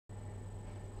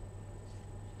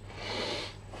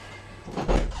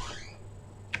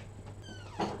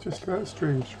just about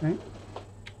stream straight.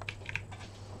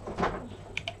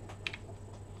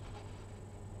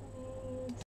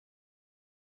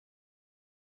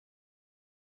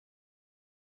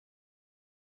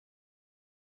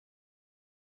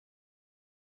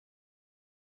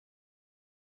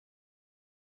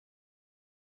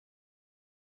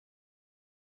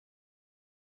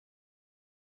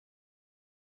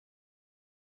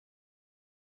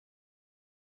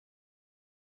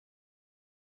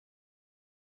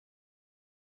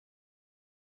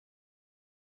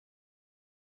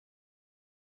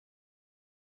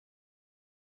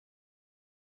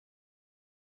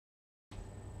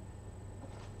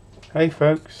 Hey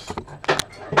folks,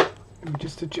 let me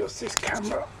just adjust this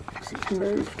camera because it's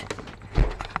moved.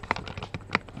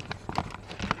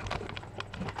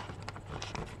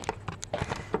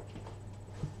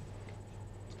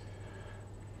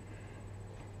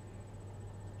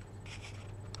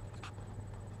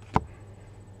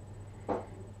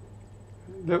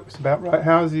 Looks about right.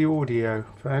 How's the audio,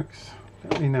 folks?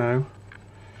 Let me know.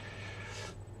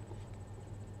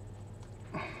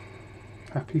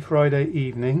 Happy Friday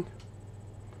evening.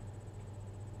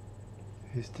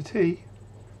 Here's the tea.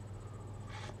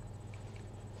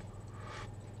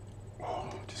 Oh,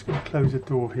 I'm just going to close the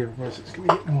door here, otherwise it's going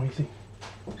to get noisy.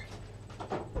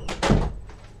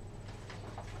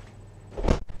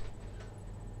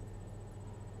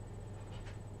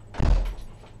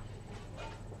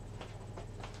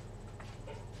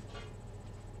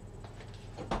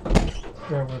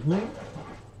 Bear with me.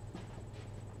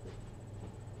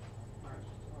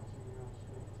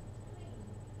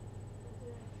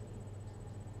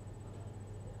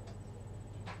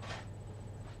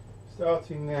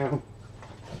 Starting now.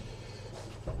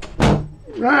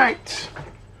 Right.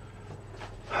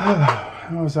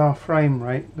 How's our frame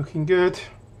rate? Looking good.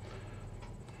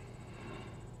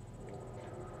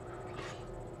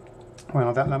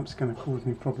 Well, that lamp's going to cause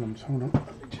me problems. Hold on.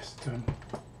 Let me just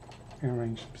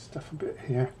rearrange some stuff a bit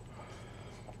here.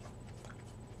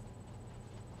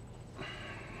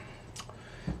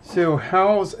 So,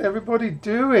 how's everybody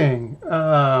doing?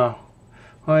 Hi,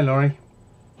 Laurie.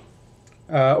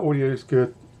 Audio is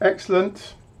good.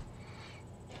 Excellent.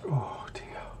 Oh dear.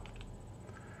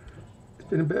 It's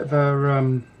been a bit of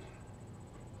a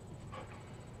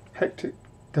hectic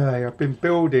day. I've been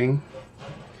building.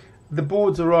 The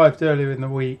boards arrived earlier in the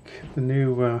week, the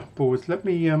new boards. Let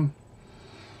me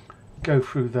go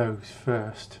through those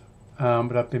first.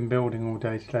 But I've been building all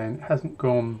day today and it hasn't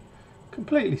gone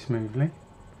completely smoothly.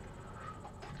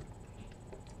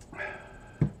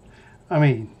 I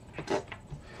mean,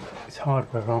 it's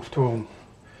hardware after all.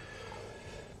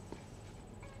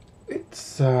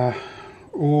 It's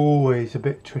always a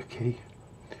bit tricky.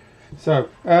 So,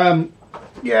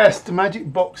 yes, the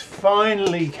magic box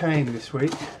finally came this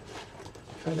week.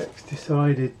 FedEx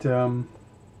decided that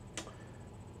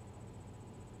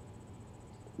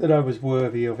I was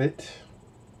worthy of it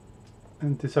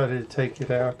and decided to take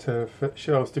it out of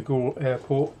Charles de Gaulle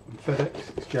Airport and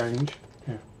FedEx Exchange.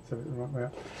 Yeah, so it's the right way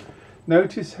up.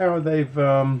 Notice how they've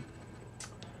done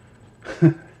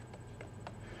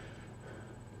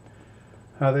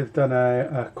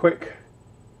a quick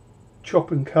chop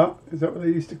and cut. Is that what they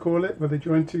used to call it? Where they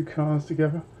join two cars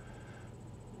together,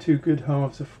 two good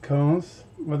halves of cars.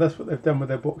 Well, that's what they've done with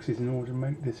their boxes in order to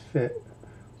make this fit,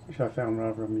 which I found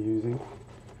rather amusing.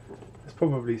 It's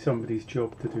probably somebody's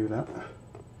job to do that.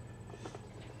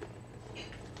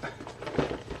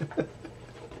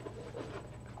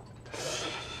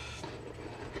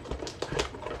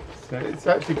 So it's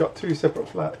actually got two separate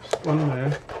flaps, one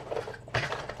there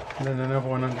and then another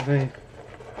one underneath.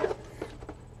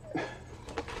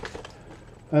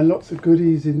 And lots of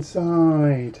goodies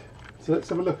inside. So let's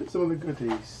have a look at some of the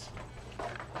goodies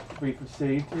we've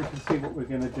received. You can see what we're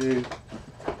going to do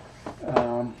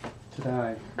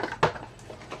today.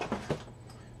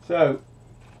 So,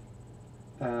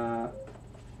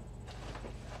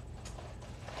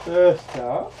 first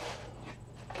up,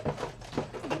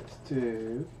 let's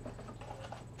do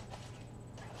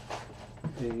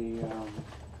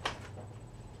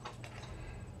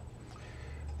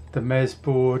the mez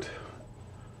board.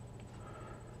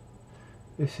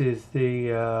 This is the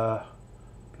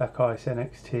BlackIce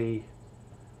Nxt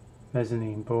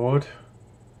mezzanine board.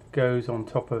 It goes on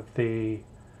top of the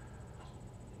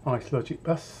Ice Logic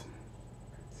bus.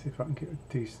 Let's see if I can get a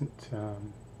decent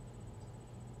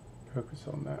focus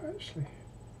on that actually.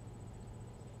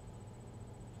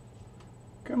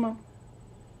 Come on,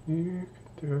 you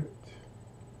can do it.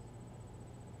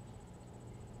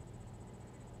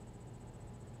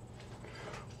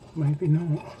 Maybe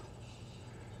not.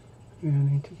 Yeah, I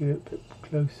need to get it a bit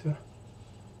closer.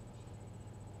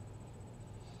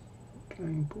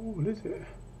 playing ball, is it?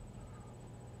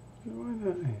 I don't know why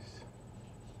that is.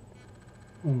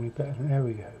 Normally better than, there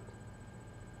we go.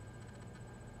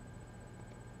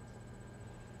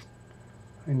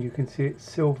 And you can see it's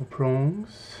silver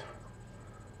prongs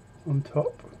on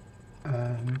top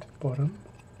and bottom.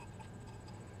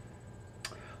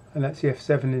 And that's the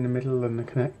F7 in the middle and the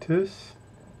connectors.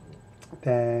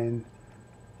 Then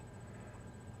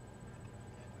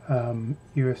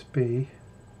USB,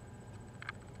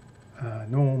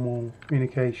 normal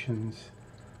communications,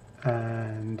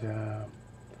 and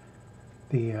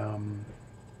the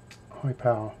high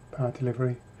power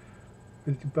delivery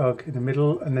with the debug in the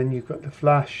middle, and then you've got the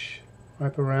flash,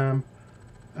 hyper RAM,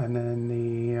 and then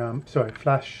the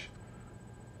flash,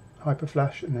 hyper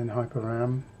flash, and then hyper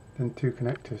RAM. Then two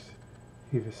connectors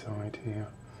either side here.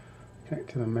 Connect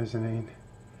to the mezzanine.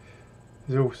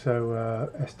 There's also a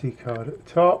SD card at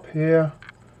the top here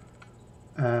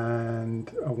and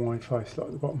a Wi-Fi slot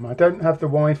at the bottom. I don't have the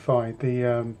Wi-Fi,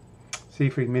 the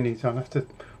C3 minis. We'll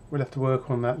have to work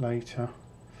on that later.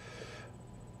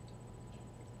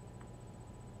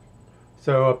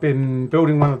 So I've been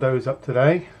building one of those up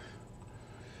today.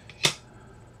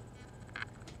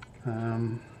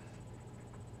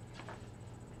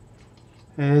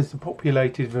 Here's the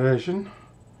populated version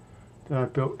that I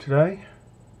built today.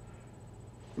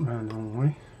 Around the wrong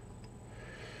way.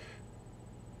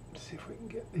 Let's see if we can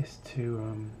get this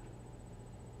to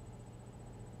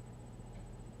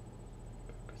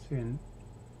focus in.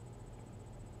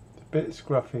 It's a bit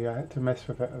scruffy, I had to mess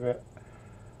with it a bit.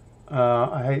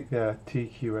 I hate the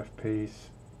TQFPs.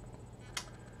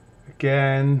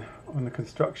 Again, on the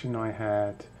construction I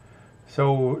had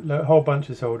a whole bunch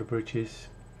of solder bridges.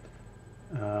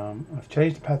 I've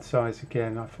changed the pad size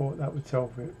again. I thought that would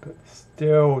solve it, but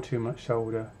still too much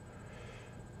solder,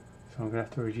 so I'm going to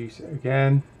have to reduce it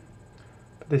again.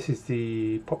 But this is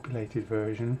the populated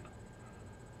version.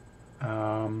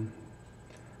 So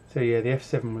yeah, the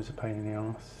F7 was a pain in the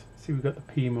arse. See, we've got the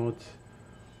P mods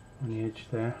on the edge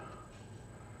there.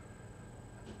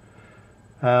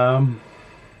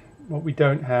 What we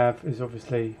don't have is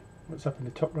obviously what's up in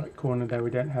the top right corner there.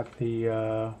 We don't have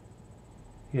the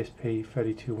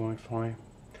ESP32 Wi-Fi.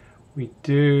 We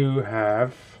do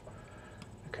have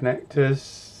the connectors,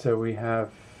 so we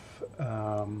have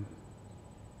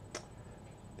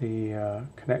the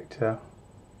connector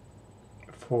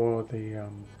for the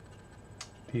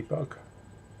debug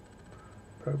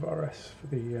ProRS for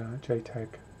the JTAG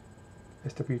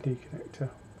SWD connector,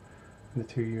 and the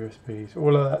two USBs.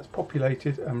 All of that's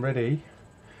populated and ready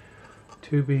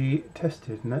to be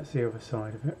tested, and that's the other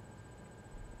side of it.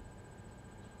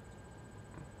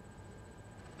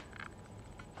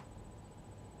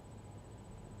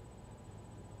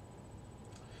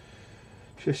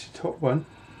 Just the top one.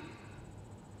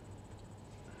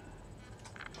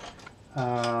 Put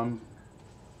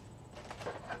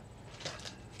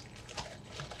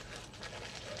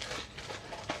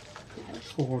that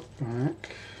forward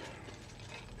back.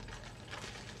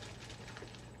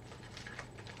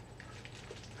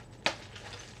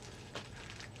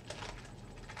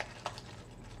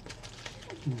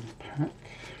 And pack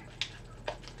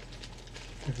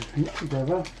everything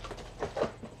together.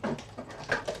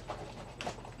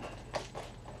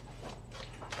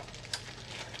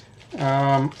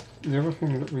 The other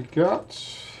thing that we got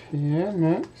here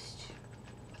next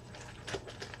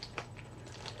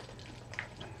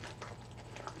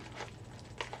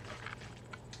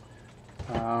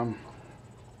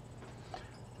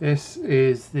this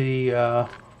is the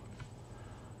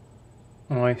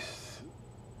ICE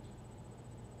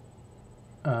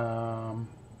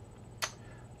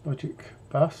logic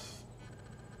bus.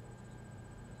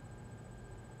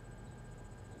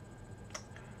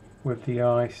 With the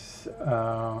ICE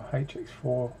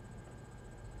HX4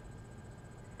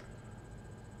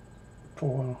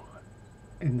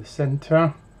 in the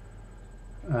centre,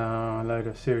 a load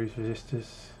of series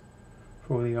resistors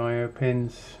for all the I/O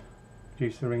pins,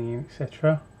 reduce the ringing,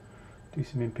 etc. Do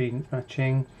some impedance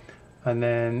matching, and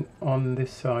then on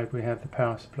this side we have the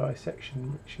power supply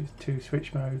section, which is two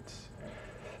switch modes,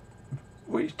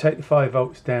 which take the 5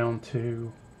 volts down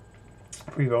to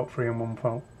 3 volt 3 and 1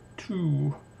 volt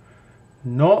 2.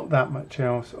 Not that much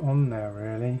else on there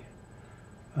really.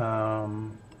 A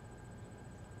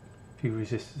few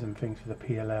resistors and things for the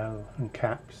PLL and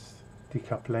caps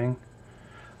decoupling.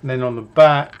 And then on the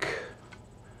back,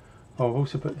 I've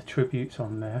also put the tributes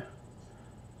on there.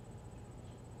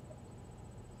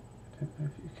 I don't know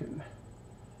if you can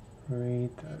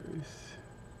read those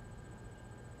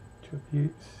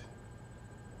tributes.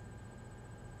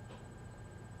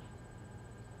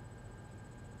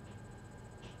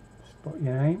 Spot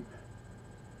your name.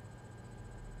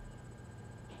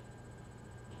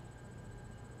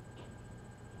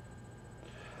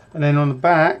 And then on the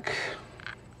back,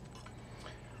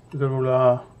 we've got all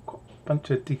our bunch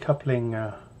of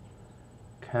decoupling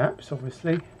caps,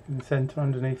 obviously, in the centre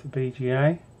underneath the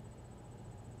BGA.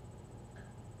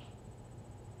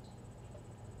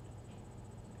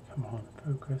 Come on,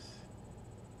 focus.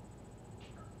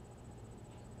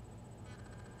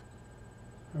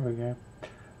 There we go.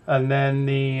 And then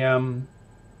the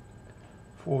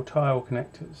 4 tile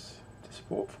connectors to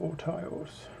support 4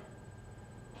 tiles.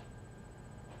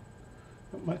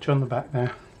 Not much on the back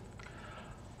there.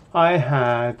 I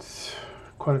had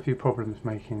quite a few problems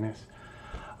making this.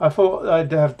 I thought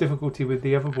I'd have difficulty with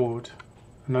the other board,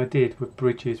 and I did with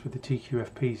bridges, with the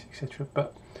TQFPs, etc.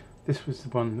 But this was the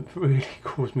one that really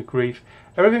caused me grief.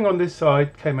 Everything on this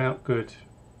side came out good.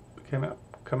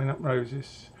 Coming up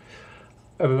roses.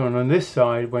 Everyone on this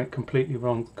side went completely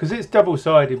wrong, because it's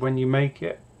double-sided. When you make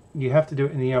it, you have to do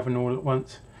it in the oven all at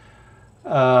once,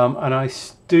 and I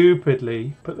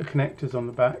stupidly put the connectors on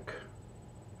the back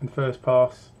and first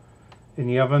pass in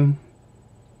the oven,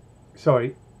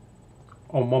 sorry,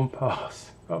 on 1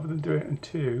 pass rather than doing it in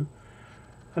 2.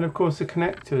 And of course the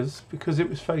connectors, because it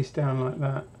was face down like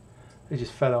that, they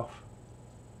just fell off.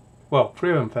 Well,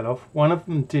 3 of them fell off, 1 of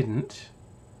them didn't,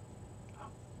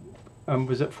 and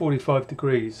was at 45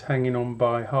 degrees hanging on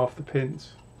by half the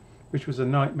pins, which was a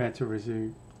nightmare to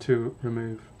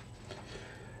remove.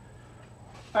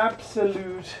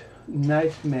 Absolute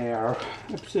nightmare.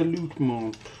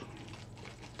 Absolutement.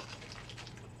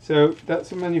 So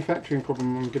that's a manufacturing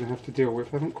problem I'm going to have to deal with.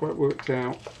 I haven't quite worked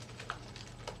out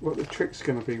what the trick's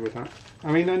going to be with that.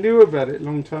 I mean, I knew about it a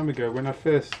long time ago when I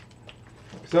first,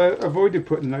 because I avoided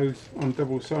putting those on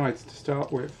double sides to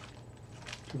start with,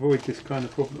 to avoid this kind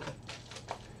of problem.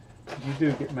 You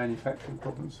do get manufacturing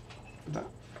problems with that.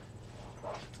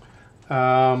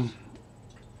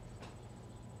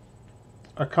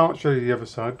 I can't show you the other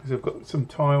side because I've got some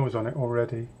tiles on it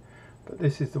already, but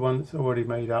this is the one that's already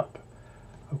made up.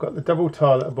 I've got the double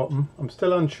tile at the bottom. I'm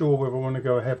still unsure whether I want to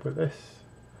go ahead with this,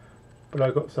 but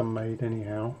I got some made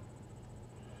anyhow.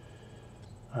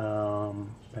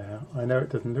 Yeah, I know it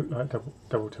doesn't look like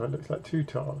double tile, it looks like 2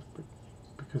 tiles, but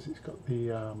because it's got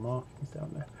the markings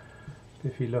down there.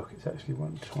 If you look, it's actually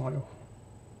 1 tile.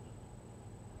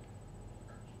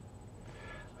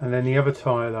 And then the other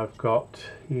tile I've got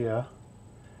here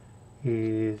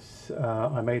is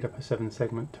I made up a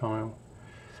 7-segment tile,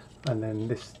 and then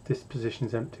this position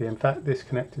is empty. In fact, this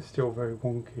connector is still very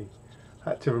wonky. I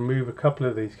had to remove a couple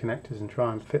of these connectors and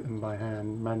try and fit them by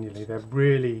hand manually. They're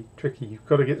really tricky. You've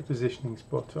got to get the positioning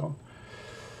spot on.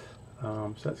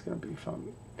 So that's going to be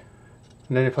fun.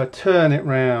 And then if I turn it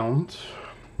round,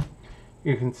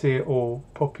 you can see it all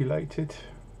populated.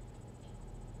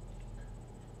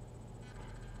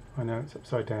 I know it's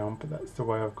upside down, but that's the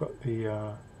way I've got the,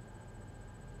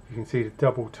 you can see the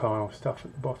double tile stuff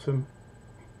at the bottom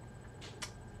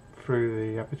through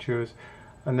the apertures.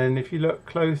 And then if you look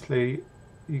closely,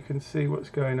 you can see what's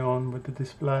going on with the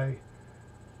display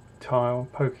tile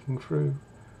poking through.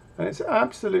 And it's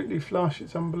absolutely flush,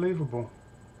 it's unbelievable.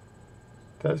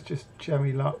 That's just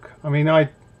jammy luck. I mean, I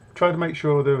tried to make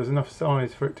sure there was enough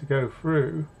size for it to go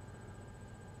through,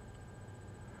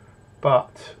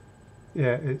 but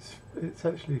yeah, it's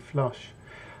actually flush.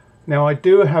 Now I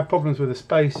do have problems with the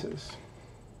spacers.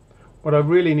 What I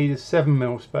really need is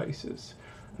 7mm spacers,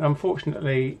 and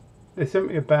unfortunately they sent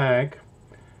me a bag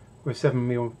with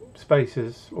 7mm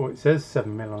spacers, or it says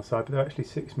 7mm on the side, but they're actually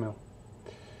 6mm.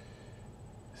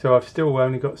 So I've still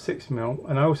only got 6mm,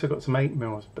 and I also got some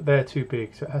 8mm, but they're too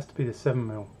big, so it has to be the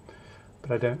 7mm.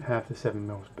 But I don't have the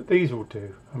 7mm, but these will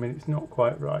do. I mean, it's not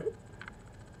quite right,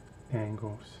 the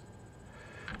angles.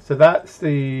 So that's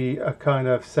the kind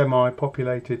of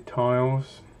semi-populated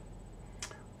tiles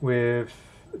with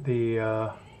the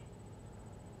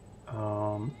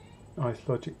Ice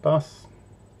Logic bus.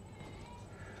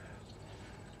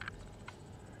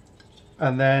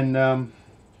 And then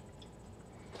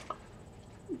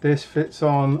this fits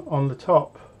on the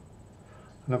top.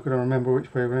 And I've got to remember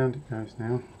which way around it goes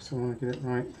now, so I want to get it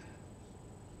right.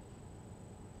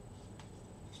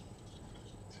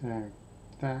 So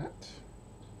that.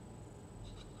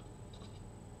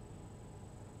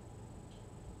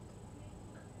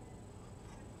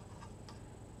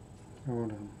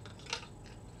 Hold on.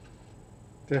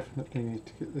 Definitely need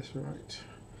to get this right.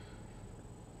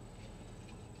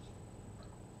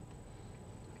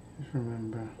 Just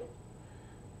remember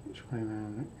which way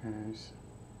around it goes.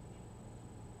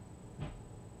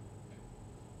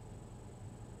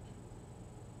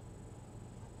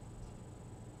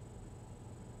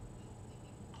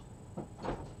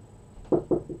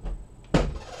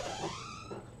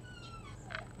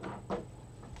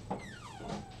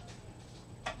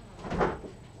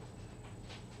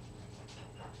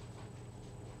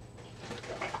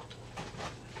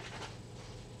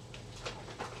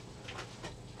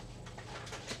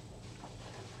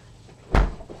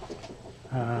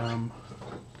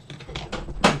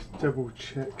 double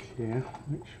check here,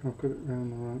 make sure I've got it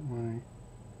round the right way.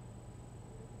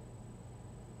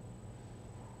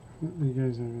 It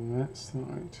goes over that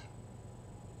side.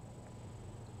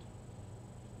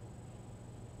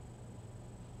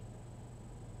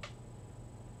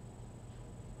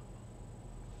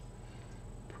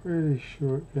 Pretty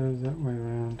sure it goes that way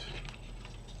around.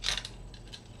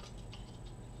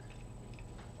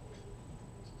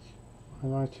 My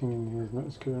lighting in here is not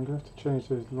as good. I'm going to have to change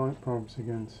those light bulbs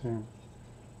again soon.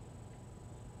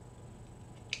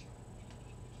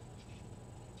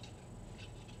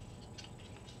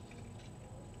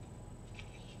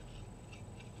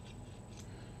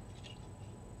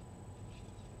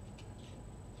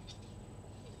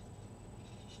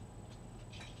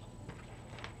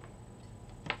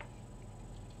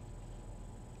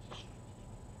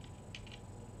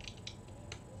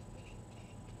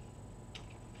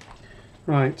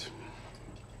 Right,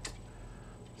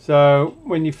 so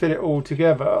when you fit it all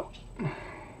together,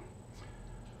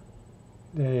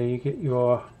 there you get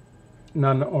your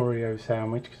non-Oreo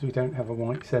sandwich, because we don't have a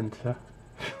white centre.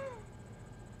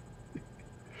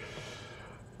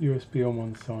 USB on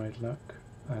one side, look,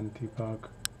 and debug,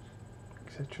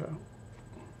 etc.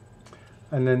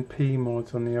 And then P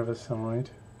mods on the other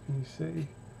side. Can you see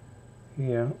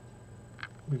here?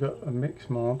 We got a mix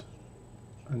mod,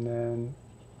 and then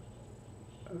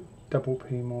double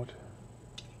P mod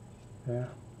there.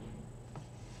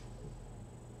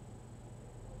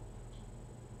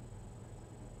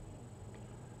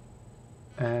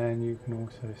 And you can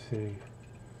also see,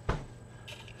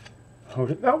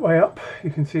 hold it that way up, you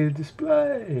can see the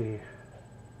display.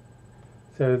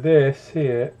 So this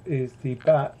here is the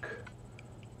back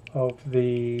of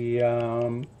the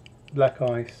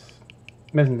BlackIce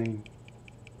Mezzanine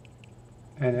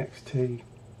Nxt.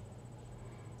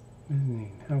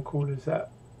 How cool is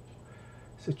that?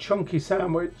 It's a chunky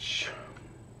sandwich.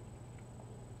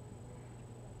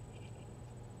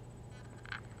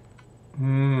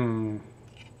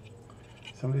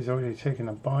 Somebody's already taken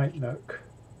a bite, look.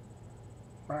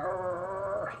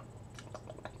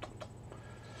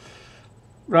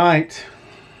 Right.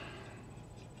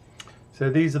 So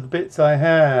these are the bits I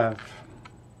have.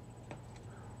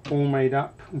 All made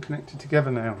up and connected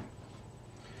together now.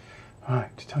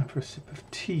 Right, time for a sip of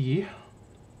tea.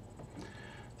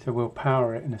 So we'll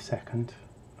power it in a second.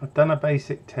 I've done a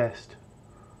basic test,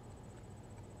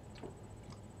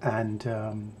 and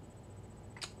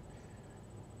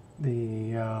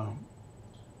the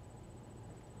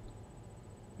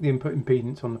input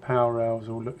impedance on the power rails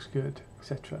all looks good,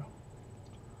 etc.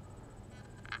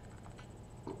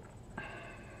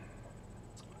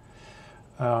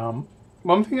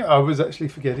 One thing I was actually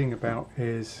forgetting about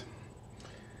is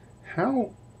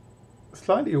how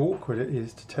slightly awkward it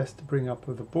is to test the bring up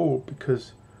of the board,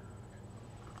 because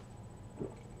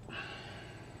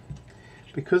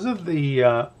of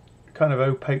the kind of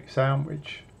opaque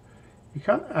sandwich, you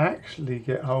can't actually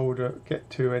get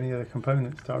to any of the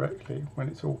components directly when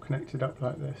it's all connected up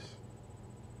like this.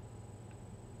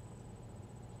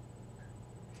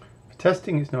 For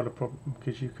testing it's not a problem,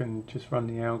 because you can just run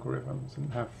the algorithms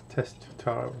and have test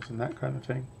tiles and that kind of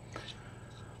thing.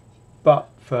 But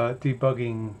for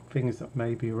debugging things that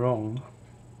may be wrong,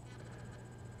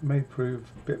 it may prove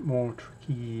a bit more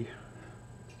tricky.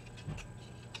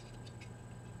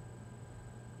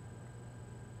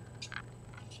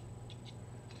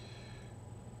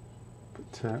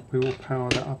 But we will power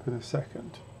that up in a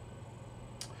second.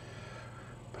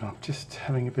 But I'm just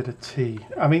having a bit of tea.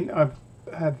 I mean, I've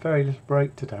had very little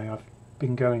break today. I've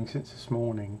been going since this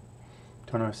morning,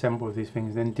 trying to assemble these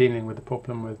things, then dealing with the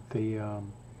problem with the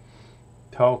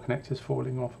tile connectors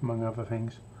falling off, among other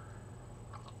things.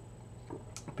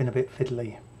 Been a bit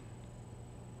fiddly.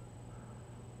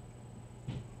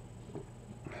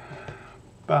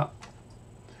 But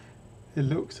it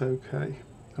looks okay.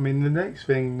 I mean, the next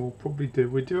thing we'll probably do,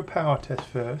 we'll do a power test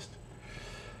first,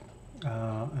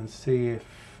 and see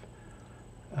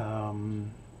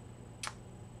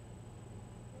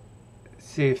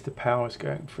if the power's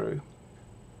going through.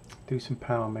 Do some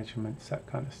power measurements, that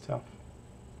kind of stuff.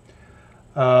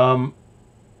 And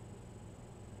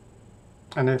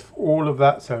if all of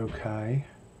that's okay,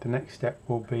 the next step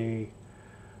will be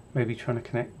maybe trying to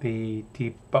connect the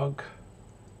debug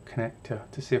connector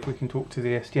to see if we can talk to the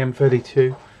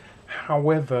STM32.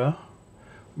 However,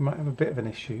 we might have a bit of an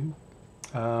issue.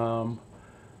 One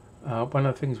of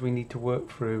the things we need to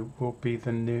work through will be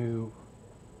the new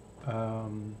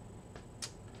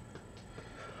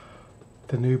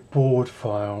board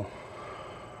file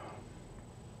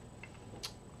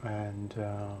and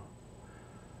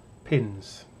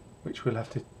pins, which we'll have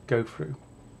to go through.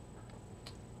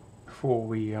 before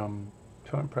we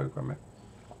try and program it,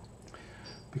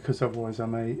 because otherwise I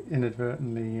may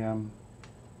inadvertently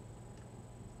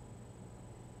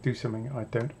do something I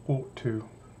don't ought to,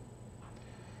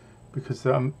 because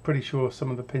I'm pretty sure some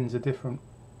of the pins are different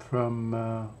from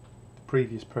the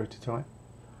previous prototype,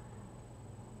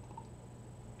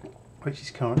 which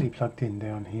is currently plugged in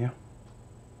down here.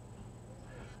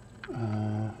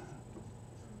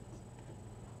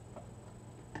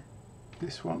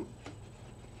 This one.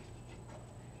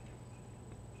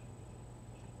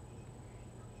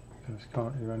 I was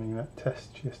currently running that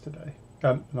test yesterday,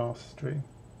 last stream.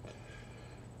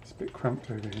 It's a bit cramped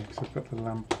over here because I've got the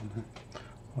lamp on here.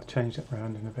 I'll change that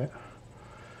round in a bit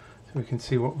so we can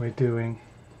see what we're doing.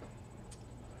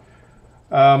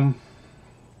 So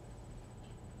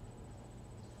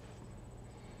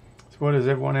what has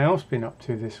everyone else been up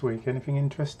to this week? Anything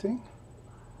interesting?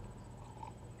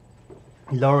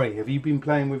 Laurie, have you been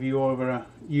playing with your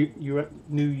new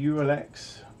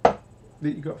ULX that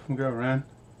you got from Go Around?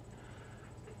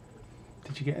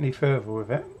 Did you get any further with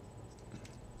it?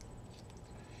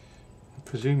 I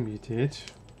presume you did.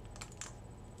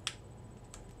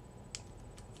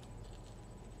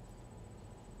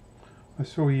 I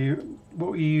saw you. What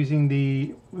were you using?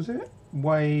 The, was it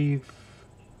Wave?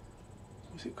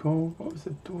 What's it called? What was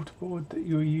the daughter board that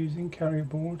you were using? Carrier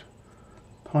board,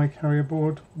 Pi carrier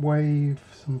board, Wave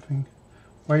something.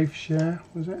 Wave Share,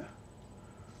 was it?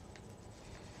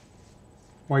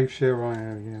 Wave Share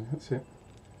IO, yeah, that's it.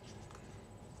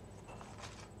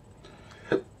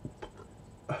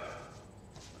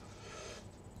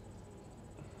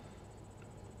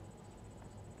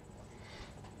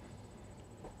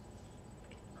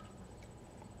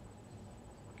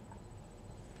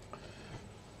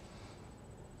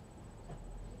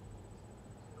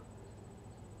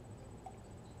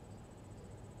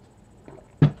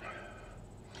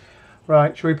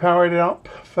 Right, shall we power it up,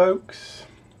 folks?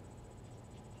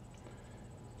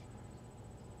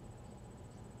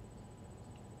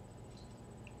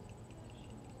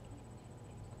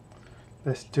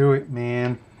 Let's do it,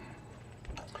 man.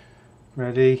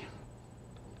 Ready?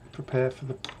 Prepare for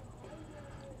the...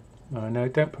 Oh, no,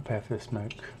 don't prepare for the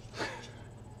smoke.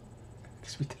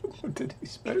 Because we don't want to do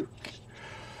smoke.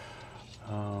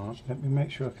 Let me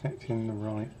make sure I connect in the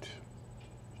right...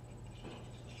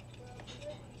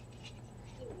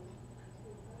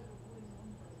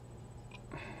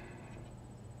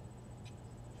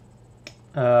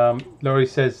 Laurie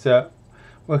says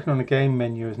working on a game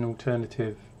menu as an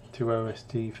alternative to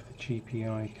OSD for the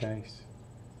GPI case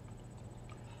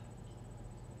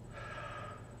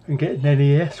and getting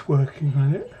NES working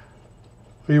on it.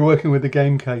 Are you working with the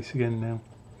game case again now?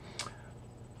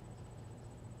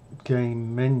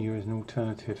 Game menu as an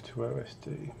alternative to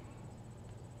OSD.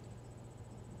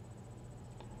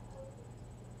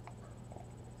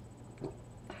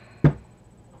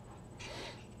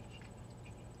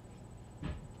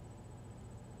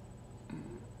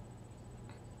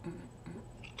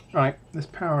 Right, let's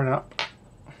power it up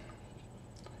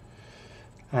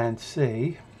and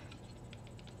see.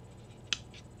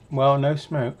 Well, no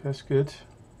smoke, that's good.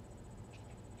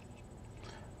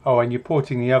 Oh, and you're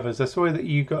porting the others. I saw that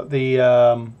you got the,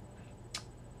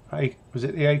 was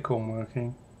it the Acorn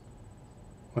working?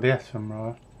 Or the Atom,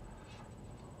 rather.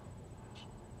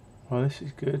 Well, this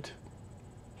is good.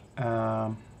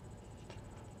 I'm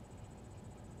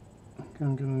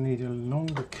going to need a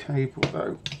longer cable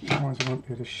though, otherwise I won't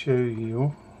be able to show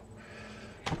you.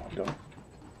 Hold on.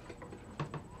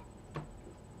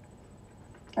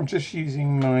 I'm just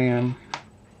using my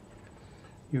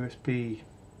USB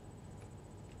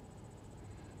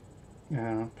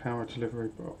power delivery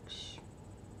box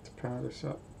to power this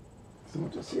up. So we'll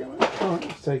just see how much current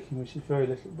it's taking, which is very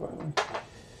little by the way.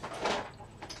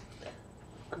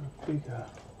 Got a bigger,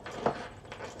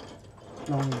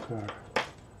 longer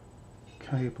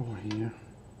cable here.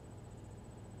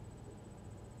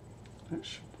 That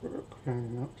should work. Maybe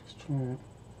not, just try it.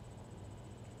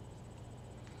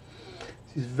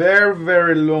 This is very,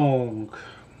 very long.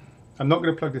 I'm not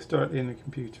going to plug this directly in the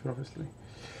computer, obviously.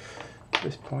 At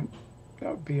this point, that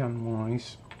would be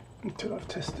unwise until I've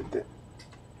tested it.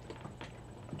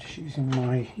 I'm just using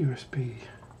my USB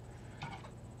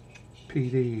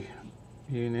PD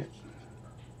unit.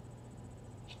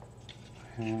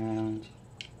 And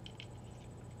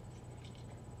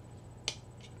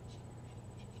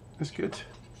that's good.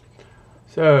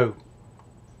 So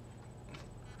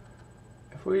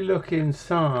if we look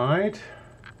inside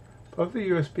of the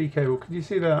USB cable, can you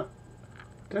see that?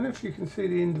 I don't know if you can see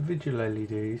the individual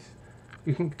LEDs.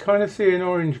 You can kind of see an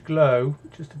orange glow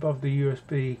just above the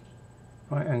USB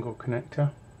right angle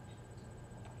connector.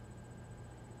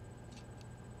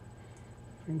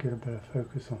 I can get a better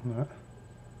focus on that.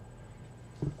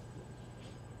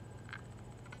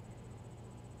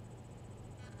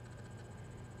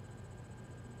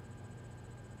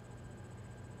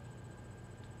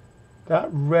 That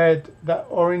red, that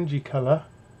orangey colour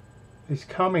is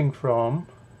coming from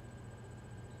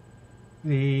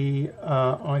the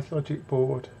iceLogic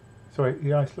board, sorry, the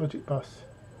iceLogic bus.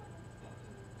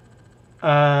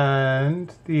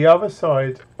 And the other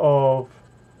side of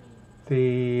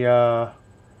the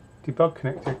debug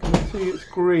connector, can you see it's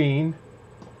green?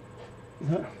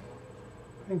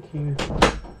 Thank you.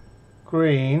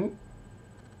 Green,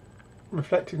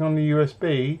 reflecting on the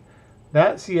USB.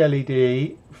 That's the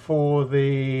LED for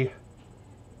the,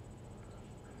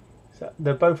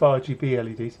 they're both RGB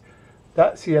LEDs.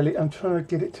 That's the LED, I'm trying to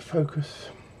get it to focus.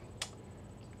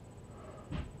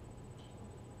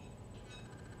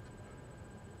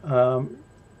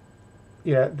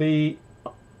 Yeah, the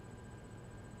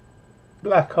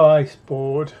BlackIce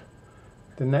board,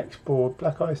 the next board,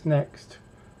 BlackIce Nxt,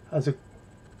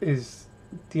 is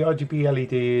the RGB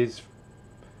LED is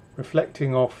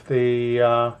reflecting off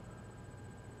the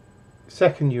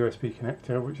second USB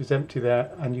connector, which is empty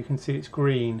there, and you can see it's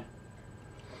green.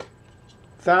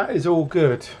 That is all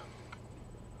good.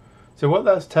 So what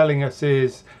that's telling us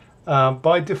is,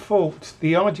 by default,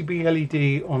 the RGB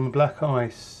LED on the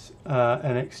BlackIce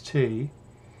Nxt,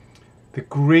 the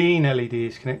green LED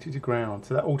is connected to ground,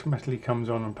 so that automatically comes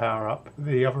on and power up.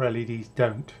 The other LEDs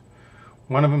don't.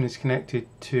 One of them is connected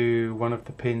to one of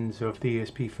the pins of the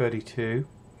ESP32,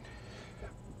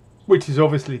 which is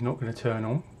obviously not going to turn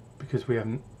on because we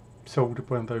haven't soldered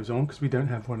one of those on, because we don't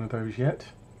have one of those yet.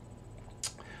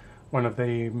 One of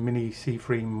the mini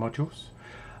C3 modules.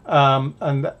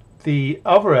 And the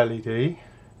other LED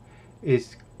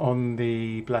is on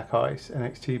the BlackIce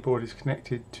Nxt board, is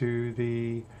connected to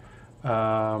the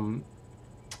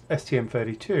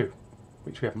STM32,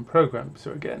 which we haven't programmed.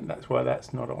 So again, that's why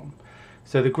that's not on.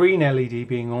 So the green LED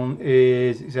being on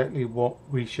is exactly what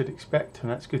we should expect, and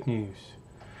that's good news.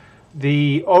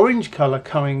 The orange colour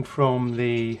coming from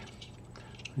the,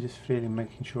 I'm just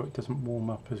making sure it doesn't warm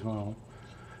up as well.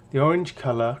 The orange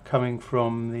colour coming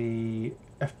from the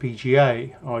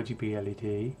FPGA RGB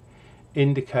LED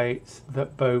indicates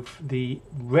that both the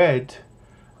red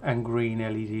and green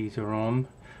LEDs are on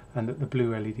and that the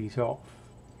blue LED is off.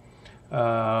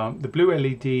 The blue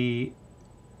LED,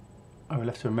 I will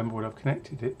have to remember what I've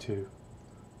connected it to.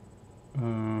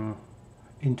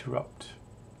 Interrupt,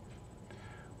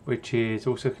 which is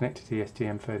also connected to the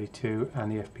STM32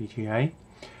 and the FPGA.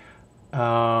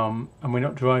 And we're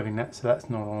not driving that, so that's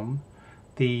not on.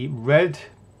 The red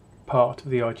part of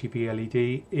the RGB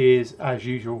LED is, as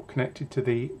usual, connected to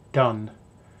the done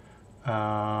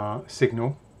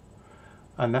signal,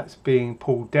 and that's being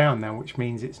pulled down now, which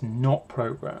means it's not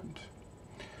programmed,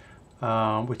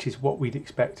 which is what we'd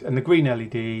expect. And the green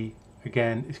LED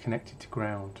again is connected to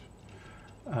ground,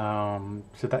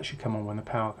 so that should come on when the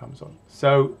power comes on.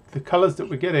 So the colors that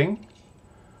we're getting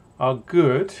are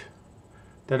good.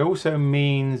 That also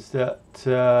means that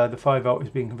the 5 volt is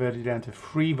being converted down to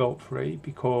 3 volt free,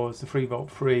 because the 3 volt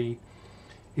free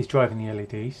is driving the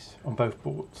LEDs on both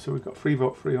boards. So we've got 3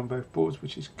 volt free on both boards,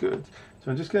 which is good.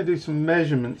 So I'm just going to do some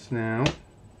measurements now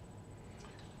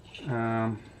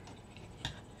on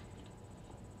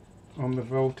the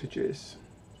voltages.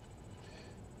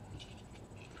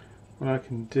 What I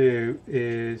can do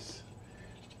is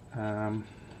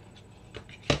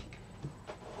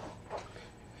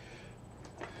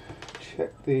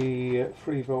check the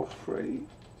 3 volt free.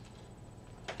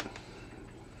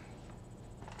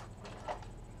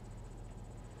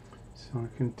 So I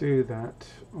can do that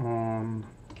on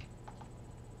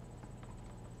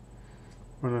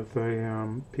one of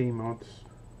the P mods,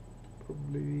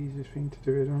 probably the easiest thing to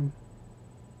do it on.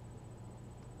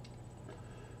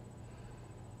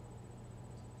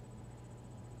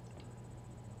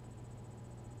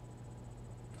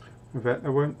 In fact, they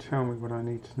won't tell me what I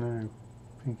need to know,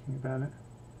 thinking about it.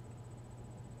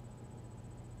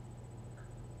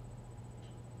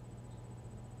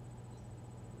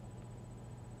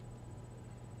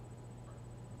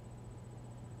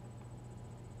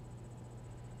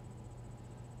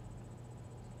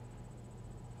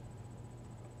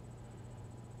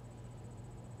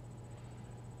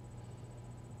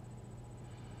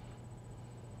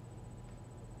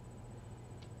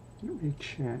 Let me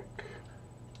check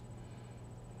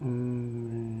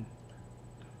on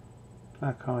the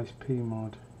BlackIce P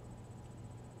mod.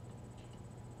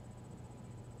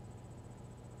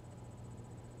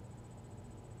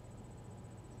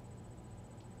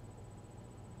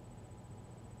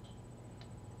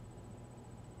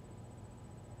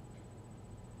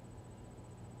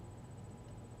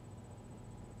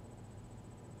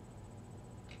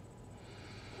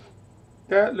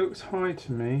 That looks high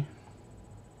to me.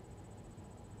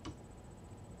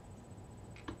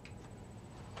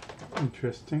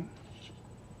 Interesting.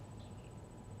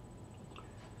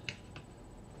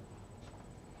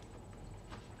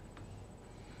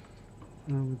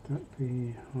 How would that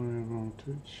be higher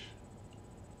voltage?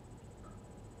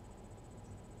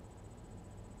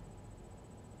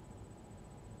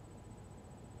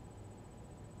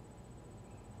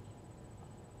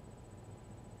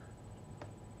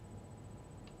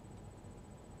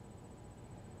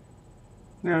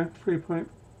 No,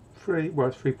 3.3, well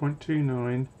it's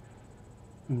 3.29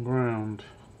 and ground.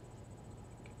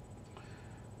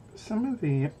 Some of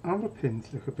the other pins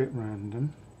look a bit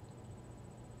random.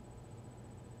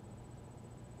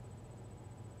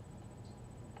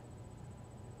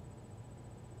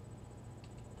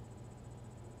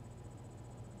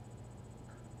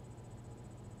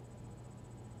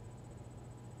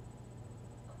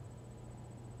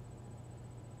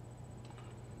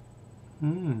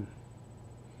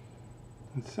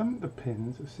 And some of the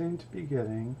pins seem to be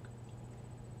getting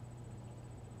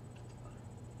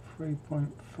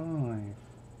 3.5.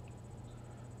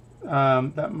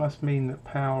 That must mean that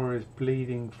power is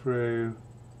bleeding through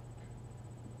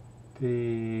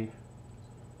the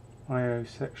I/O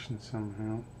section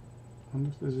somehow. I wonder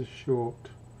if there's a short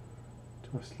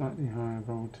to a slightly higher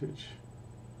voltage.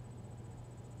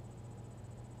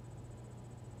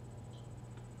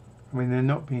 I mean, they're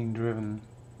not being driven.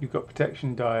 You've got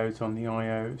protection diodes on the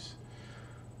I/Os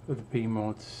of the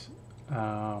PMODs,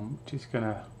 which is going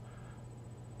to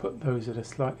put those at a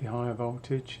slightly higher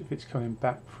voltage if it's coming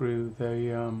back through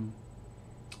the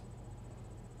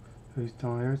those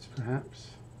diodes,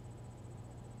 perhaps.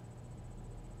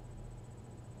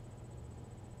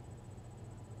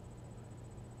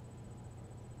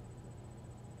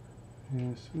 Yeah,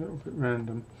 it's a little bit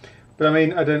random. But I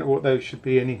mean, I don't know what those should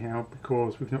be anyhow,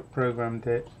 because we've not programmed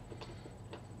it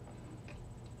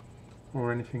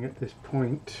or anything at this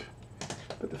point.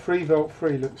 But the 3V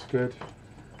 3 looks good.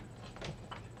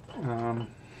 I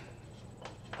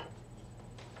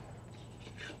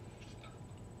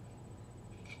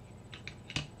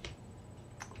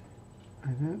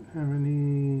don't have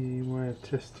any way of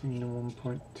testing the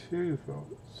 1.2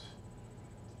 volts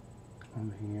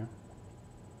on here.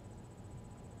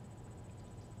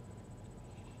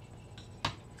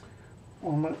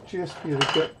 I might just be able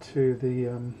to get to the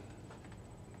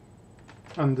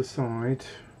underside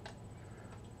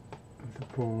of the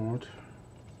board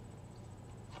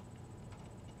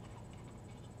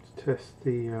to test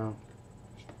the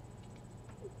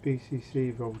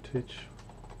VCC voltage.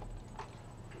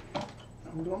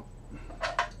 Hold on.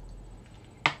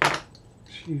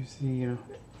 Let's use the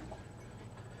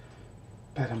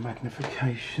better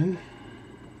magnification.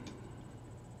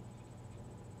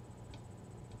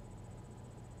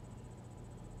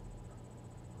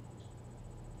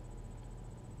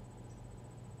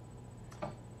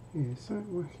 Yeah,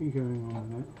 something wacky going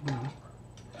on there.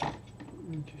 Let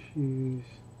me just use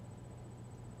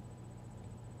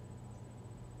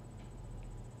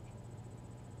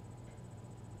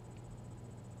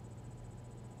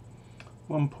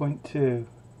 1.2.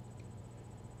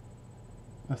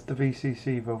 That's the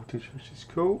VCC voltage, which is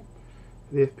cool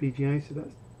for the FPGA, so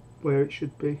that's where it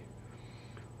should be.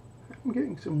 I'm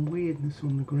getting some weirdness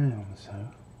on the ground, so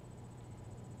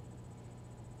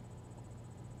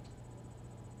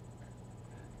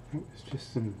I think there's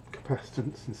just some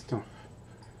capacitance and stuff.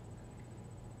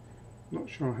 Not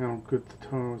sure how good the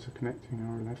tiles are connecting.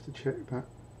 I'll have to check that.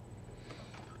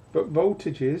 But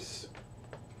voltages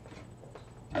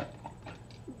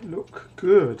look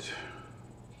good.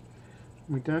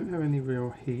 We don't have any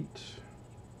real heat,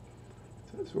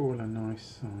 so that's all a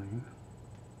nice sign.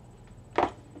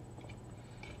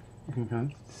 You can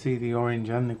kind of see the orange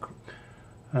and the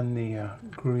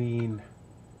green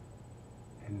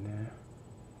in there.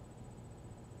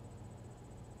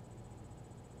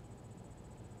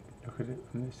 Look at it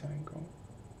from this angle.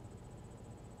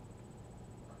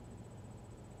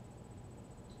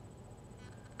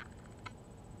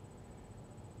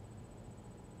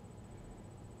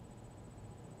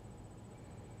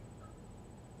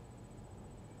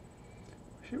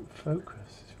 Wish it would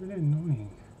focus. It's really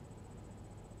annoying.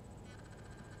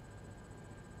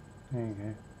 There you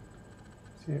go.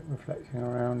 See it reflecting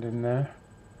around in there.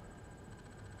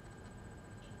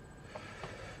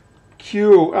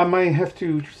 Cool. I may have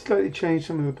to slightly change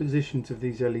some of the positions of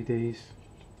these LEDs.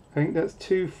 I think that's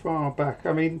too far back.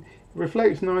 I mean, it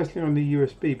reflects nicely on the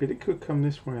USB, but it could come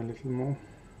this way a little more.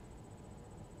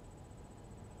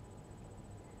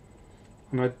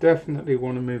 And I definitely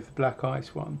want to move the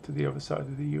BlackIce one to the other side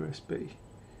of the USB.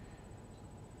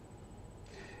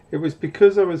 It was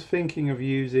because I was thinking of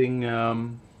using,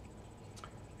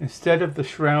 instead of the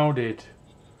shrouded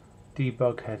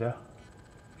debug header,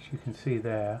 which you can see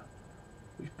there,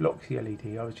 which blocks the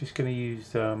LED, I was just going to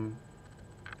use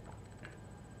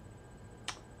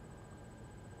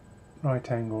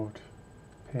right angled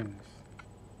pins.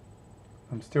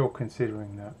 I'm still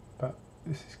considering that, but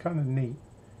this is kind of neat,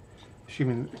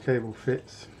 assuming that the cable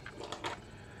fits.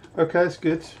 Okay, that's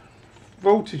good.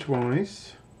 Voltage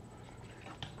wise,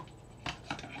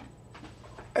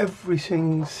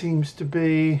 everything seems to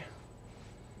be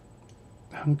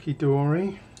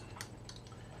hunky-dory,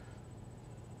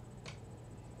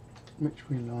 which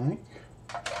we like.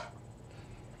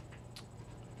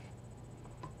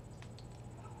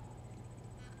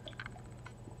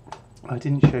 I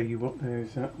didn't show you what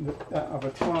those that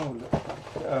other tile looked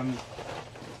like.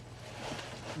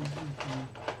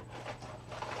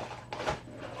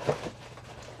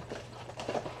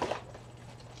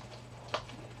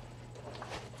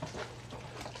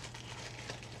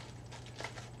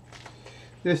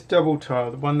 This double tile,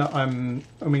 the one that I'm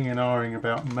umming and ahhing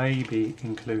about maybe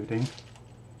including,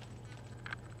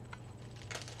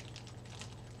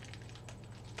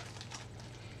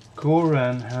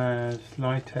 Goran has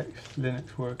Litex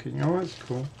Linux working. Oh, that's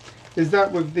cool. Is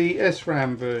that with the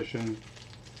SRAM version?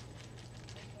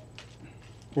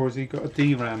 Or has he got a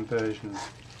DRAM version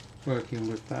working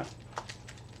with that?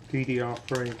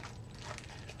 DDR3.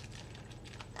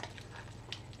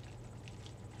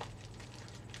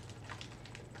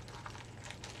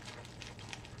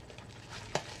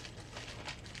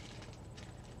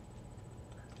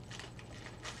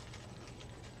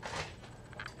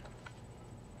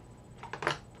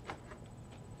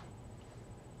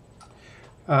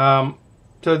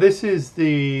 So this is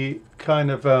the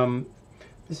kind of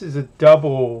this is a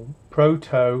double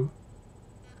proto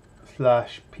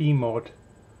slash pmod,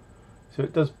 so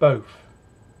it does both.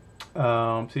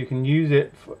 So you can use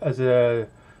it as a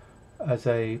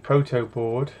proto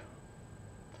board.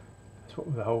 That's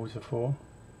what the holes are for.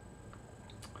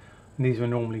 And these are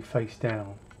normally face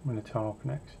down when the tile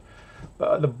connects.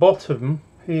 But at the bottom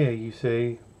here you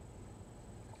see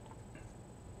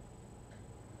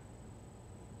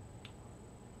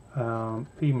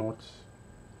pmods.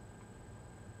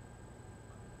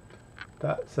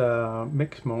 That's a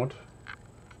mix mod,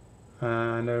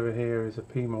 and over here is a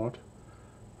pmod,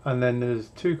 and then there's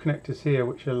two connectors here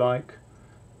which are like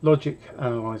logic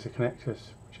analyzer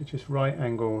connectors, which are just right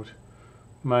angled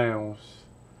males,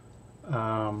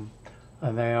 and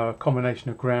they are a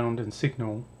combination of ground and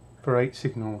signal for 8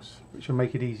 signals, which will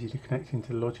make it easy to connect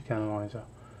into the logic analyzer.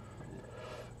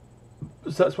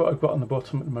 So that's what I've got on the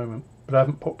bottom at the moment, but I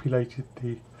haven't populated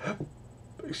the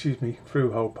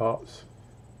through hole parts,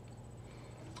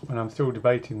 and I'm still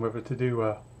debating whether to do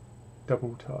a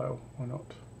double tile or not.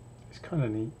 It's kind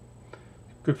of neat,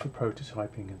 good for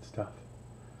prototyping and stuff.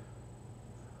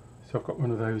 So I've got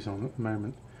one of those on at the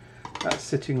moment. That's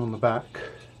sitting on the back.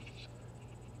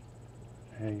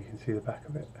 There you can see the back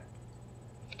of it.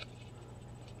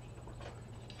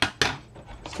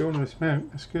 Still a nice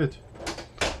mount, that's good.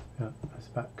 Yeah, that's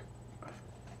the back.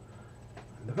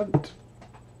 And the front,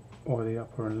 or the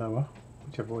upper and lower,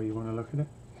 whichever way you want to look at it.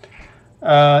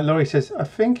 Laurie says, I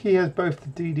think he has both the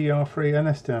DDR3 and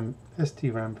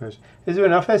SDRAM version. Is there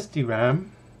enough SDRAM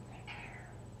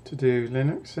to do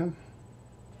Linux then?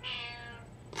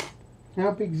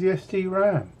 How big's the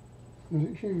SDRAM? Is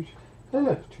it huge?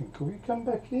 Hello Twinkle, you come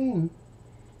back in.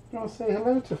 You want to say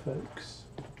hello to folks?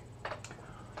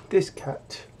 This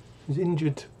cat was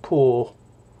injured paw.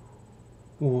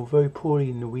 Oh, very poorly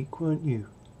in the week, weren't you?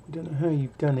 I don't know how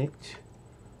you've done it.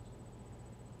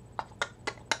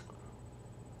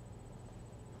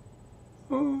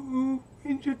 Oh,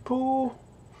 injured paw.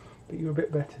 But you're a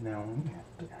bit better now, aren't you?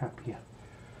 A bit happier.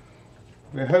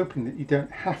 We're hoping that you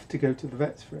don't have to go to the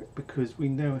vets for it, because we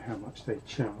know how much they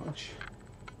charge.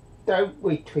 Don't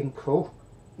we, Twinkle?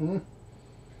 Hmm?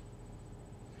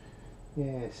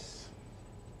 Yes.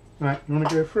 Right, you want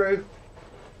to go through?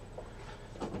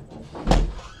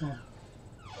 Yeah.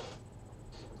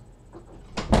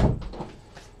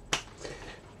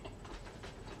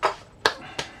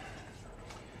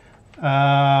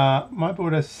 My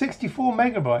board has 64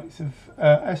 megabytes of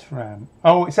SRAM.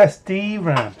 Oh, it's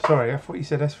SD-RAM. Sorry, I thought you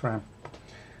said SRAM.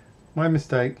 My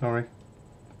mistake, Laurie.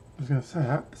 I was going to say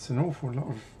that. It's an awful lot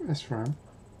of SRAM.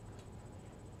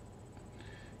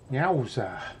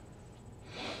 Yowza.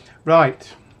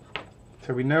 Right.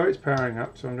 So we know it's powering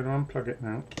up, so I'm going to unplug it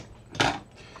now.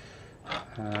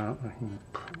 I can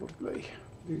probably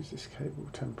use this cable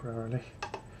temporarily.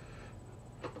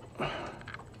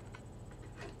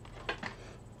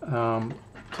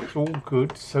 So it's all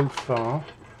good so far.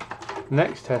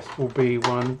 Next test will be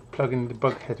one plugging the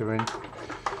bug header in.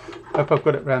 Hope I've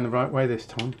got it round the right way this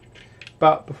time.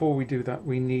 But before we do that,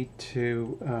 we need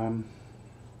to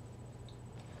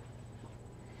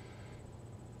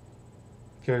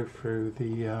go through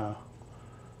the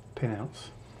pinouts.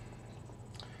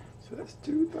 So let's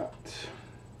do that.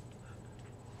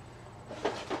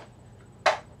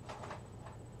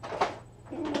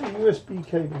 USB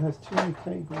cable has too many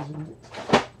cables in it.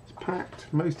 It's packed.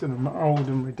 Most of them are old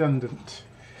and redundant.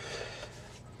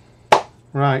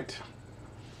 Right.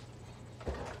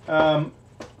 Let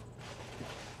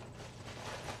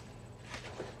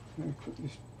me put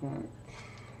this back.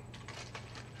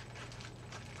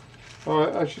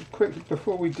 Alright, I should quickly,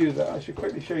 before we do that, I should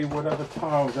quickly show you what other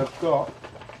tiles I've got.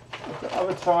 I've got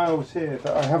other tiles here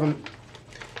that I haven't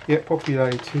yet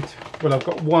populated. Well, I've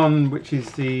got one which is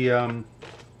the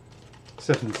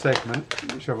 7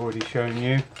 segment, which I've already shown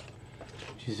you,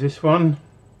 which is this one.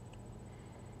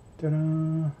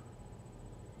 Ta-da!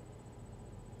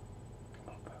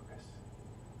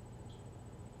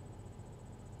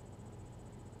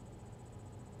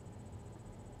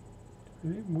 It's a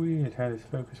bit weird how this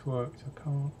focus works. I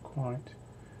can't quite,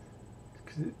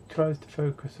 because it tries to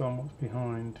focus on what's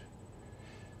behind.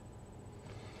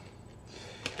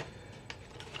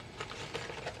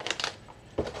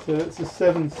 So it's a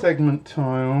 7 segment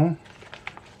tile.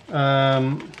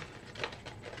 Then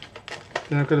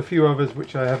I've got a few others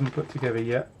which I haven't put together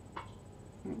yet,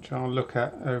 which I'll look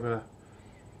at over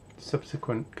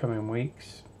subsequent coming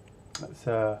weeks. That's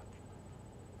a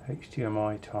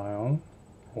HDMI tile,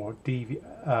 or DV,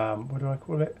 what do I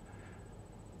call it?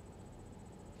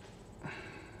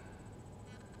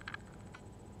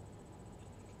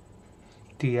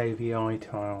 DAVI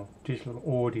tile,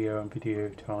 digital audio and video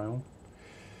tile.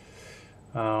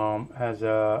 Has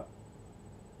a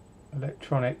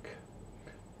electronic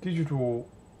digital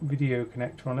video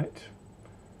connector on it,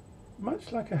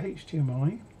 much like a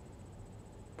HDMI,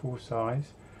 full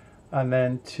size, and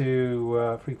then two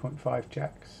 3.5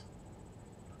 jacks,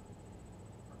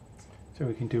 so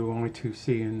we can do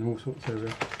I2C and all sorts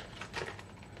over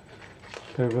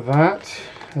that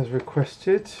as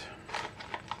requested.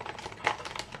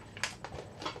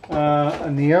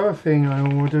 And the other thing I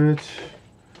ordered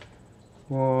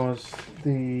was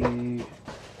the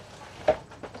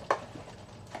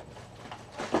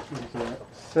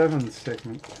 7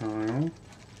 segment tile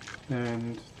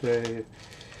and the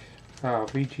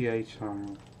VGA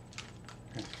tile.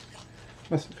 Yes.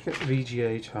 Let's forget the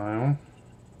VGA tile.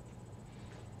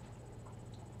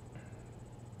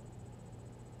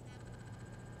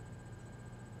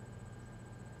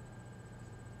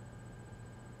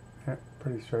 Yeah,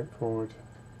 pretty straightforward.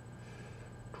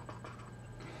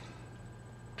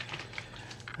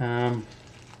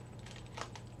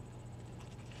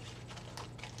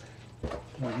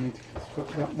 I need to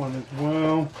construct that one as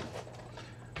well.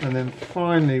 And then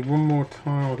finally, one more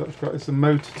tile that I've got is the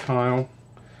motor tile,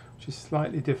 which is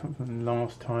slightly different from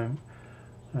last time.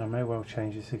 And I may well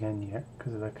change this again yet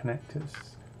because of the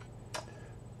connectors.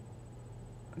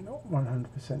 I'm not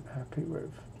 100% happy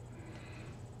with.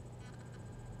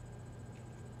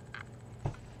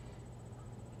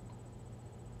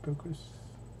 Focus.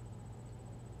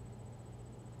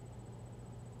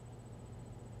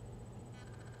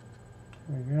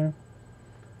 There we go.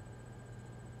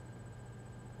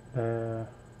 The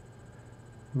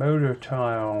motor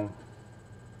tile,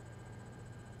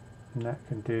 and that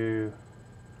can do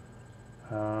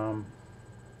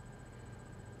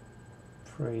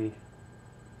three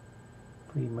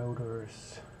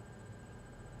motors,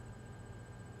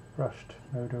 brushed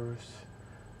motors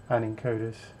and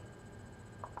encoders.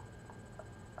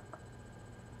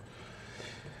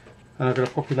 And I've got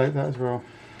to populate that as well.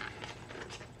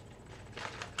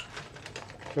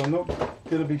 So I'm not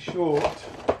going to be short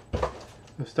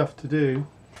of stuff to do.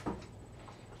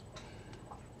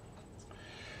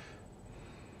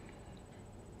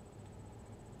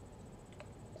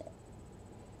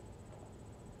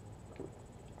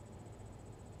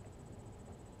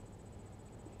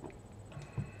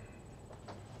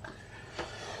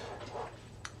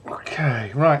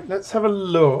 Okay, right, let's have a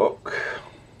look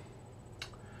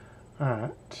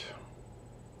at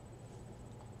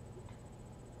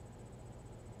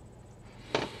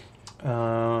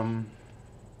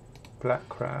black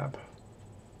crab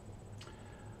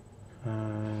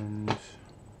and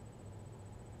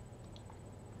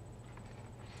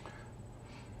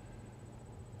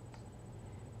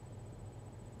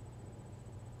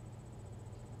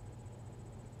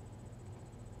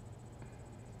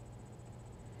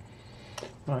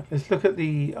right, let's look at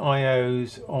the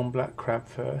IOs on black crab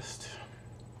first.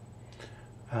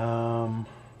 Right,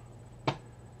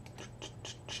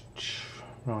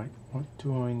 what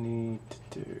do I need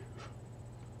to do?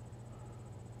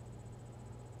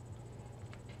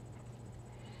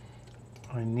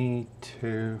 I need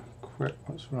to quit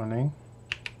what's running.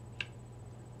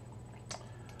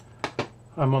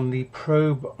 I'm on the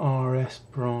probe RS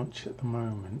branch at the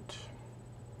moment.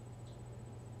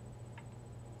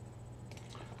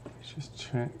 Let's just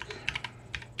check.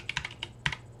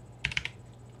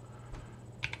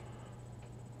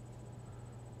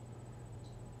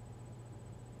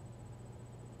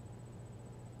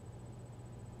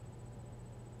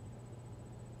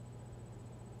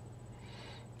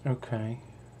 Okay.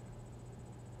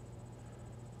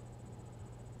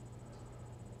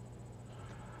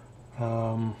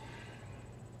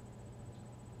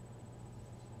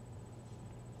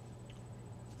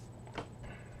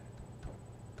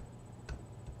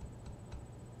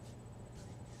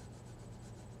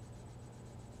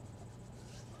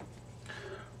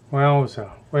 Wowza,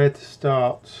 where to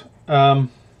start?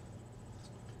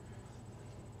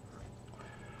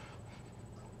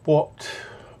 What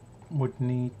would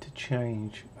need to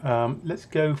change? Let's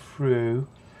go through.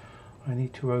 I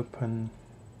need to open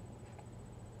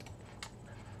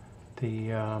the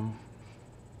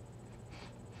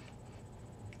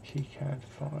KiCad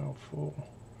file for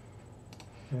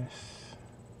this.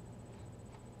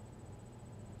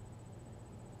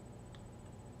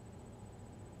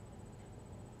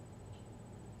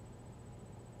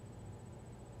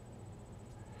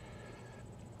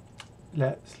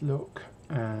 Let's look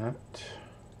at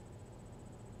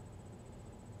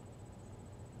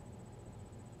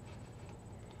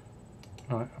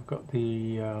right, I've got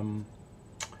the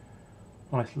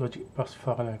nice logic bus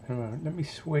file open. Let me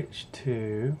switch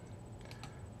to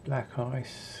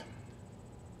BlackIce.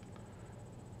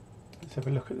 Let's have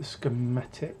a look at the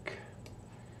schematic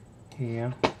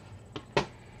here.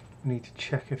 We need to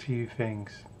check a few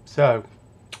things. So,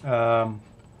 do I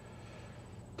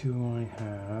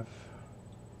have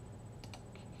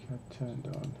KiCad turned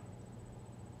on?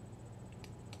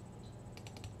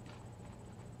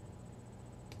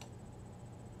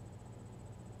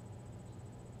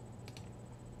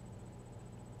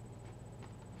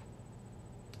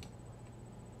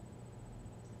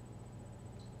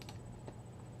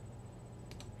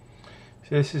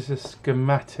 So this is a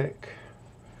schematic.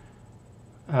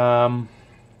 So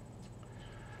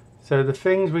the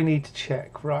things we need to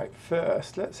check, right,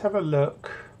 first let's have a look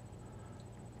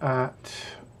at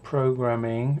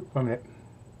programming. 1 minute.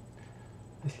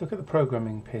 Let's look at the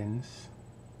programming pins.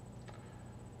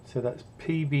 So that's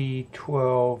PB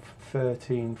 12,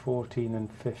 13, 14 and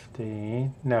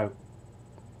 15. No,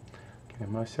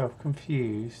 getting myself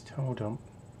confused. Hold on,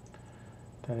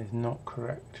 that is not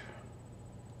correct.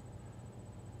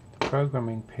 The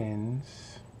programming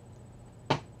pins.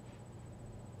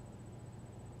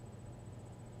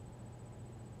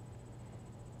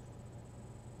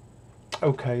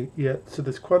 Okay, yeah, so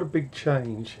there's quite a big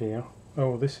change here.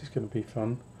 Oh, this is going to be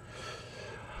fun.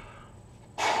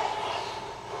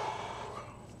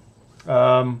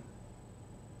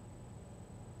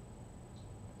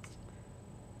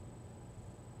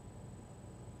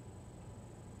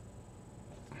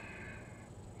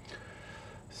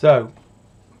 So,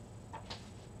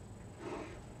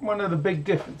 one of the big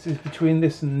differences between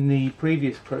this and the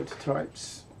previous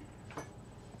prototypes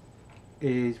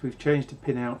is we've changed the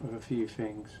pin out of a few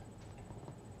things.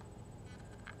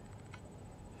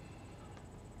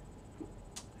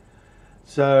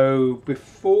 So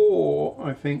before,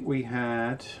 I think we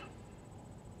had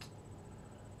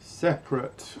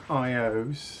separate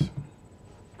IOs.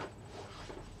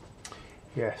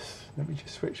 Yes, let me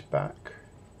just switch back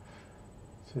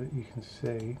so that you can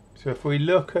see. So if we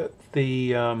look at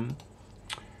the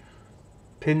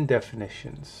pin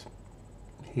definitions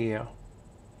here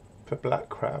for Black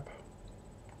Crab.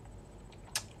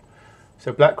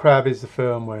 So Black Crab is the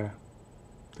firmware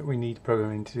that we need to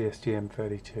program into the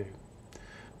STM32,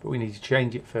 but we need to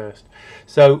change it first.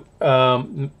 So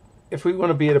if we want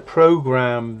to be able to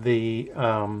program the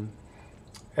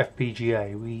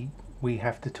FPGA, we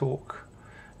have to talk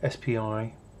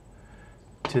SPI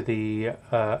to the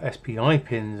SPI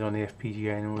pins on the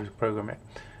FPGA in order to program it,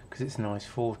 because it's an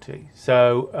ICE40.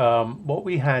 So what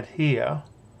we had here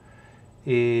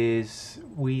is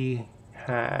we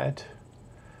had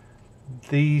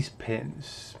these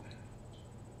pins.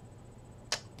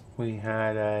 We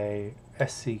had a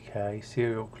SCK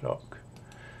serial clock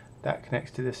that connects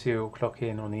to the serial clock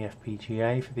in on the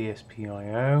FPGA for the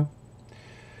SPIO.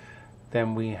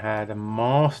 Then we had a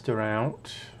master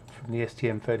out from the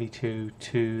STM32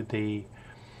 to the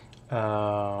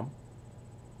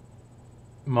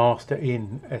master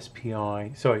in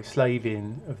SPI, sorry, slave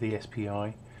in of the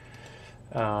SPI,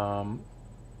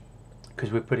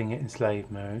 because we're putting it in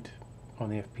slave mode on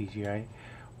the FPGA.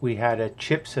 We had a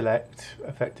chip select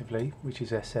effectively, which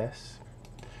is SS,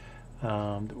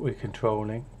 that we're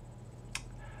controlling.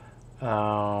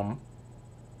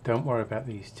 Don't worry about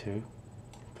these two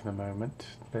for the moment.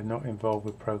 They're not involved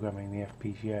with programming the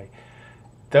FPGA.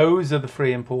 Those are the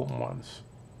three important ones.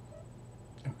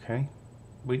 Okay,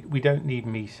 we don't need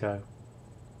MISO.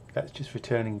 That's just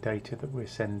returning data that we're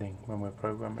sending when we're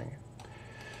programming it.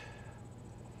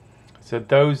 So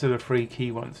those are the three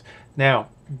key ones. Now,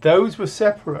 those were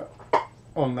separate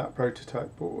on that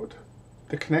prototype board.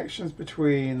 The connections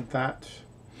between that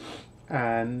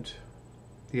and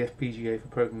the FPGA for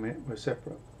programming it were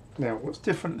separate. Now, what's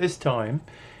different this time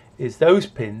is those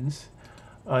pins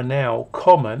are now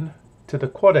common to the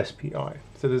quad SPI.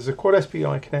 So there's a quad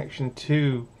SPI connection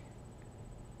to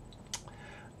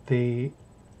the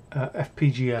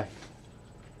FPGA.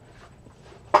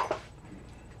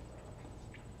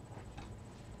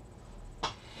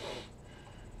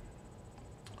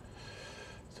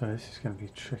 So this is going to be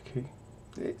tricky.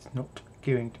 It's not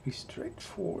going to be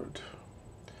straightforward.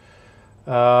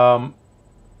 So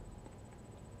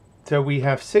we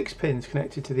have 6 pins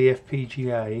connected to the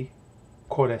FPGA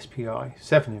quad SPI,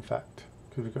 7 in fact,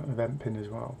 because we've got an event pin as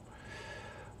well.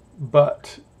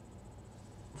 But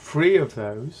 3 of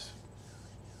those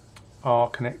are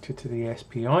connected to the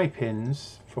SPI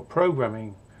pins for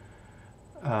programming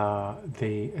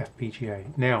the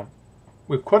FPGA. Now,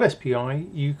 with quad SPI,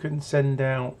 you can send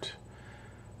out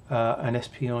an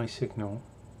SPI signal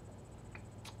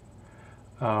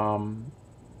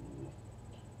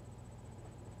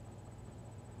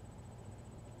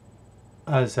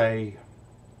as a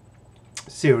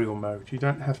serial mode. You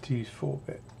don't have to use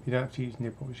 4-bit. You don't have to use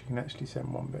nibbles. You can actually send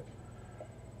 1-bit.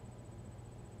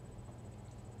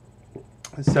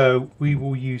 So we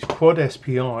will use quad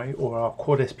SPI or our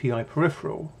quad SPI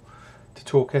peripheral to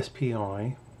talk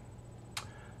SPI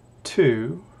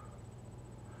to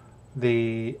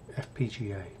the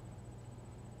FPGA.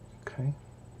 Okay.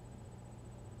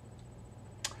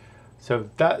 So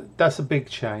that's a big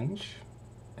change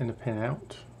in the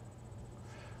pinout.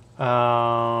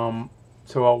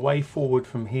 So our way forward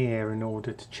from here in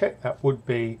order to check that would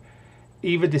be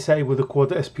either disable the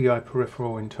quad SPI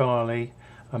peripheral entirely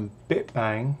and bit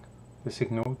bang the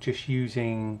signal just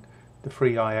using the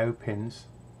 3 I/O pins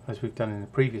as we've done in the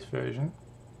previous version.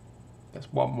 That's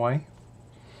one way.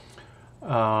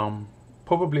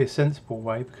 Probably a sensible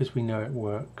way because we know it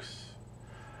works.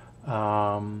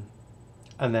 And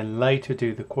then later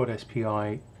do the quad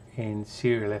SPI in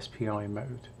serial SPI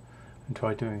mode and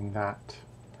try doing that.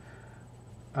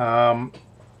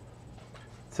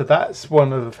 So that's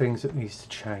one of the things that needs to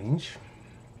change.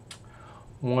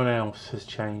 What else has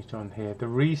changed on here? The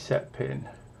reset pin.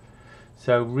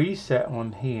 So reset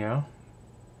on here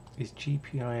is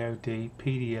GPIOD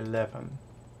PD11.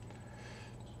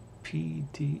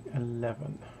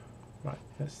 PD11. Right,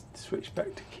 let's switch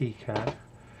back to KiCad.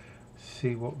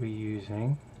 See what we're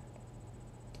using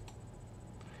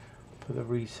for the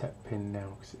reset pin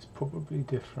now, because it's probably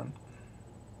different.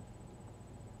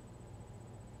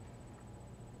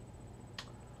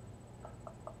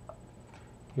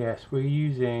 Yes, we're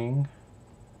using,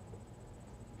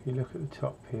 if you look at the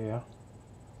top here,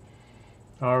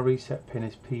 our reset pin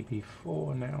is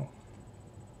PB4 now.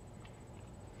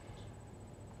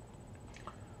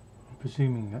 I'm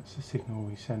presuming that's the signal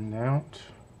we send out.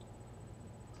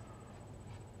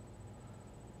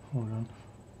 Hold on.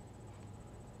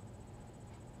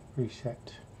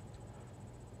 Reset.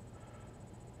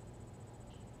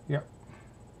 Yep.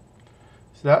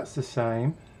 So that's the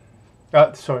same.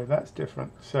 Sorry, that's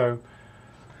different. So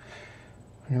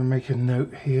I'm going to make a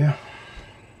note here.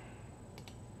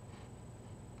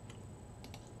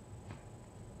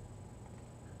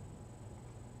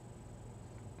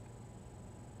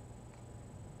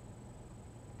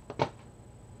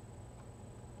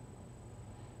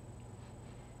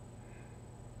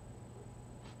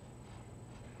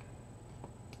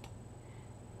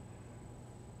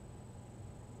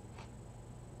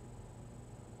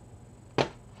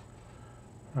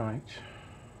 Right.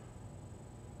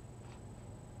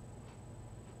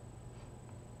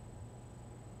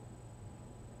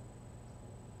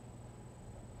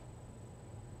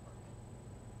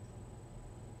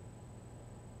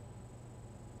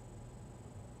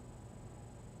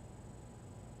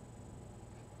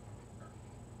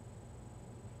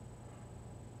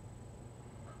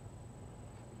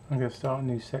 I'm going to start a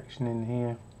new section in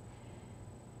here.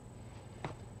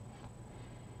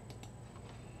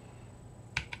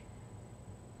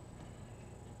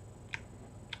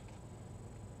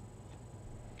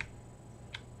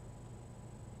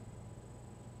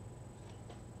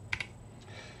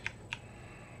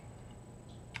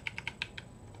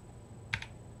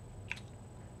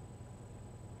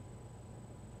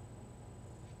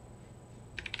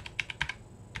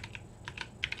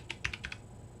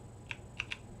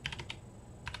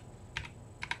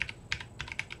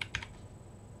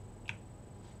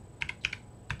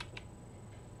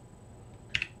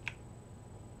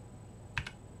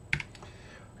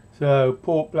 So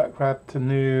port BlackRab to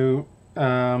new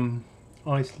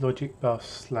Ice Logic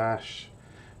Bus /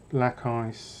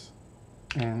 BlackIce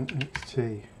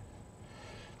Nxt.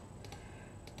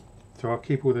 So I'll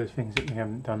keep all those things that we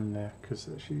haven't done there because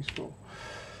that's useful.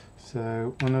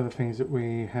 So one of the things that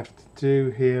we have to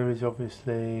do here is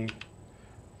obviously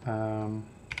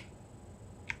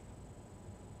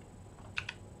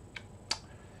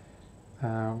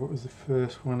what was the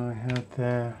first one I had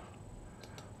there?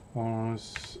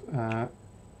 Was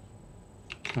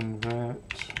convert.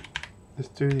 Let's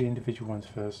do the individual ones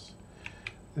first.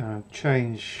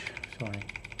 Change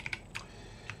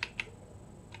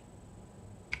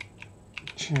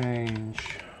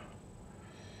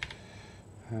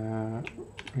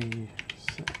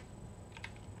reset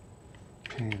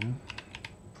pin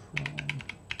from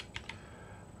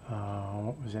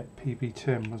what was it?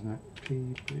 PB10, wasn't it?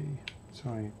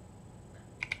 PD10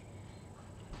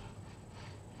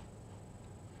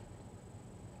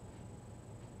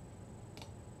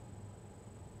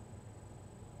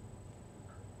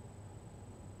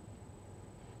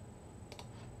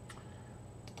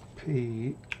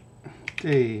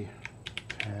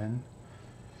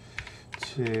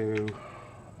 to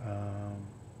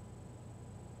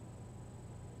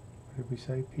what did we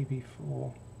say?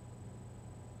 PB4.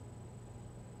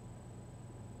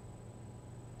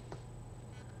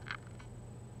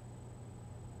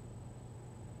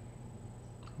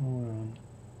 Hold on.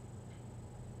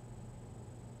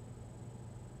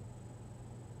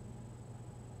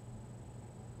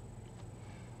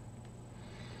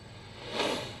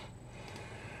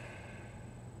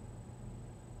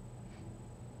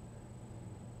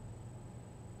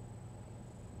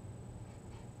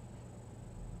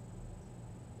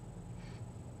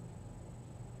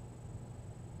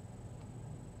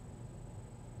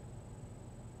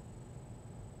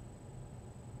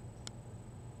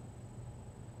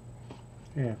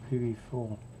 Yeah,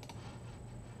 PB4.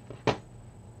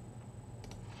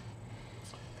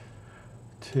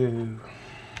 To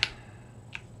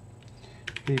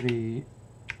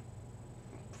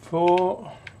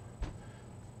PB4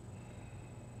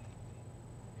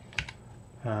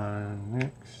 and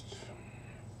next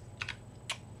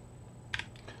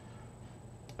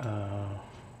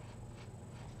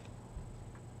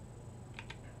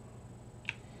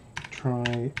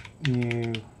try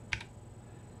new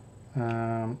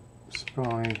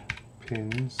spy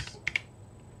pins,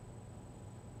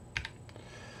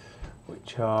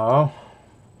 which are,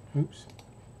 oops,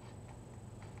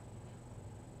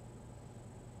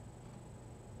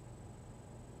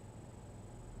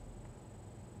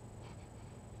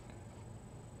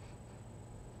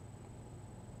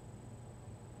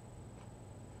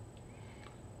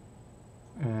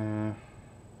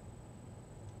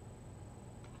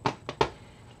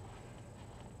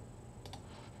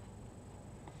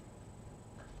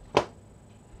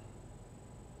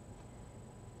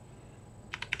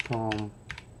 from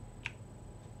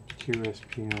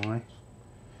QSPI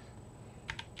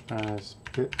as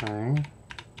bitbang,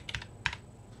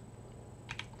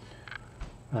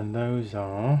 and those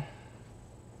are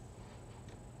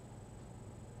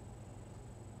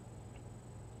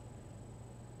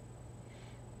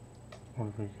what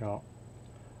have we got?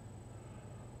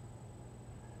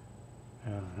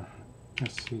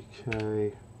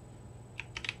 SCK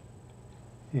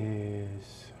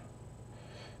is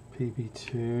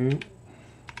PB2,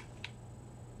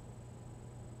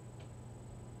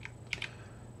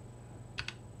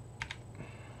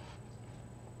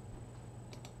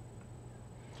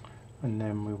 and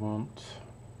then we want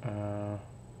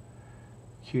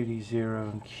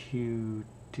QD0 and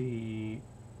QD,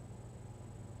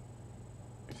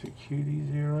 is it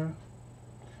QD0?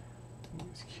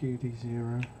 It's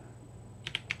QD0,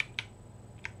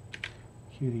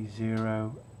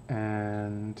 QD0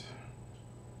 and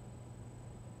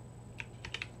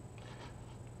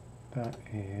that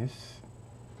is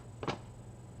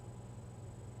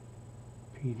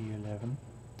PD11.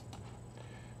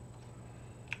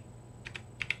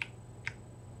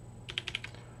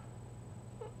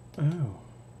 Oh,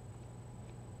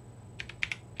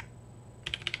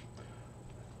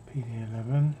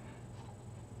 PD11.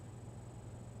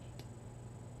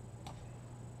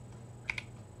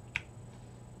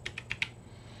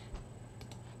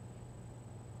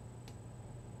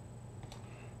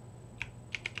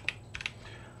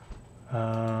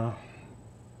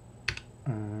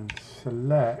 And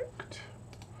select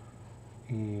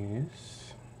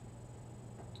is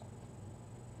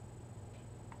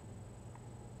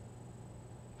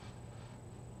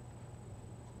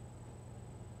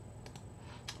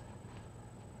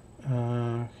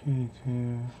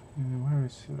where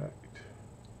is select?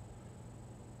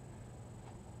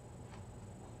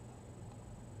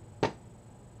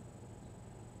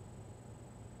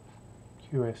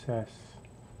 QSS,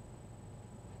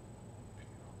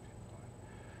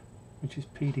 which is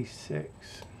PD6.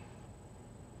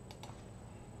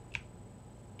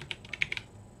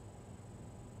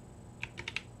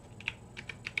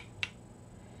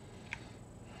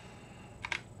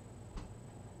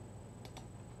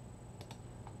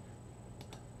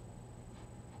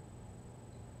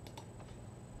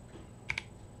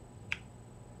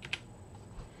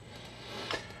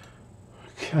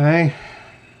 Okay,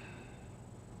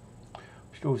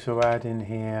 should also add in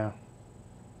here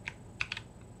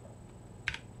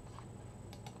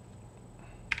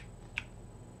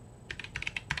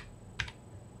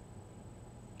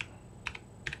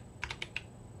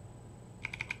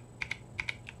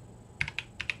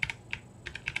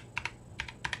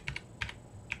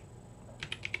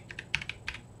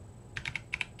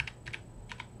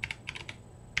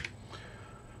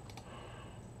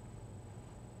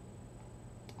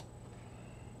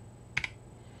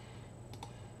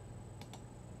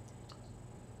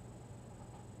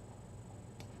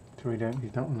so we don't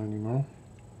need that one anymore.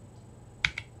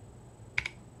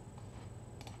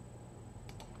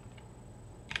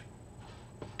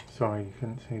 Sorry, you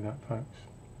couldn't see that, folks.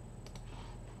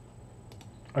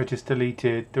 I just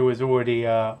deleted, there was already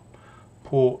a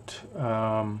port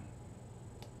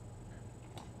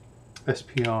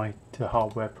SPI to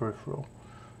hardware peripheral,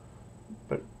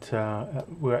 but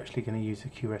we're actually going to use a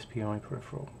QSPI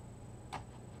peripheral.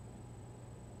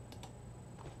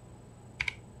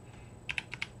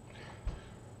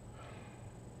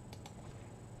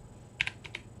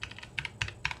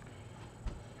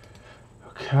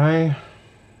 Okay.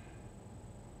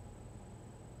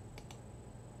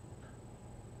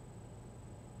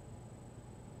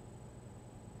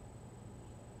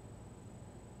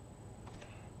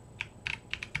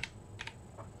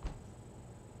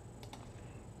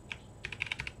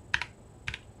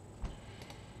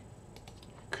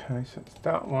 Okay, so it's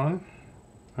that one.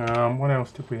 What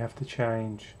else did we have to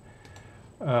change?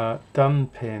 Done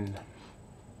pin.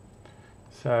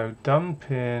 So done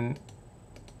pin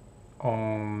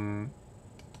on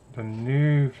the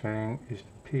new thing is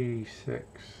P6. Is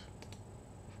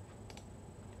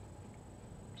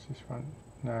this one?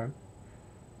 No.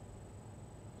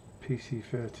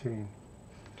 PC13.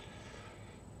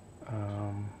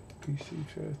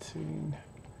 PC13.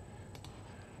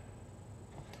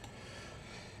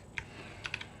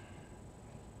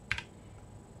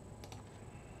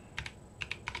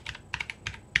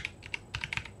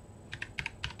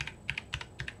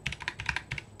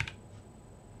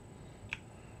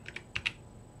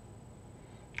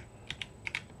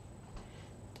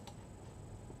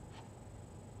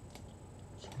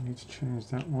 I need to change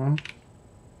that one.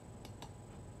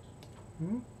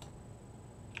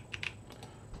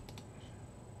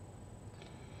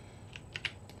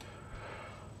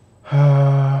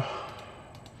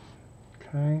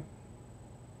 Okay.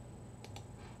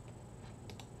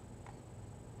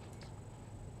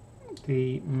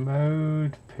 The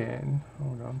mode pin,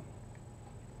 hold on,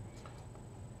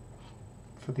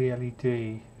 for the LED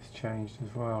is changed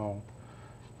as well.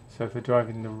 So for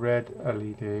driving the red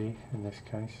LED, in this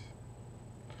case,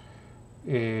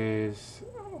 is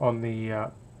on the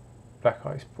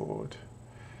BlackIce board.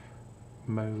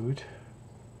 Mode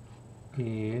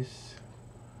is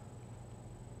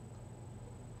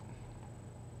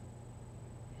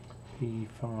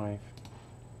P5.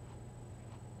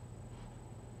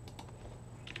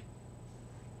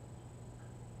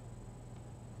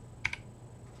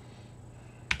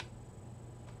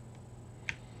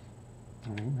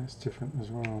 I think that's different as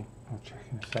well. I'll check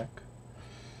in a sec.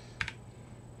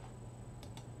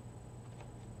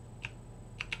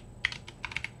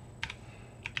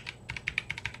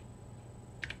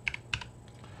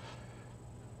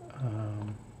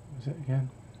 Was it again?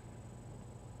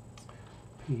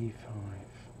 P5.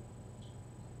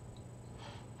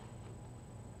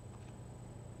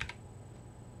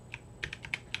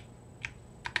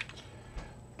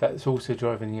 That's also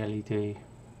driving the LED.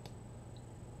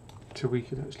 So we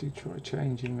could actually try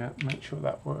changing that, make sure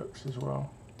that works as well.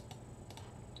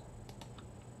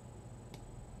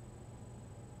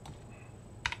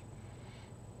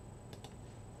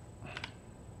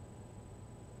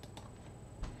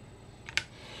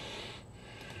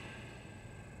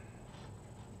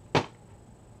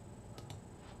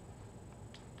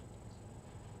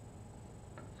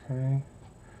 Okay,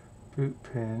 boot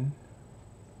pin.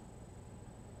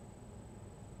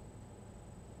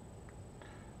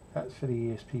 That's for the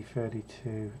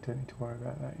ESP32, don't need to worry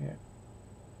about that yet.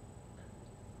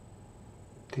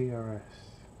 DRS.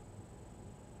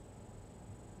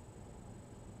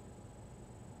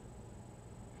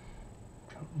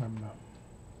 Can't remember.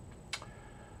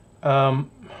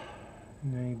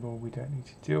 Enable we don't need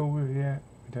to deal with yet.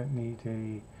 We don't need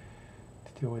to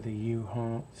deal with the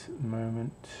UART at the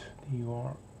moment. The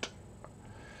UART.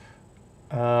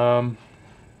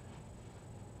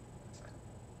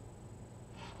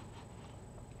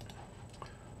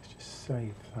 Let's just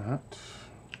save that.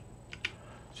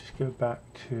 Just go back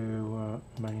to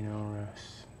main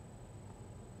RS.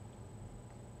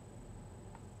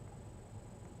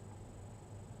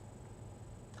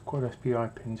 Quad SPI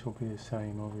pins will be the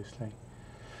same, obviously.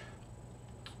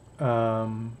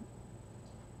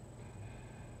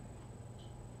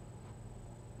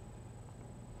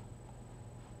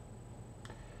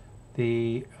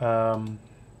 The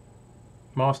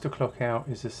master clock out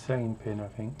is the same pin, I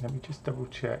think. Let me just double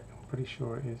check. I'm pretty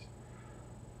sure it is.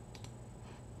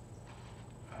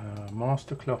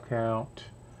 Master clock out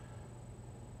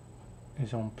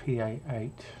is on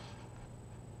PA8.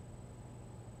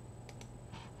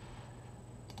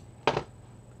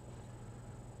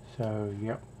 So,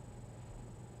 yep,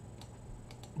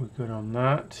 we're good on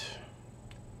that.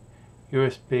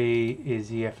 USB is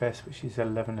EFS, which is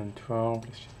 11 and 12.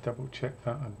 Let's just double check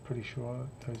that. I'm pretty sure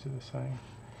those are the same.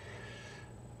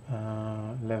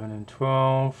 11 and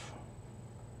 12.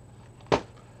 Don't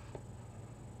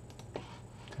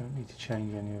need to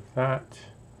change any of that.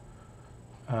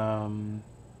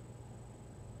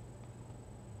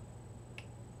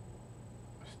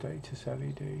 Status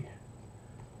LED.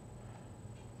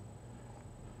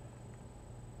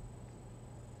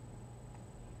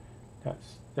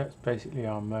 That's basically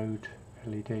our mode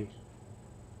LED.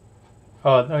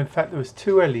 Oh no, in fact there was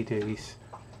two LEDs.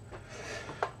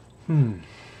 So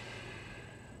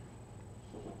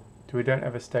we don't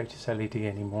have a status LED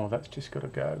anymore. That's just got to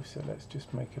go. So let's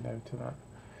just make a note of that.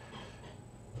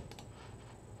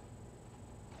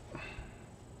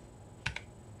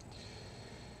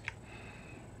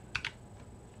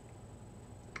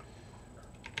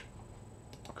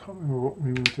 I can't remember what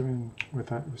we were doing with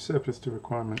that. It was surplus to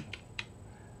requirement.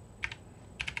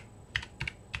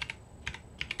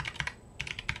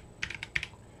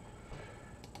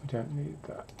 We don't need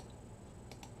that.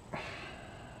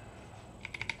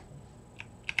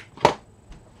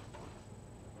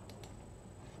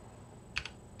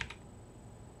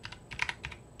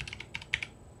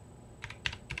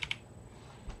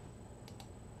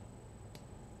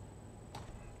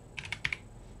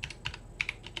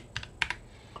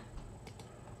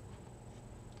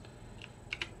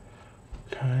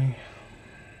 Okay.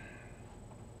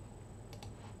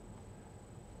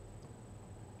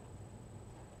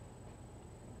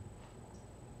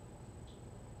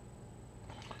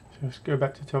 So let's go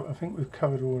back to top. I think we've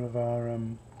covered all of our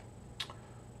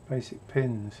basic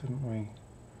pins, haven't we?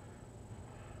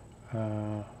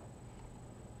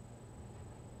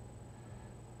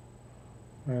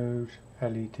 Mode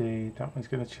LED. That one's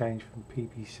going to change from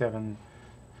PP7.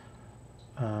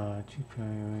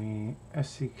 GPIOE,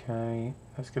 SCK,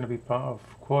 that's going to be part of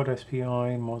Quad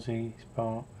SPI, Mozzie is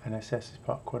part, and SS is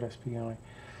part of Quad SPI.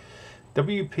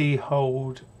 WP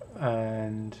hold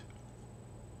and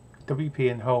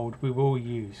hold we will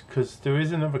use because there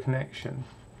is another connection.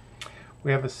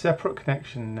 We have a separate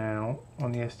connection now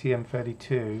on the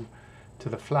STM32 to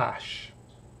the flash.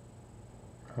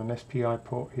 An SPI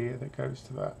port here that goes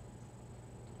to that.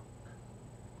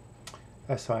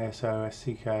 SISO,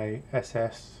 SCK,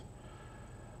 SS.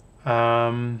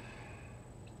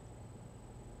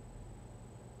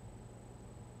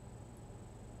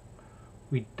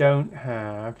 We don't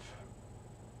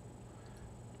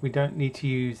need to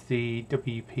use the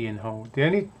WP and hold. The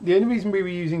only reason we were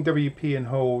using WP and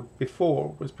hold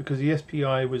before was because the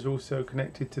SPI was also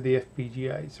connected to the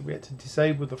FPGA, so we had to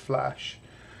disable the flash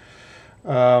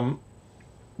when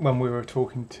we were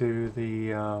talking to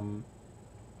the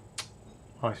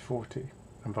ICE40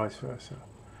 and vice versa.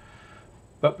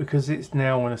 But because it's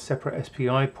now on a separate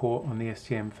SPI port on the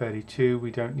STM32, we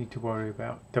don't need to worry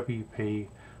about WP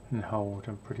and hold,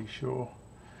 I'm pretty sure,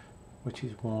 which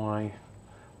is why I'm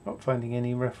not finding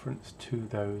any reference to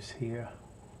those here.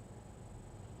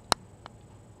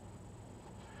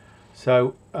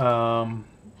 So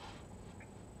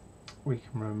we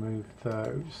can remove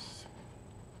those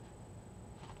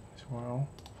as well.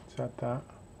 Let's add that.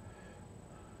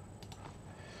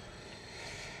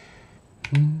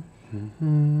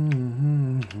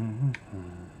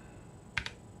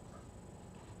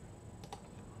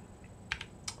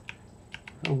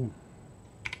 Oh.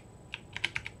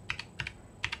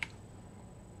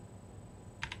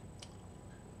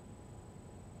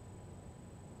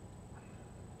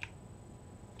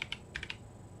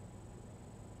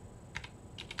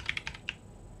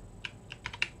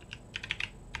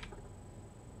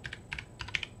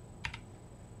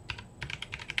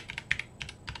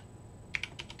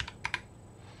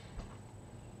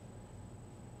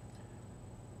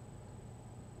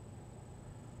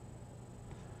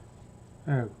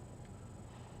 Oh.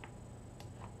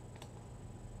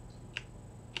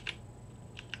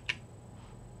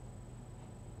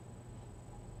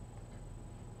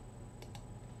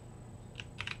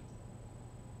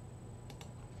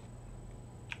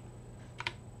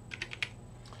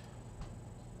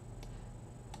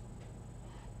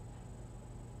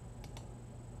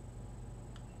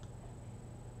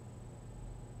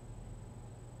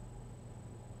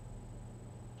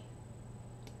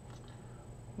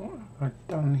 What have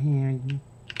I done here, you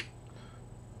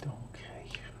donkey?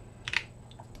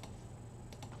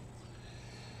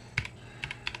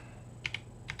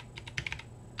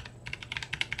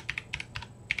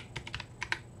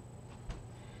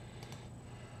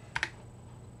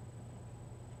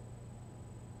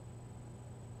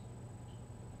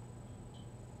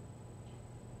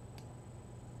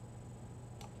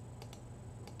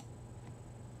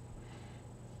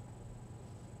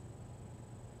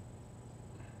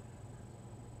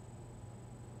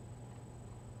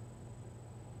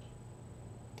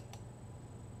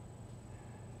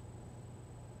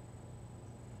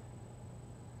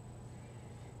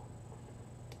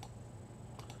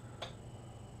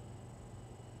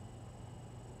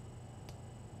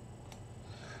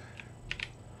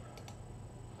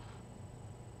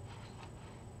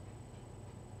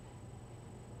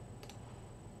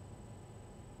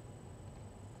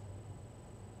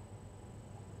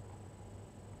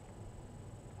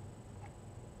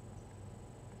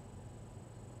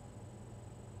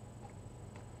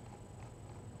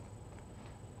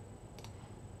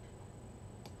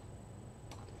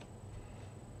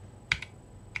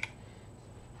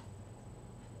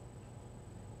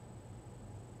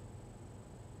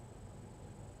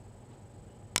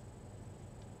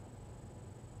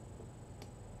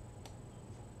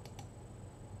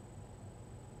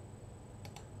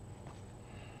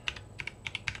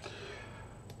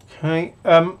 Okay,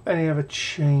 any other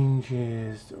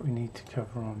changes that we need to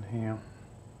cover on here?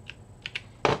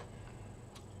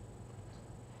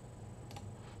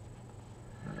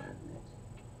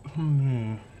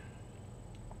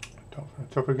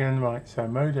 Top again, right, so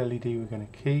mode LED we're going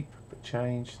to keep, but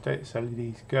change, status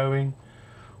LEDs going.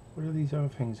 What are these other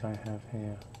things I have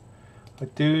here? I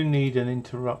do need an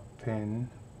interrupt pin.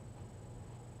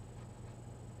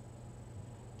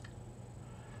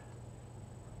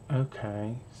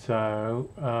 Okay, so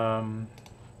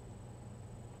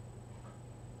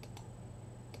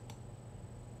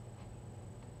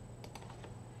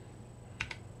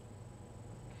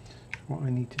what I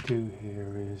need to do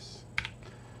here is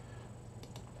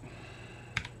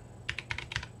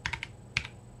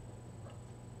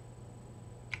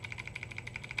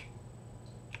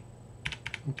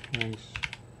replace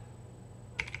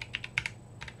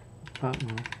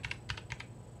button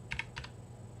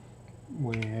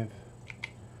with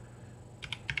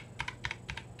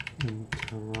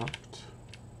interrupt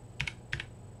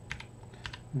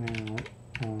now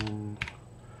on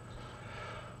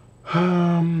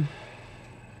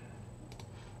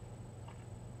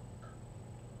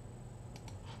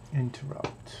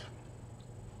interrupt.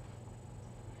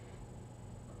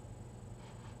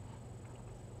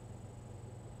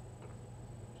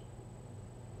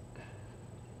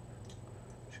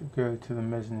 Should go to the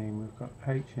mezzanine. We've got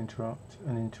H interrupt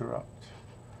and interrupt.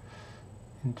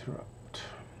 Interrupt.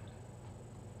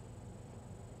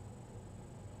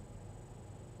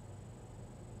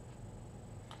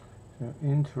 So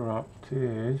interrupt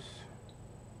is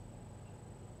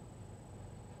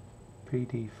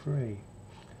PD3.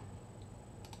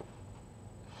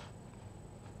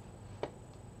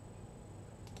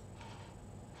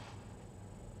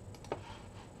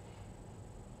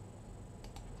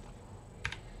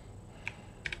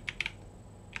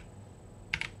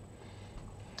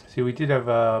 See, we did have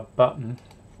a button.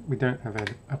 We don't have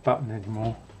a button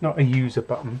anymore. Not a user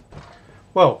button.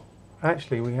 Well,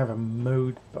 actually we have a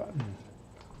mode button.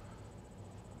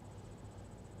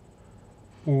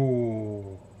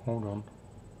 Ooh, hold on.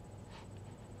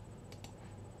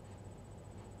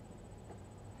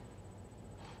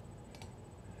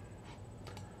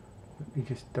 Let me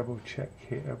just double check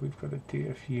here. We've got a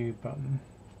DFU button.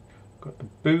 Got the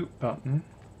boot button.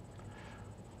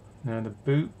 Now the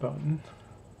boot button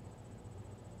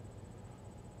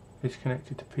is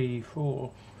connected to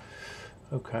PE4.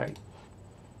 Okay.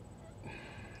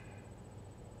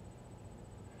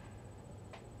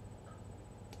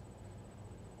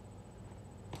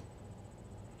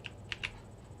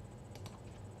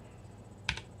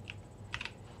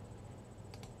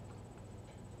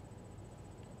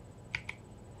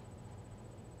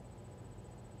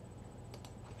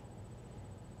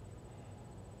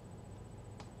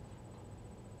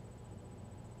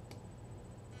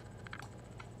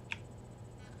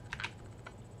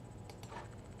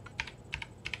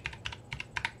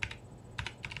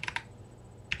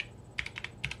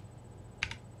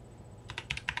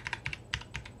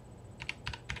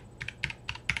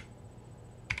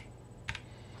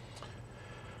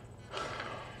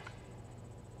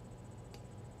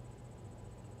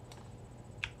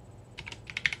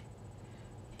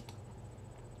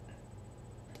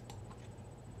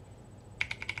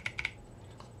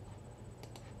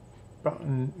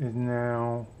 button is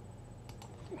now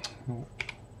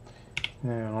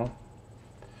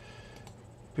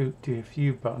boot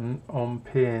DFU button on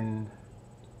pin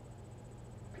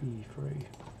P3.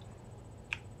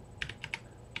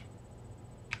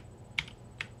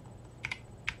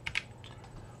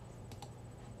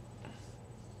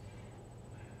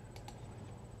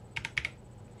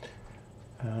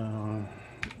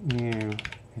 New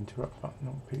interrupt button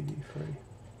on PD3.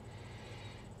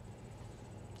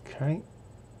 Okay.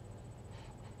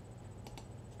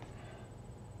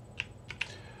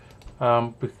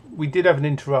 We did have an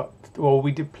interrupt, or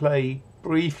we did play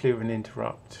briefly with an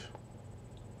interrupt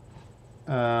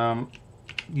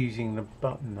using the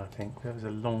button. I think that was a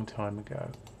long time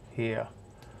ago. Here,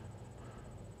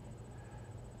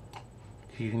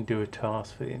 you can do a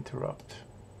task for the interrupt.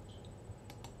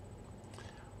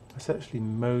 That's actually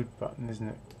mode button, isn't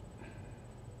it?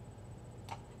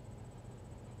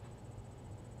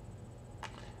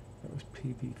 That was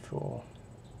PB4.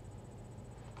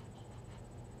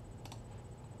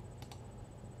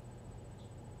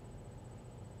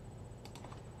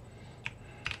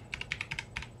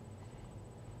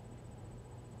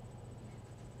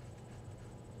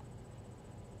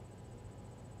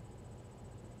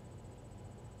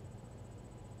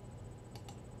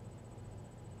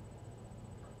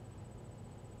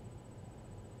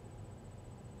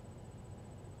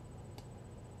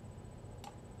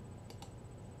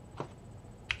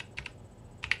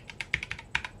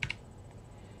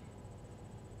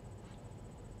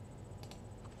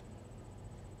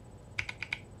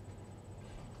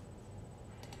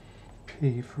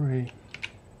 P3.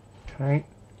 Okay.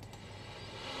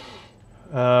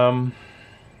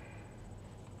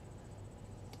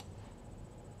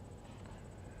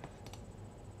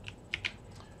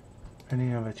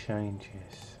 Any other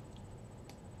changes?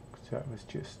 So that was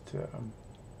just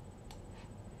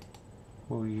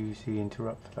we'll use the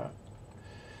interrupt for that.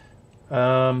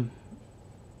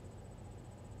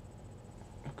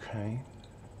 Okay.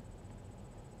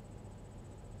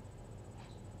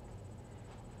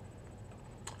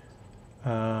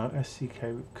 SCK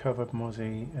we've covered,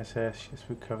 Mozzie, SS, yes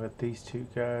we've covered, these two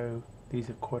go, these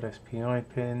are quad SPI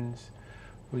pins,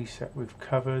 reset we've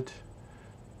covered,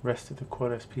 rest of the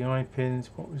quad SPI pins,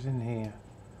 what was in here?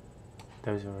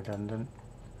 Those are redundant.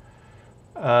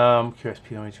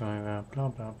 QSPI driver, blah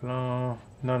blah blah,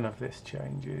 none of this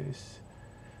changes,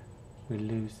 we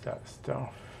lose that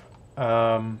stuff.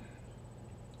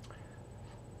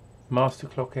 Master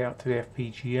clock out to the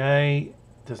FPGA,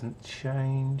 doesn't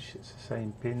change, it's the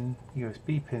same pin,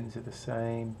 USB pins are the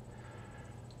same,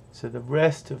 so the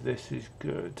rest of this is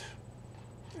good,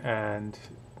 and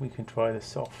we can try the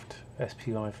soft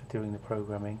SPI for doing the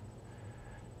programming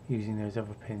using those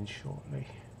other pins shortly,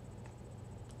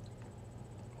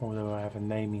 although I have a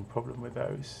naming problem with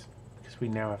those because we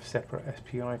now have separate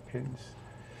SPI pins.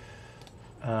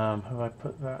 Have I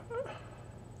put that?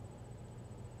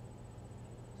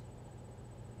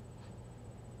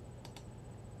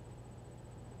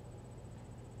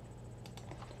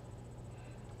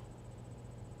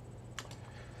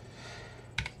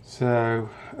 So,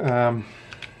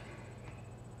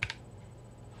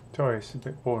 sorry, it's a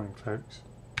bit boring, folks,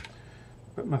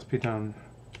 but must be done.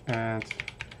 Add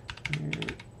new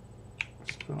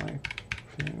SPI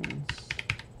pins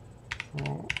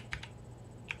for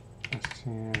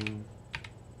STM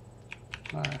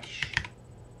flash,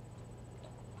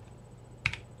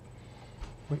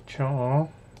 which are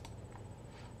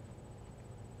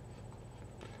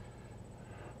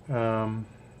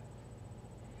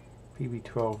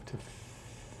PB12 to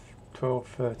 12,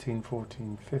 13,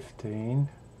 14, 15.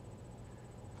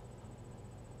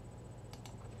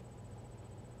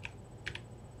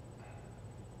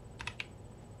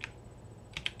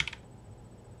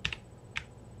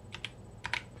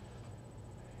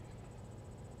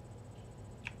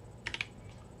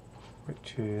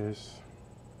 Which is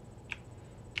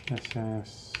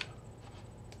SS,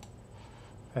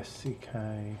 SCK,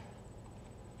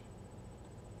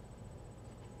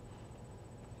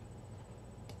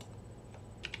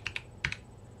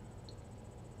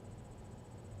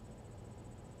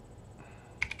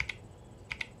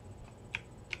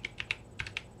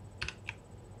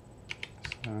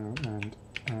 and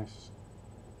SI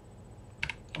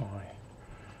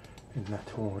in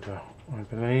that order, I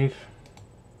believe.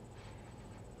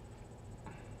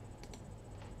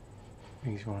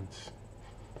 These ones,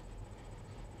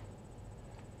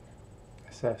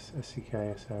 SS,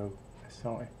 SCK, SO,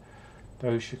 SI,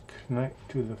 those should connect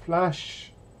to the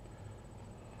flash.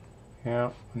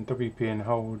 Yeah, and WP and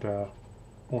hold are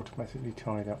automatically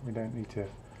tied up, we don't need to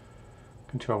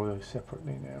control those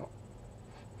separately now.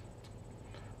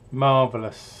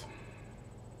 Marvellous.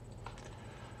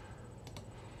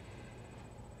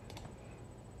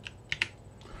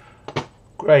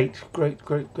 Great, great,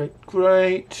 great, great,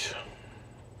 great.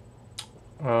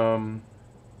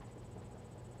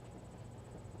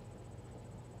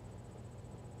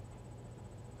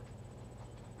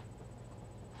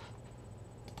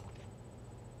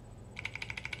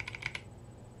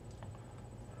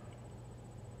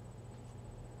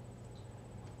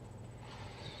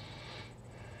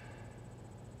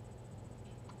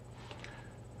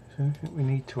 Is there anything we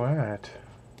need to add?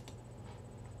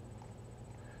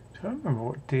 I don't remember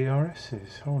what DRS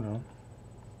is. Hold on.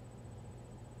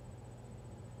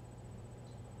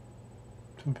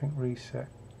 Something reset.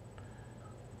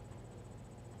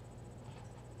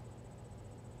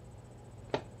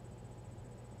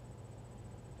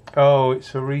 Oh, it's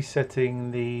for resetting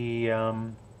the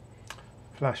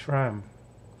flash RAM.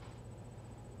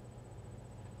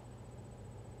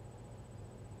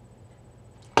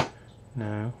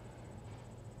 No.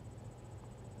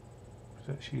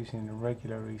 So it's using the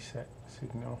regular reset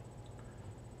signal.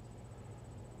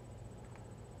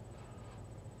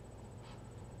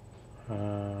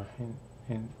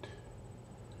 Hint.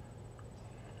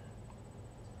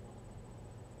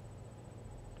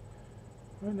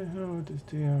 Where the hell does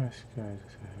DRS go to?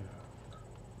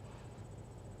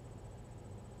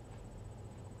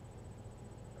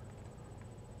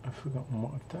 I've forgotten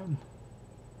what I've done.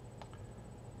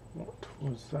 What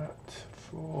was that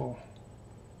for?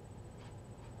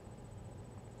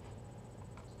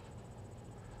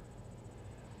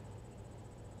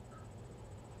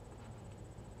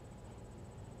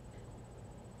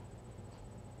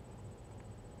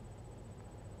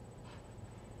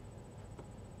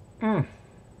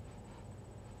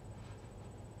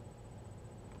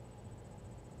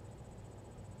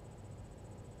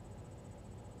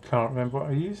 Can't remember what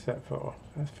I used that for.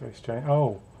 That's very strange.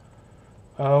 Oh.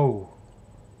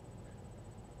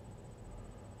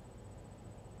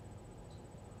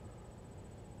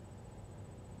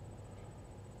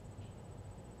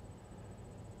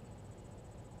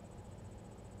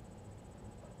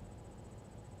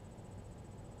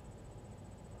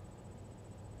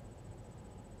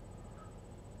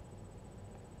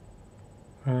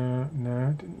 No,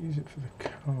 I didn't use it for the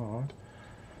card.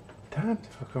 Damned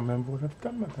if I can remember what I've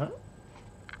done with that.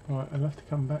 Right, I'll have to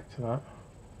come back to that.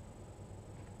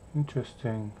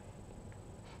 Interesting.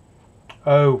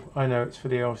 Oh, I know, it's for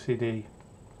the LCD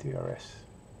DRS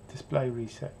display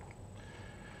reset.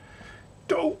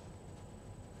 Oh!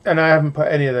 And I haven't put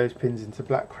any of those pins into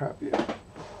black crap yet.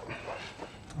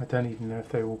 I don't even know if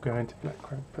they will go into black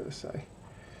crap per se.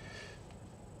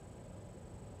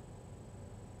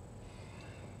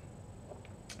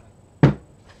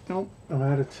 Oh, I'm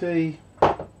out of tea.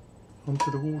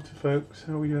 Onto the water, folks.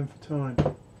 How are we going for time?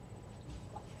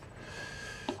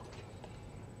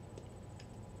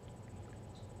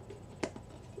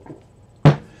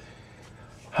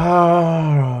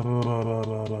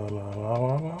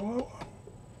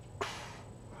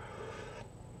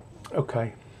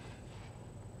 Okay.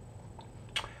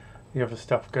 The other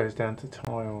stuff goes down to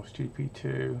tiles,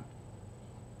 GP2.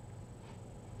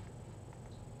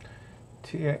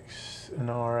 TX and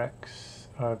RX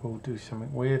I will do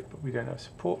something with, but we don't have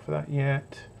support for that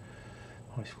yet.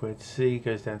 I2C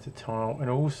goes down to tile, and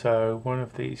also one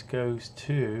of these goes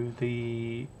to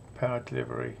the power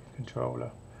delivery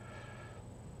controller.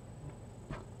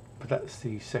 But that's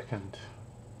the second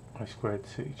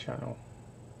I2C channel.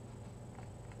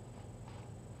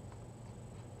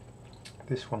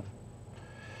 This one.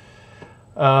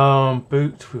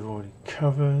 Boot we've already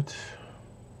covered.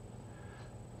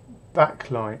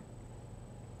 Backlight.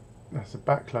 That's a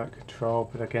backlight control,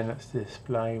 but again that's the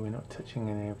display. We're not touching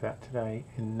any of that today.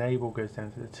 Enable goes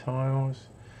down to the tiles.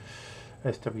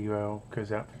 SWL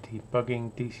goes out for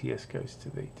debugging. DCS goes to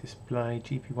the display.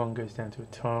 GP1 goes down to a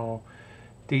tile.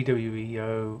 DWE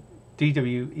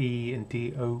and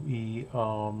DOE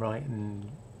are write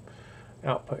and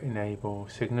output enable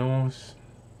signals,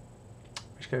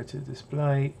 which go to the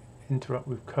display. Interrupt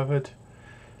we've covered.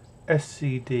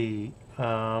 SCD,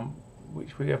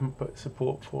 which we haven't put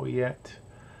support for yet.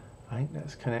 I think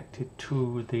that's connected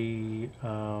to the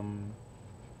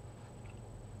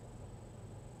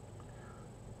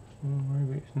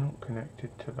maybe it's not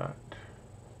connected to that.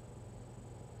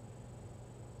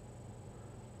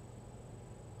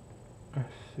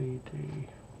 SCD,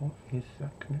 what is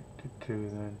that connected to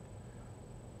then?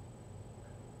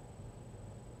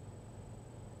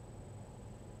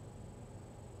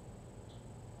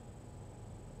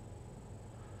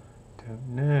 Don't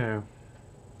know.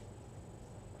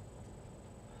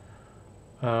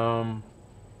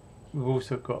 we've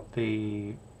also got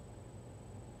the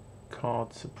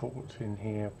card support in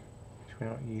here, which we're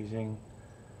not using,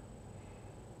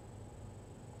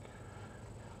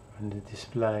 and the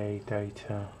display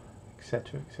data,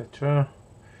 etc., etc.,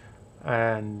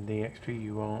 and the extra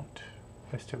UART,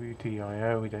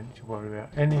 SWDIO. We don't need to worry about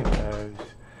any of those.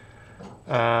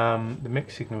 The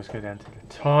mix signals go down to the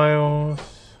tiles,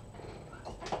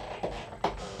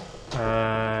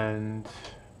 and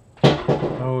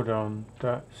hold on,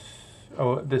 that's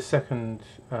the second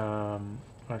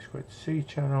I2C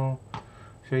channel.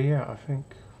 So yeah, I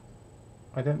think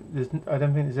I don't think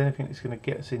there's anything that's going to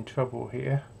get us in trouble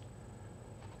here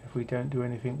if we don't do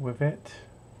anything with it.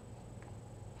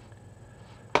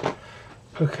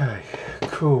 Okay,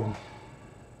 cool.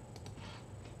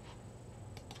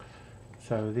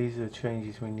 So these are the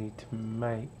changes we need to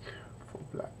make for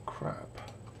Black Crab.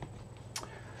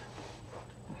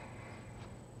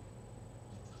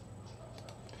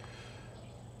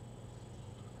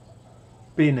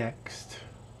 Nxt.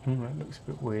 That looks a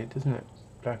bit weird, doesn't it?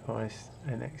 BlackIce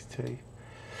Nxt.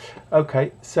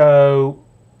 Okay, so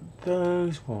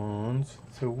those ones.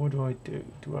 So what do?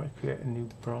 Do I create a new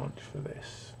branch for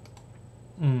this?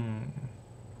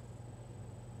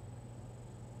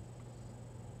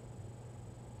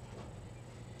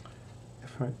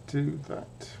 If I do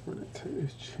that, will it take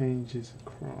those changes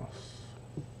across?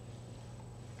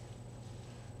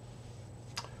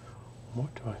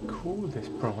 What do I call this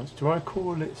branch? Do I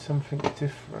call it something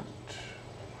different?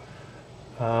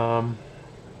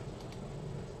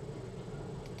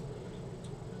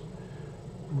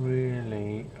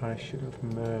 Really, I should have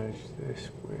merged this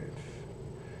with...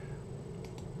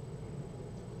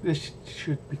 This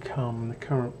should become the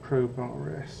current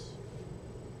protos.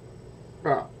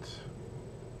 But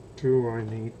do I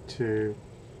need to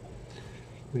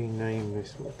rename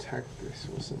this or tag this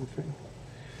or something?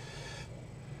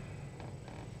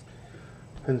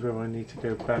 Depends whether I need to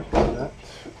go back to that.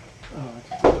 Oh, I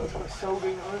just realised my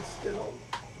soldering iron's still on.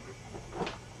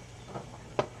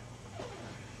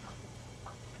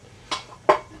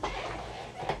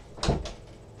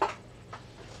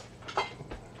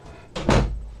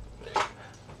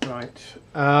 Right.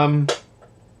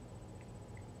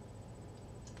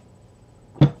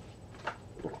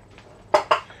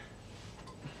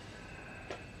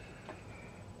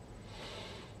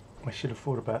 I should have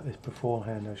thought about this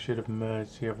beforehand. I should have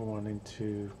merged the other one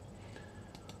into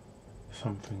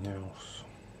something else.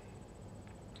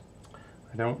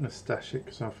 I don't want to stash it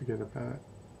because I'll forget about it.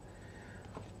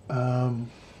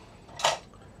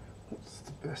 What's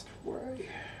the best way?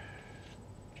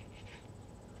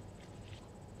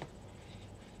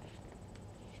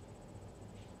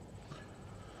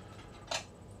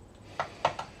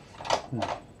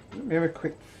 Let me have a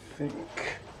quick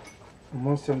think. And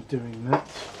whilst I'm doing that,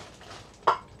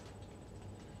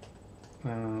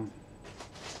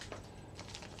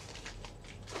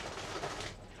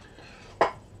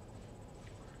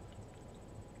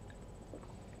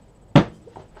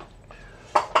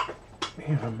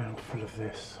 have a mouthful of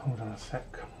this. Hold on a sec.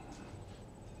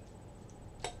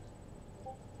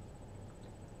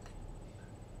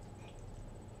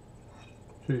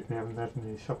 Excuse me, I haven't had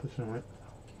any supper tonight.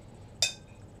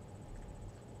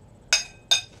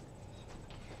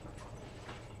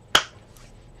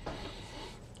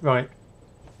 Right.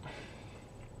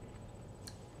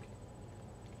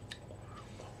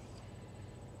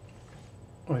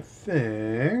 I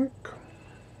think...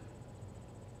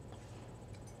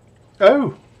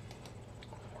 Oh!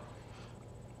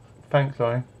 Thanks,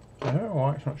 I don't know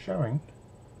why it's not showing.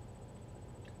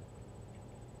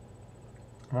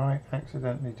 Right,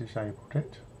 accidentally disabled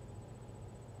it.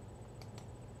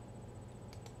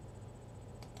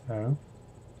 No.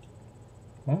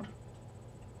 What?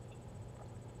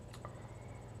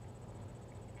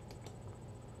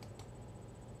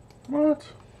 What?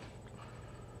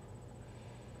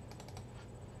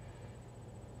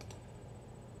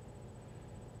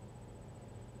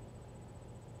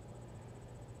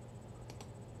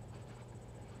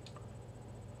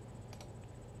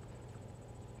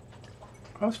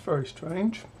 That's very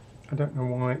strange. I don't know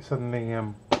why it suddenly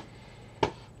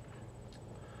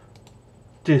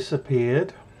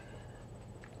disappeared.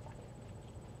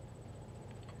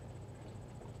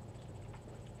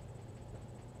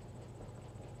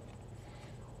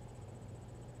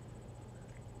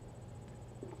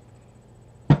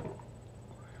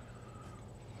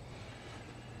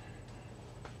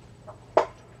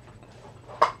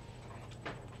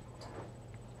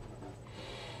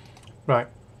 Right.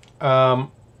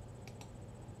 Let's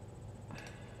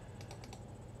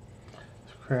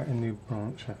create a new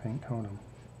branch, I think. Hold on.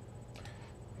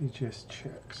 Let me just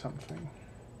check something.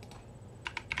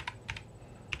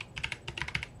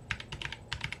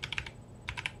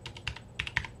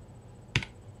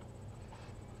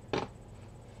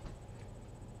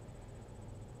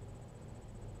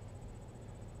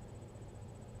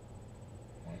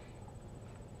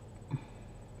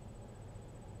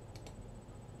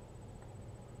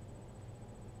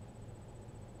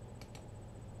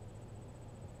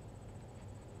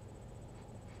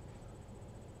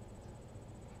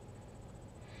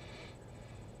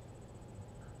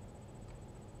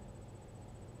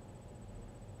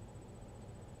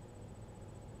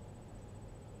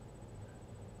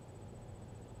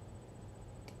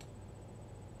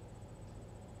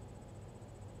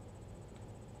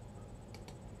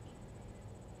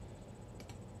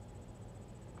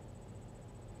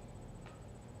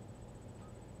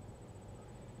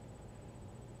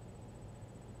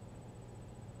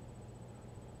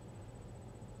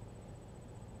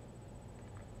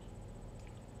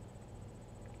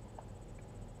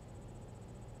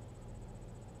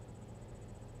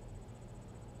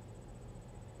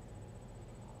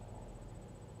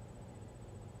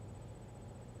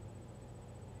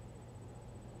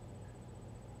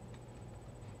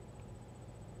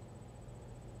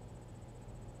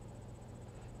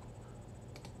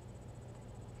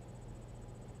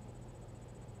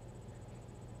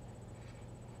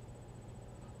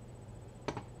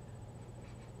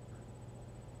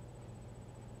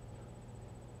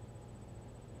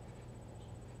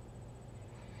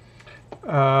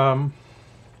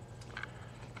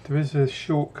 There is a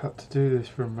shortcut to do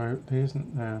this remotely,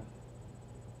 isn't there?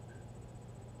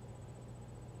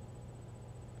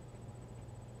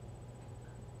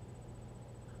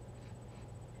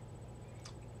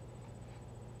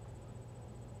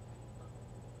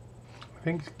 I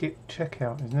think it's git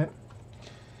checkout, isn't it?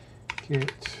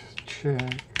 Git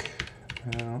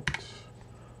checkout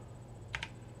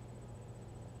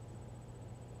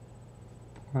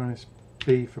minus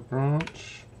B for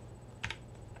branch.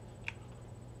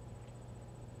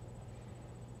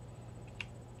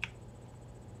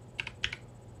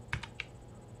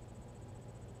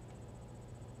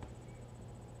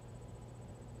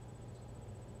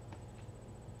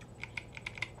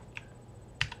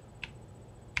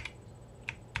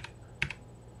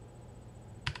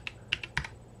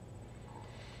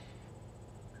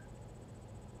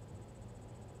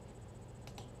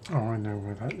 Oh, I know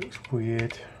where that looks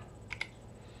weird.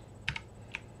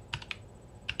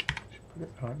 Should put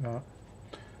it like that.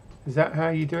 Is that how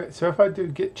you do it? So if I do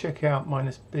git checkout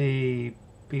minus B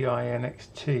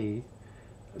BINXT,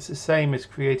 it's the same as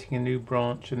creating a new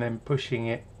branch and then pushing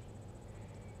it,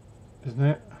 isn't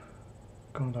it?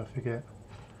 God, I forget.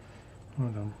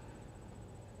 Hold on.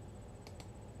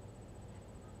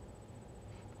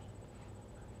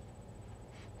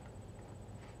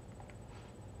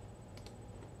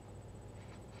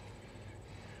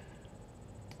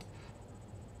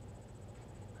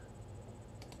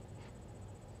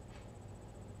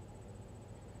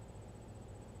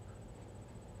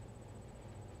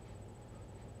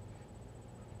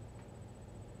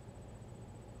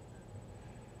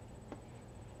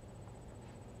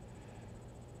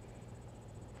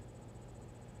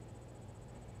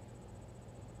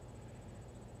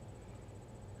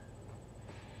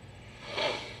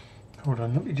 Hold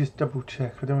on, let me just double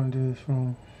check. I don't want to do this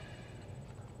wrong.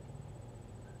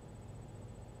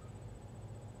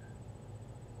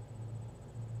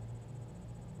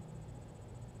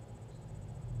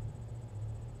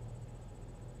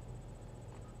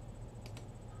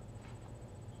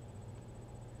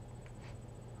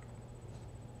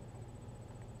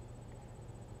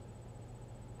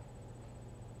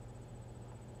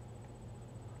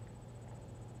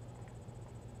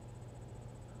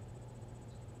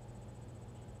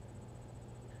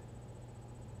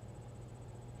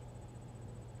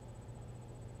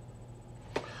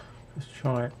 Let's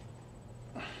try it.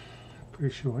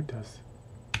 Pretty sure it does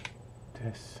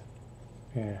this.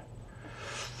 Yeah.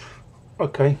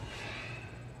 Okay.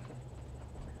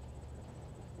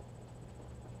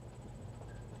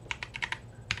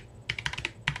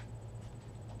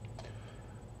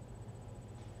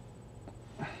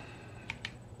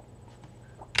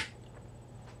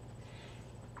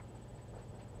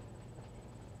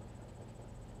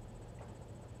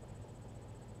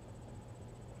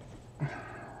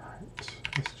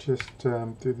 Let's just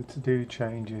do the to-do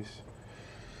changes.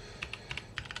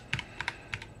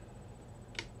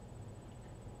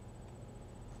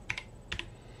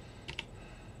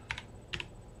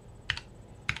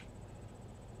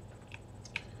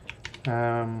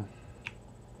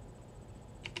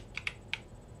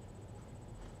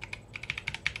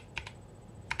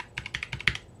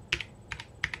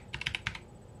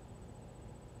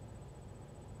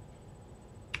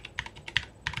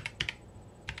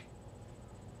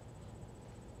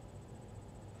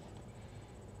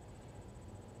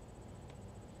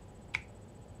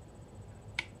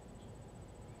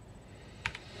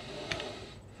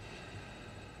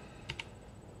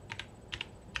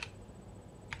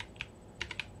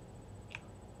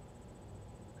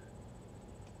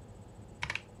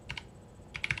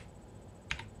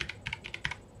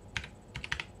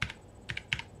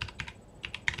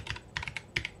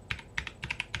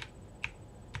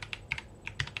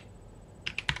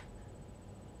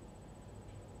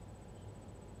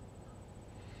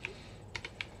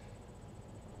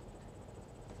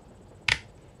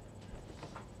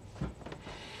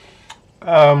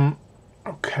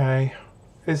 Okay.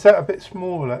 Is that a bit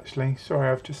small actually? Sorry,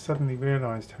 I've just suddenly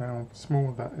realised how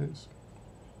small that is.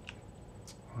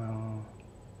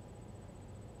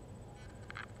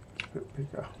 It's a bit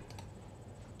bigger.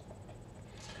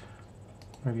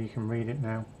 Maybe you can read it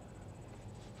now.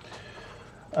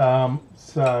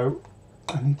 So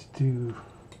I need to do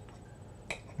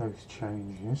those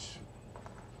changes.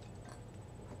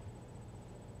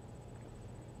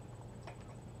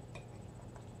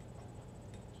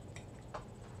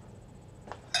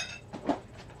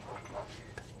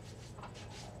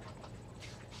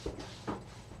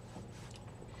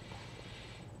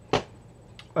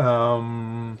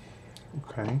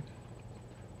 Okay.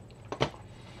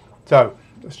 So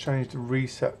let's change the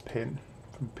reset pin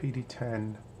from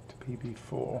PD10 to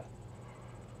PB4.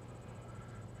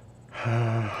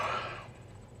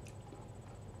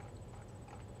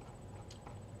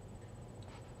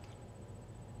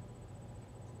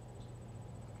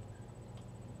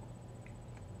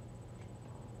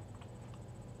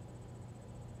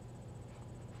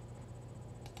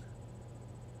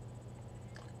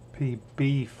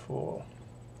 PB4.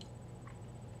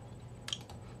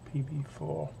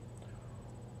 PB4.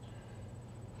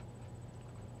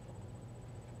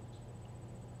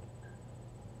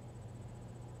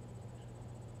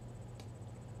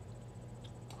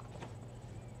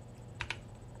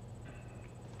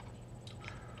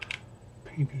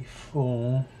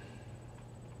 PB4.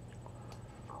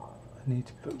 I need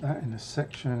to put that in a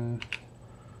section.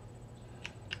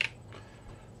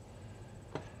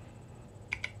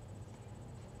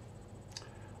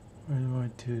 Where do I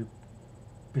do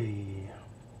B?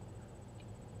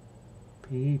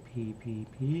 P, P, P,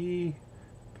 P,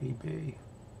 P, B.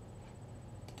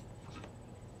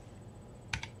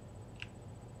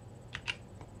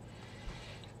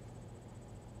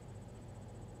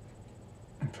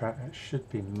 In fact, it should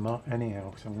be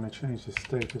anyhow, so I'm going to change the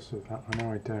status of that. I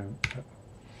know I don't. But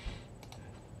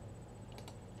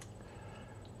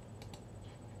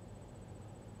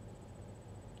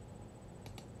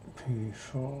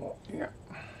P4, yeah.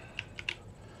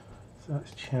 So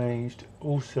that's changed.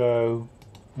 Also,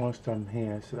 whilst I'm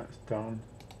here, so that's done.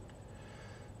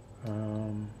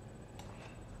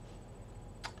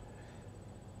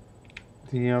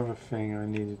 The other thing I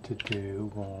needed to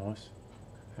do was,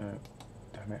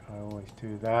 damn it, I always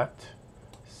do that.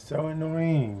 So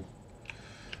annoying.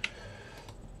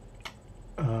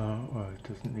 Well, it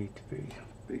doesn't need to be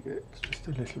big, it's just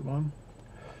a little one.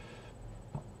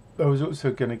 I was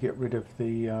also going to get rid of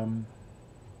the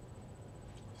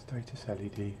status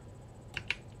LED.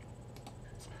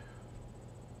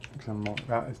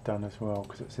 That is done as well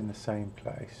because it's in the same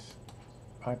place.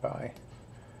 Bye bye.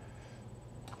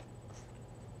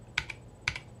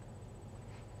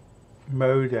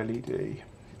 Mode LED.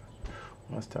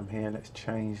 Whilst I'm here, let's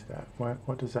change that.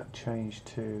 What does that change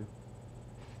to?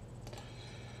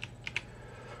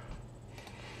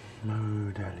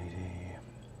 Mode LED.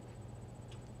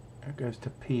 It goes to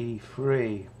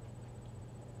P3.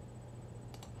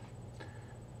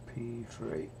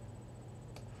 P3.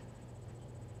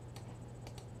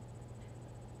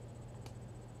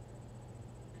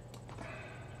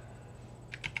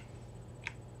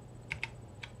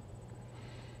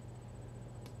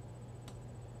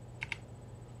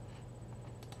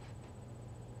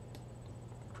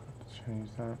 Change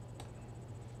that.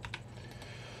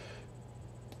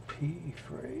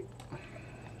 P3.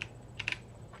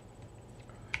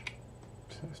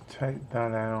 So let's take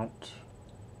that out.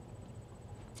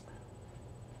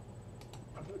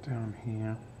 Put it down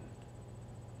here.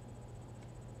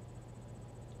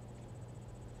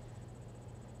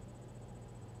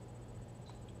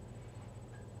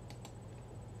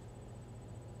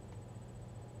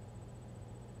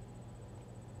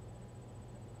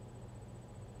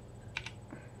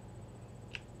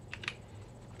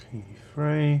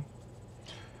 P3.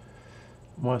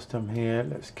 Whilst I'm here,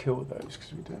 let's kill those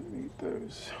because we don't need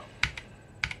those.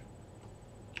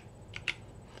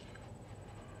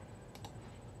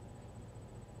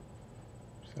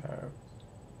 So,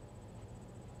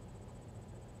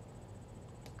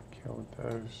 killed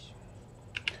those.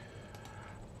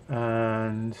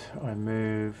 And I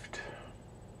moved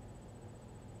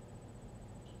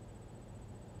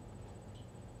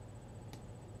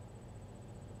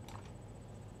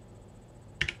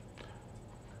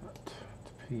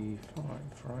P5,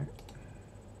 right?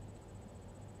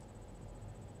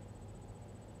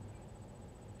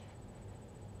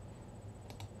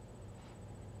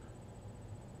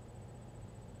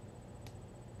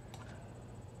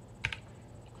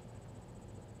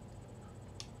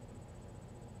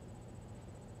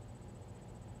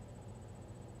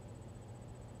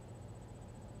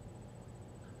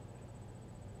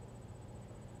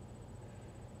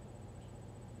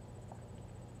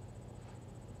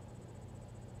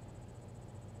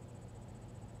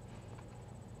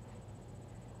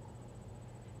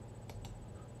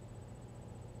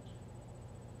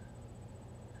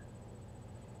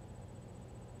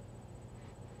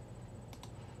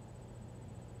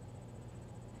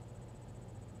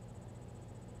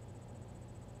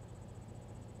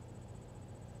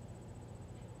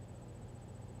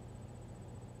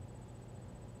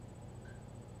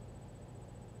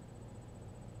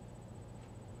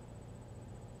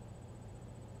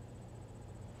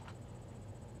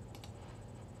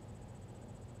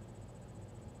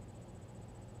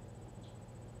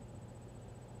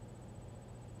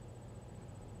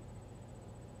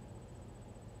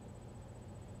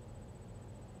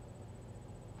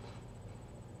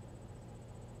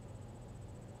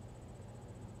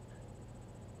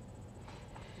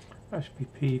 That should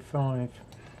be P5.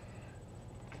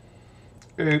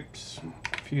 Oops,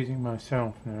 confusing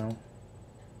myself now.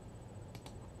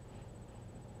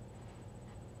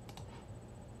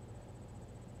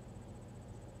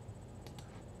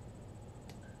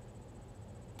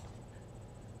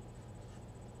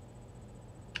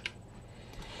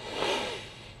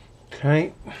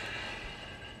 Okay.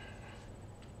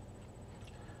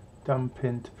 Dump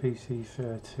into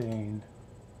PC13.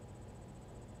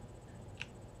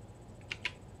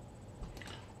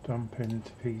 Dump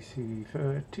into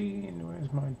PC13.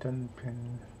 Where's my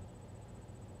dumping?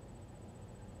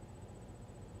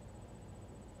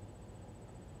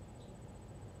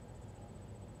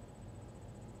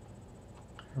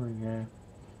 Here we go.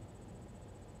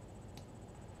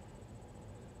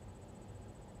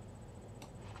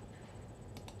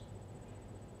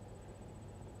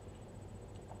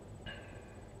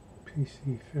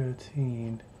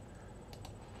 PC13.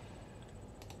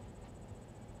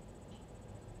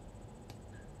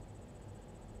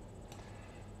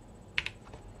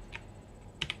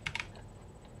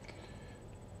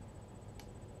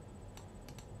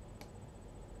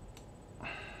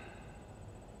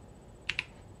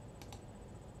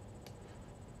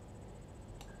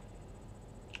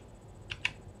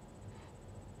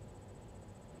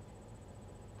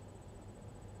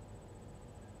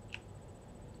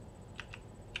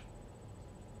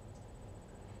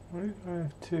 Why do I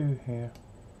have two here?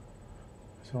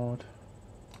 It's odd.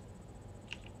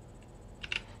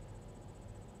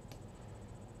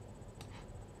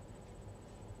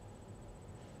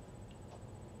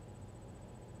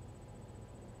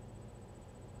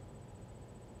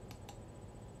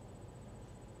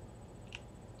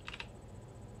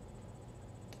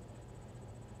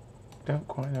 Don't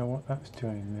quite know what that's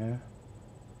doing there.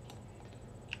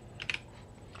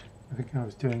 I think I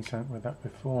was doing something with that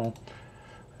before.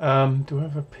 Do I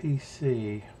have a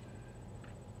PC?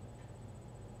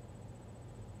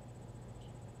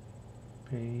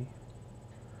 B,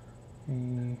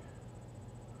 E,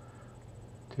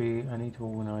 D. I need to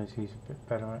organise these a bit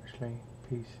better actually.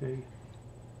 PC.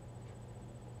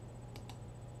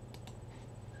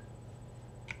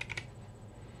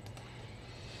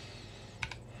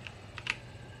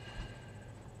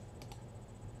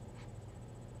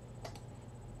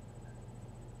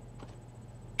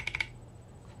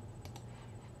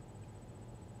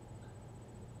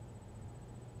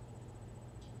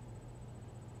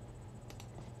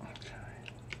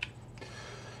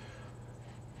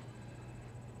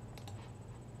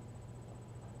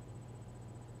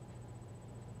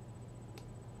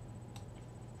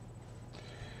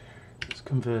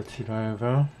 Convert it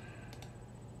over.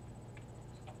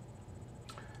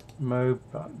 Mode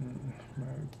button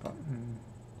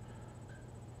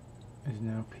is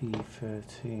now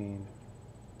P13.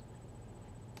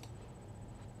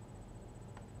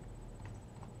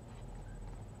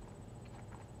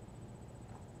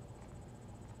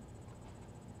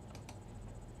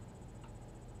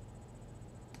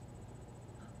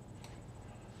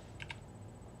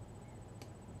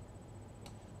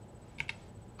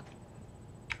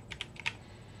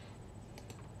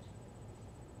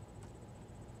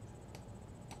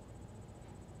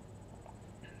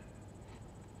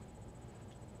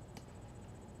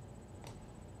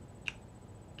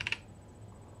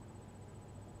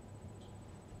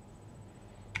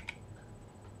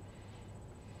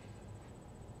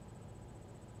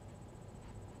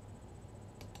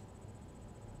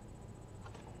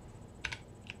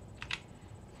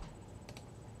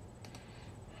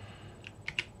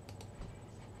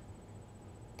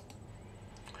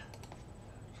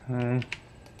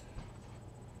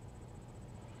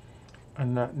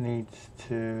 And that needs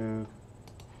to,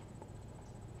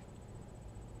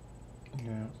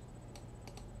 yeah,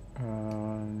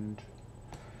 and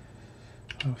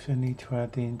I also need to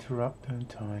add the interrupt,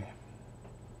 don't I?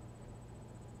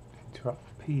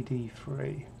 Interrupt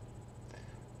PD3.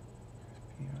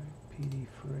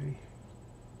 PD3.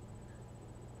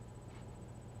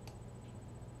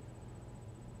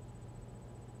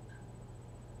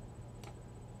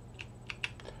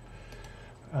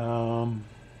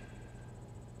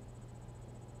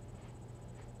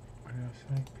 What did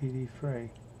I say? PD3.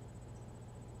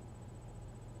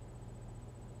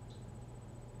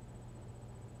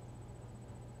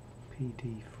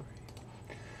 PD3.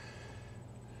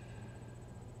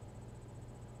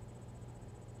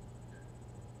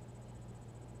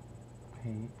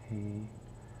 PE.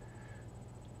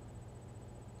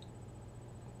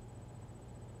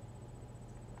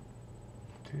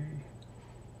 D.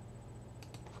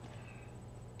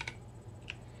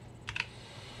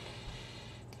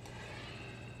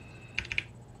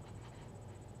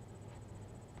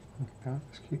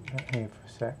 Let's keep that here for a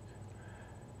sec.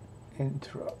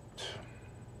 Interrupt.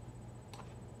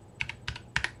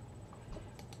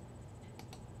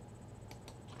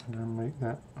 And I'll make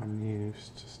that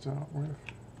unused to start with.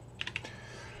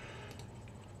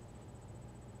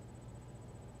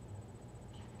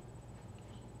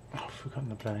 Oh, I've forgotten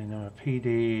the bloody number.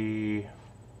 PD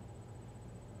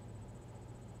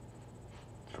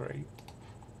 3.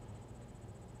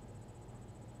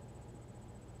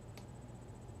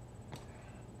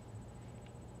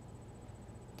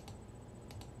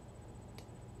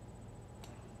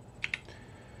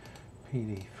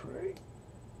 PD3.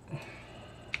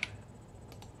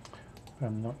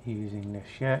 I'm not using this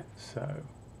yet, so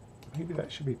maybe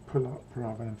that should be pull up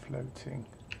rather than floating.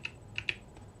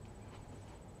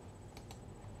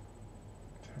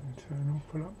 Internal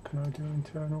pull up. Can I do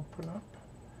internal pull up?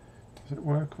 Does it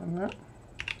work on that?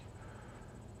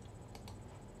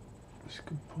 That's a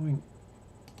good point.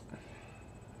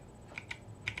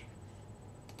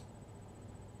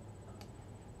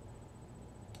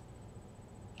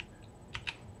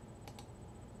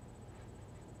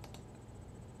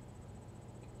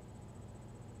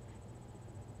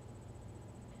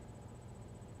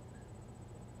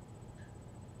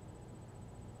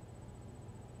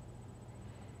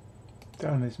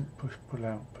 Down isn't push pull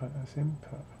out, but that's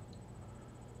input.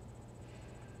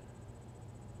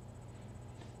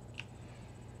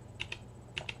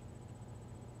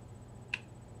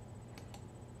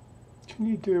 Can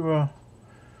you do a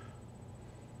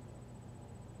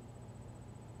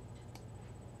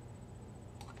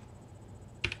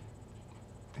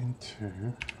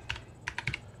into,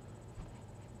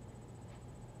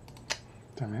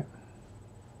 damn it,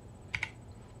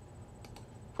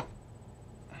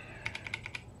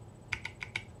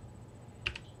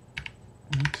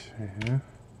 into,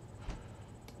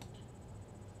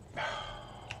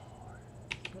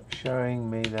 it's not showing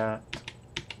me that.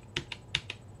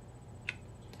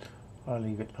 I'll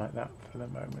leave it like that for the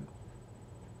moment.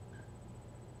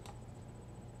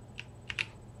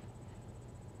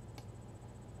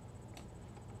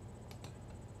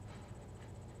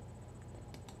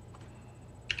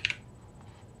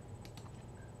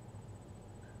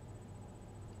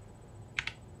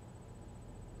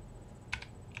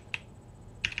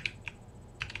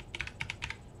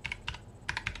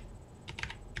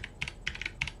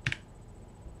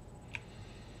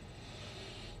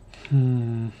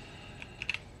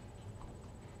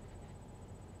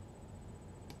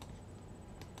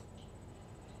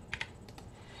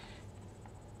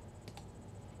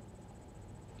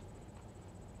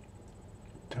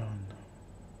 Done.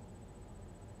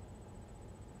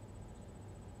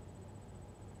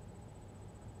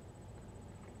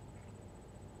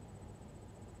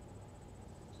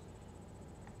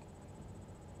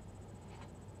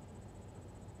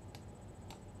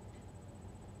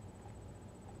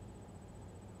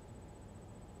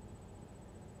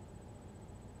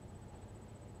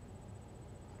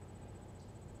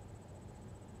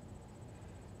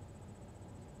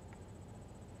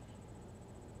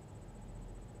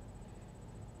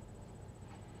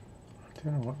 I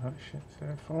don't know what that shit's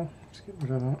there for. Let's get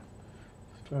rid of that.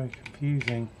 It's very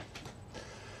confusing.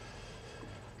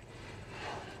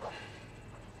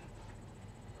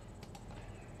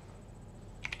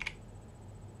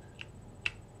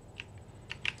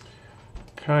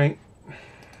 Okay. So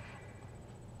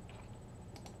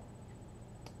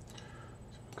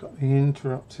we've got the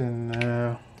interrupt in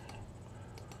there.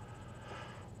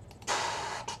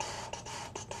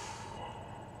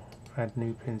 Add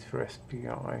new pins for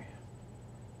SPI.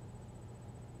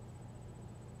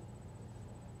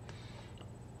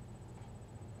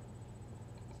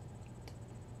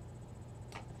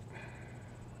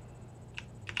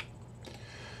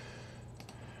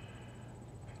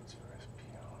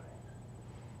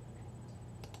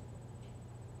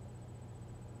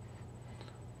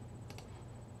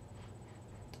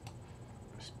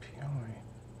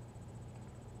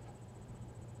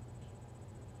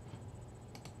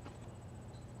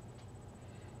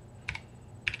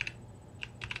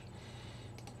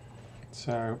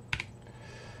 So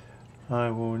I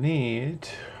will need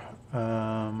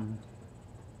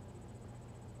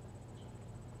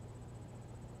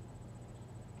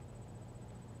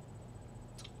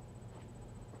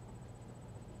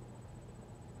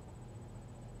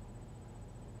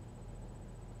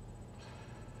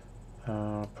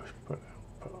push put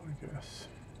output, I guess,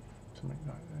 something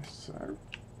like this. So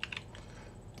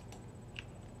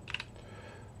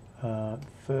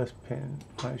first pin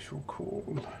I shall call.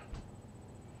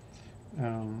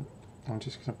 I'm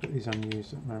just going to put these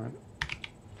unused at the moment.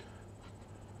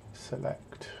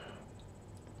 Select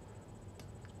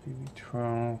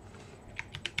PB12.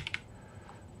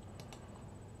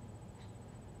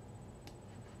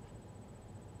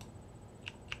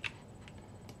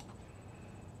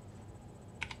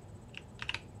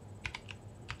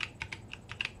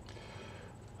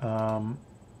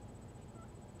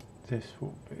 This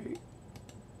will be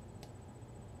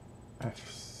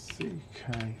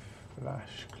FCK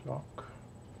flash clock.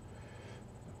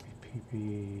 That'll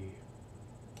be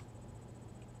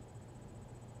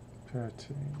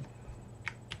PB13.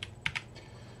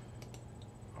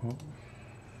 Oh.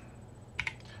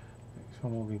 Next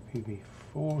one will be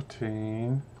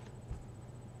PB14,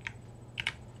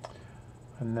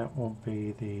 and that will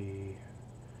be the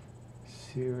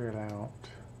serial out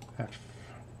F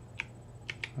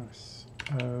S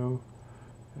O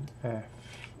and F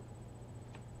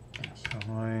S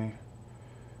I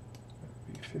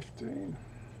B15.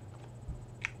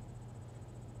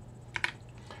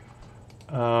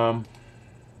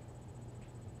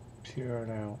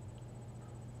 Serial out.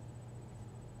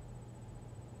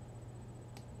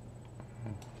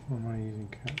 What am I using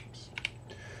caps?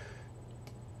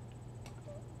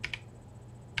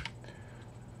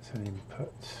 It's an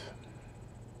input.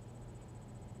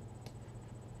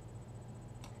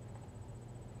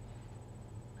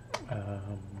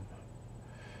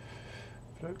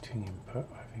 Floating input,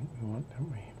 I think we want,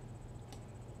 don't we?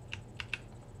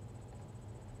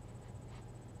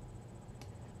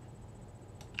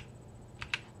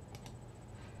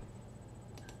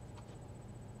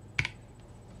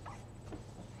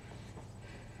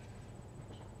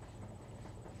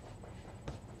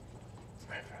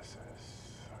 FSS,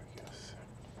 I guess.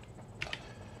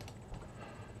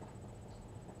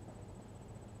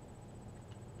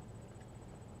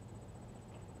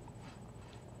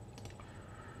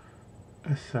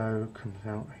 SO comes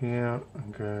out here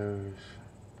and goes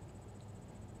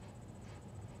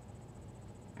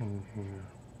in here.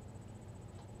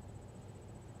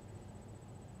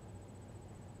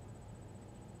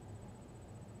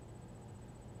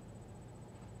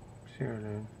 Serial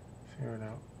in, serial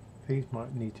out. These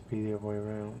might need to be the other way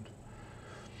around.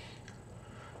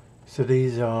 So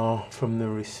these are from the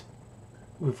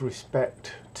with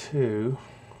respect to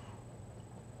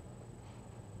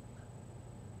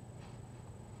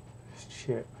this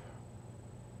chip.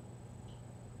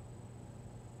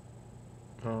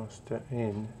 Master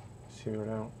in, serial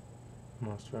out,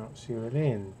 master out, serial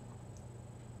in.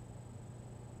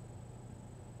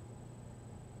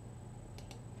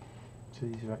 So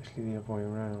these are actually the other way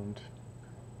around.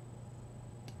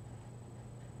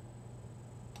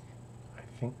 I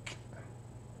think.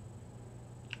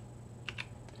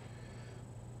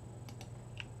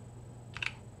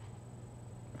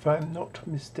 If I'm not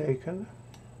mistaken.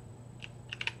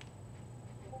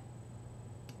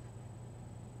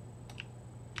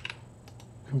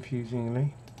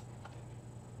 Confusingly.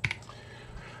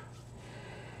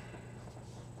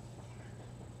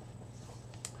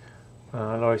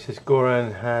 Laurie says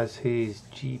Goran has his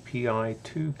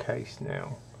GPI2 case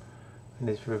now and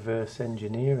is reverse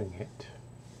engineering it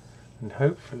and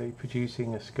hopefully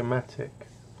producing a schematic.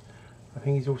 I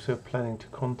think he's also planning to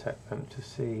contact them to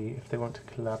see if they want to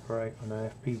collaborate on an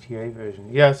FPGA version.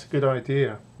 Yeah, it's a good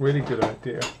idea. Really good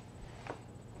idea.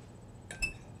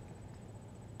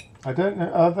 I don't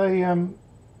know, are they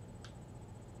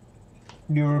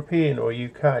European or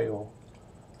UK or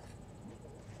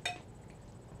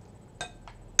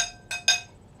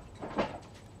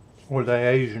are they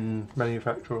Asian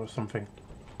manufacturer or something?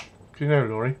 Do you know,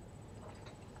 Laurie?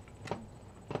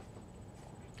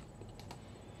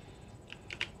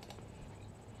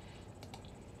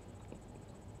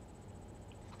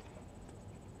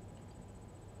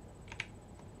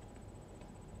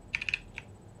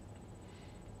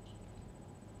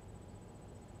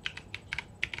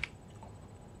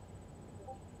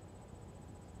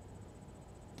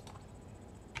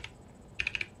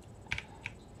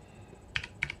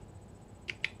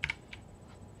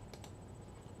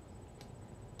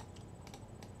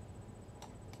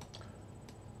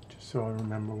 So I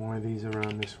remember why these are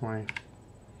around this way.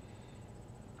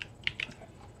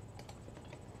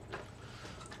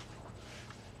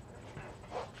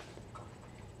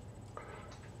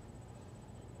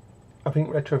 I think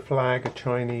Retroflag, a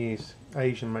Chinese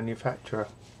Asian manufacturer.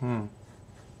 I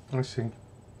see.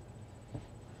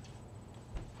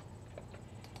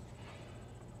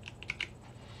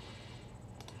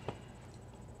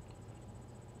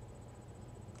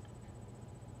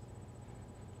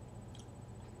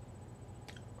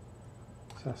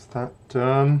 That's that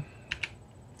done.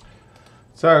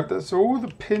 So that's all the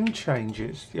pin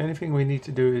changes. The only thing we need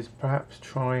to do is perhaps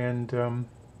try and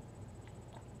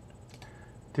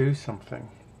do something.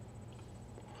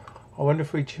 I wonder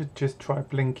if we should just try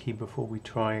Blinky before we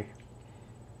try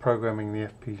programming the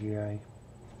FPGA.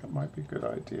 That might be a good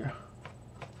idea.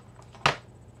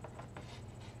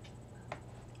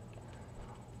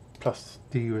 Plus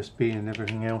the USB and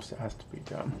everything else that has to be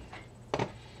done.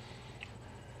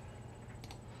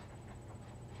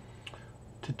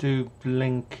 To do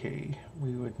Blinky,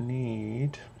 we would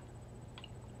need...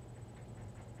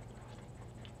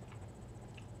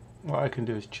 What I can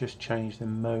do is just change the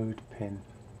mode pin.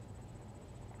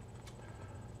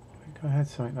 I think I had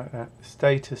something like that.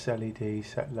 Status LED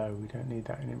set low, we don't need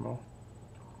that anymore.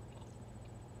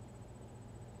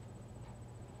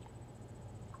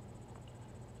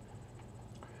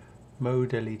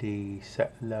 Mode LED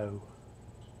set low.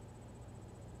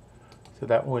 So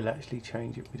that will actually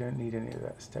change it. We don't need any of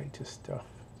that status stuff.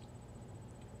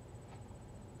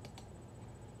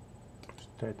 It's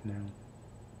dead now.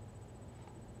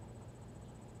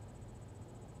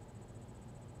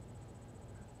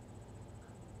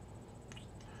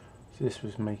 So this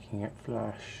was making it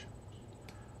flash.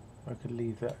 I could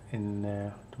leave that in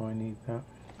there. Do I need that?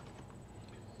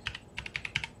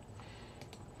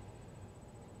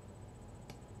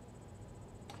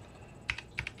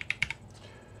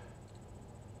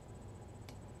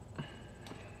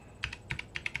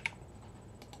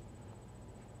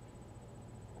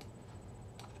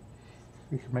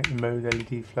 We can make the mode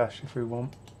LED flash if we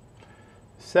want.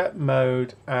 Set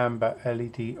mode amber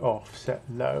LED off, set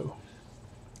low.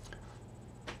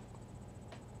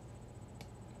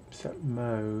 Set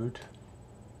mode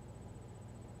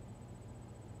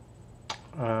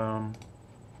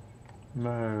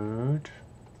mode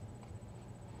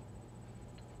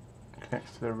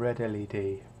connects to the red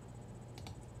LED.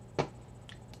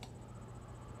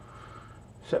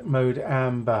 Set mode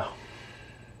amber.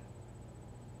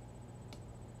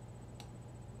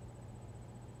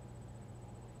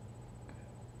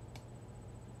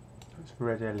 That's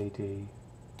red LED.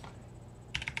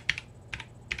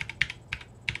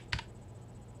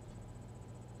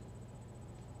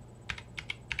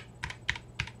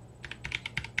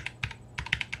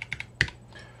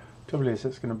 Trouble is,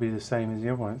 that's going to be the same as the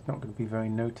other one. It's not going to be very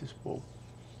noticeable.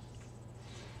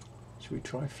 Should we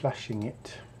try flashing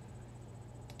it?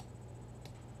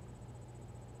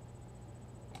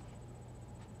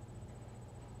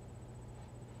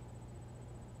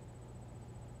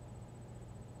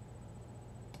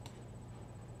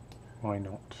 Why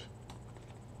not?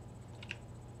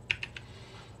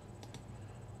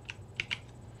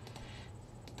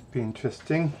 Be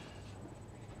interesting.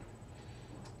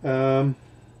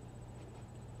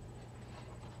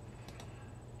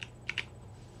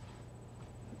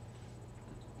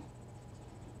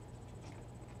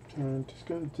 I'm just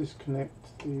going to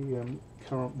disconnect the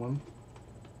current one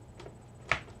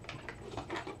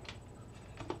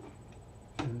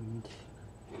and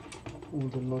all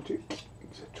the logic,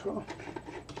 etc.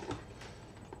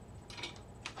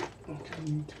 Okay, I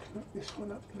need to connect this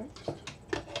one up next.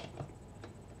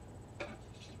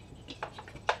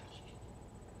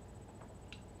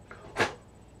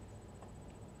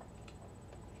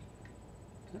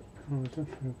 Yep, powered up,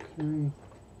 okay.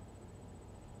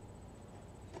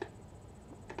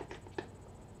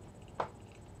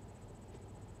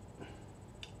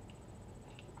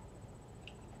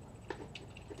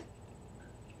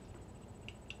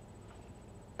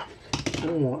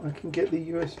 Or I can get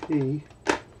the USB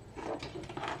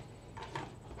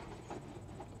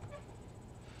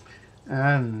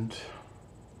and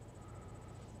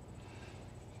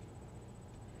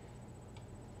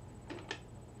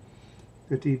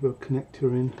the debug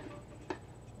connector in.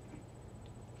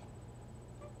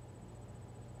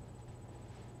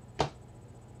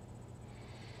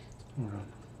 Hold on.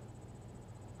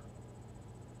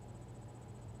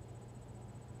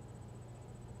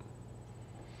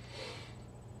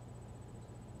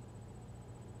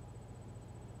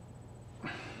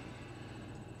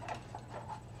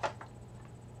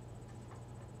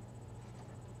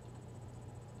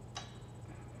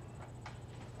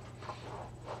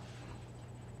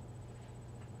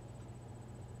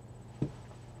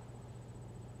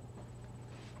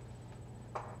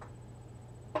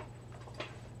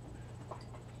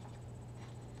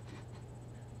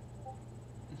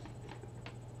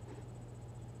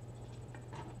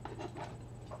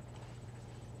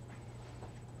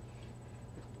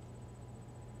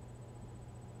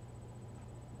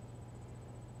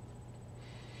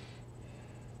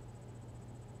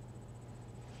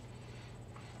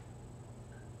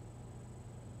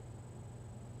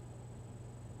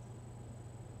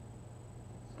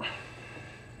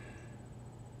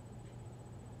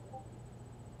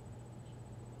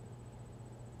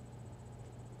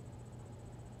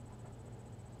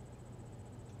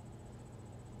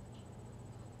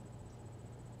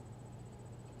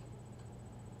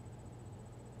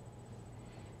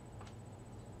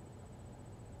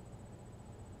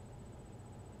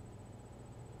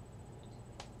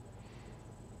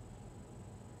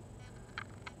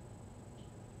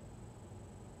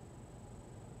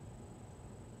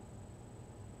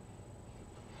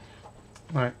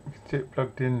 Right, we can see it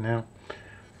plugged in now.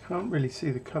 Can't really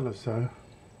see the colours though.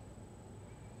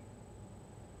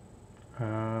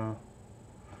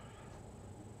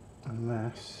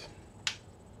 Unless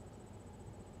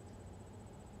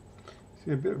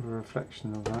see a bit of a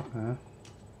reflection of that there.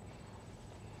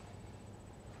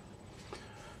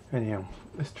 Anyhow,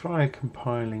 let's try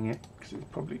compiling it because it's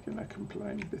probably going to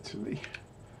complain bitterly.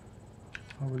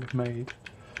 I will have made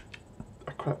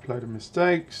a crap load of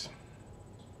mistakes.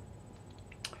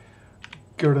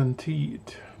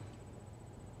 Guaranteed.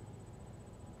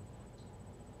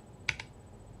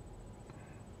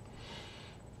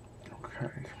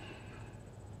 Okay.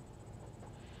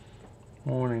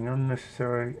 Warning,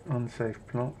 unnecessary unsafe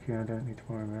block. Yeah, I don't need to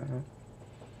worry about that.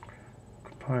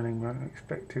 Compiling that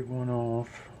expected one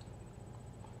off.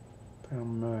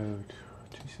 Down mode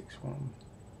 261.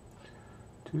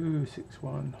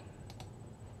 261.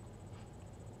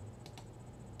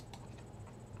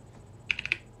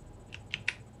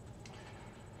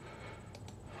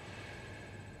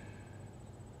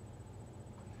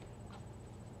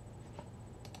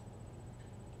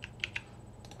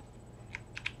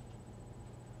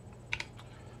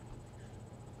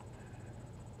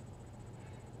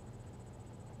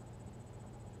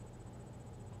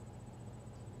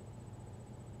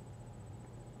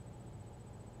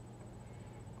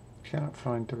 Cannot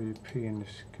find WP in the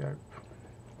scope.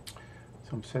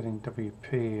 So I'm setting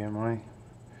WP, am I?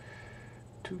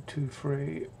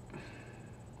 223.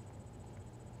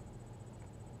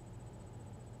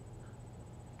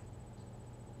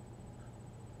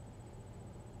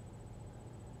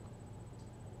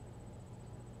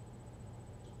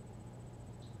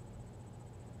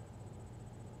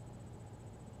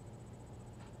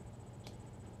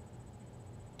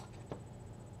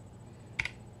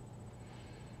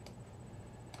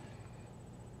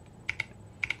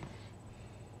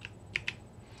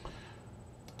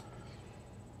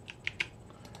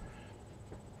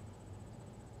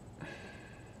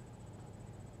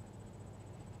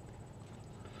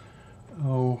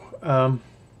 I'm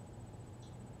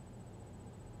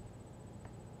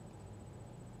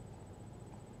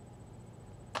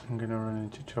going to run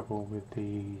into trouble with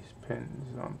these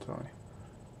pins, aren't I?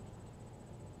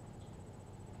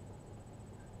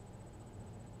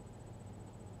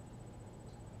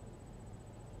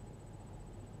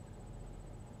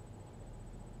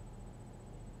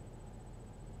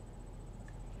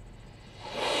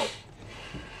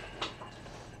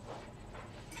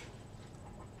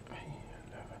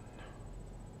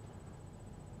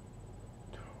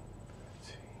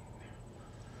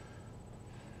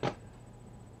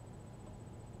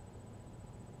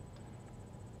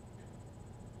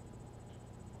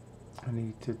 I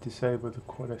need to disable the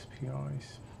quad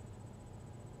SPIs.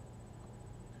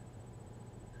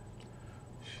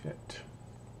 Shit.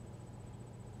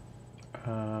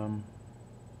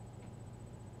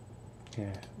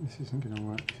 Yeah, this isn't going to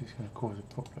work. This is going to cause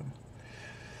a problem.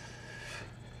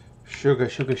 Sugar,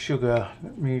 sugar, sugar.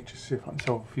 Let me just see if I can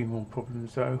solve a few more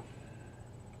problems though.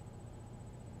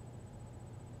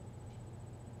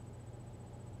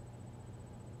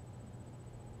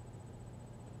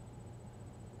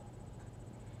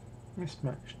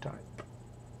 Mismatch type.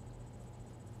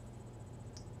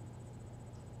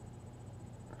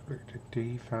 Expected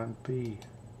D, found B.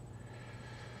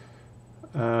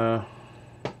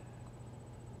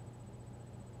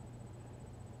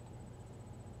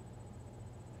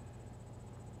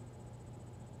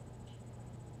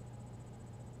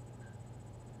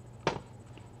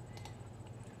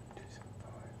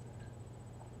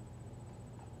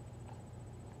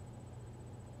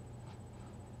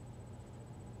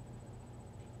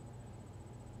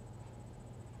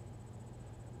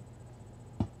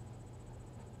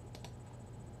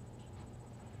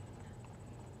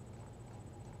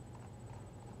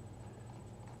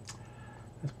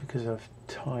 That's because I've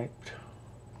typed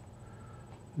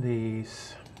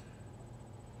these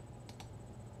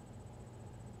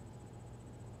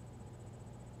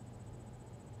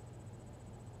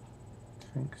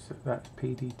thinks that that's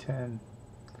PD10,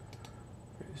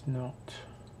 but it's not.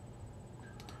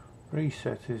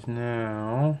 Reset is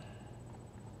now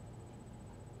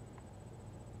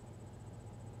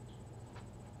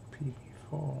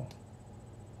PD4.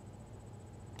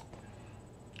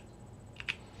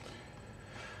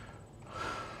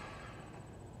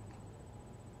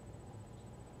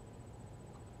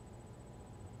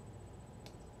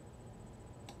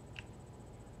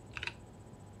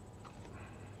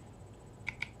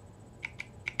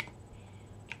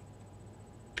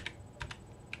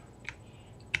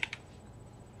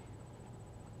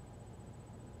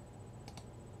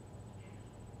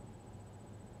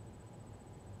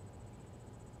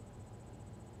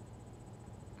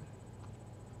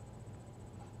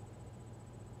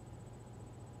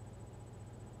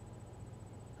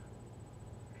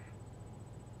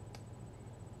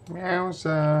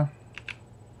 Meowser.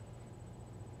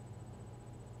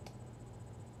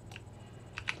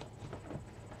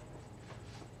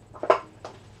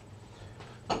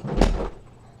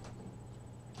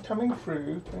 Coming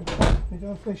through. You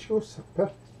don't finish your supper.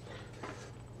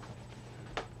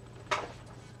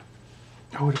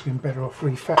 I would have been better off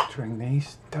refactoring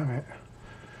these. Damn it.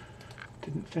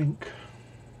 Didn't think.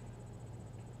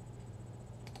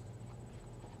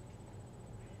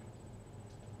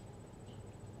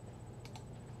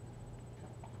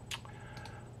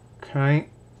 Okay.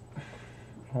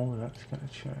 Oh, that's going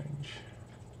to change.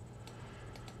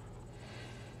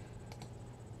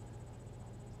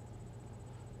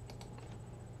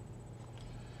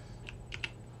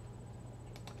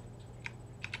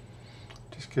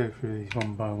 Just go through these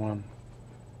one by one.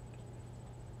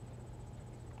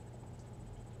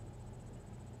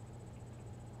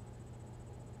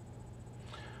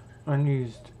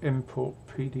 Unused import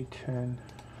PD10.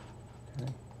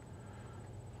 Okay.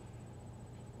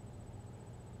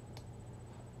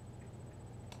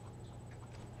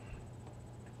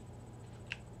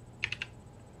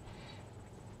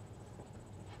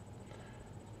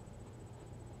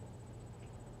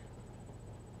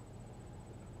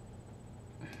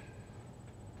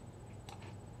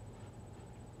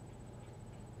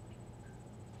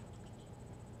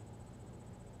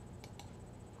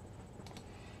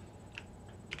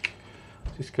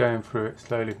 Just going through it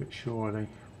slowly but surely.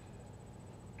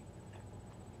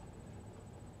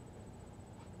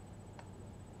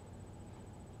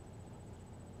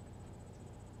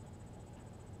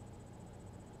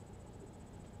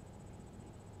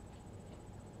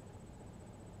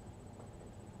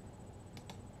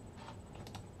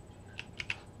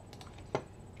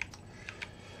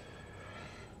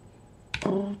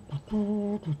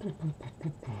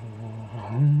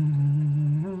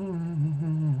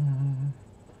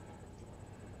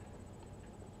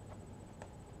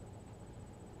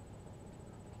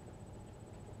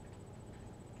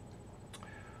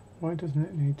 Why doesn't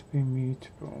it need to be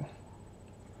mutable?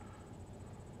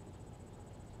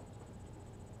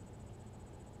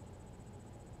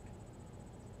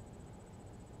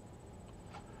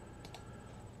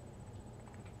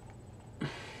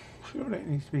 Surely it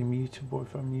needs to be mutable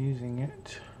if I'm using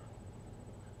it.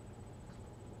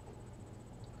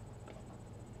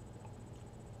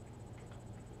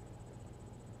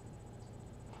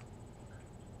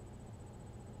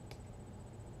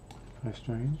 How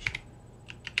strange.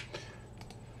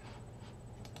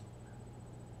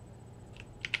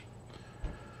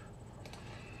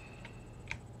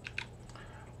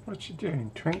 What you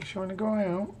doing, Twinks? You want to go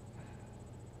out?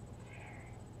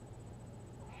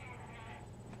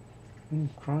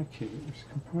 Crikey, it's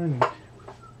compiling.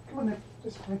 Come on then,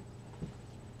 this way.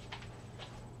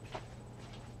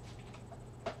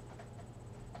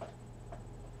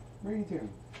 What are you doing?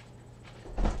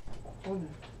 Come on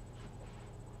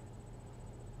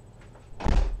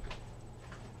then.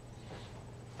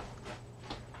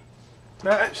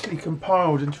 That actually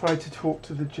compiled and tried to talk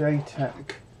to the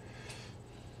JTAG.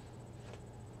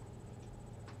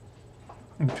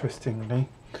 Interestingly.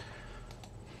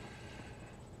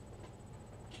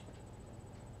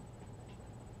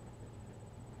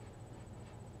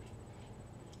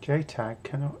 JTAG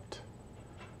cannot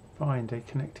find a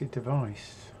connected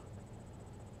device.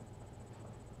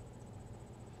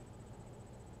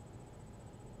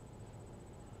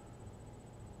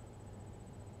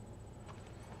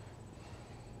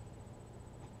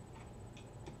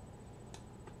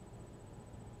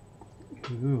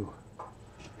 Ooh,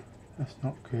 that's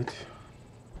not good.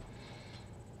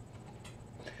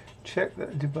 Check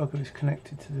that the debugger is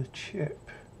connected to the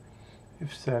chip.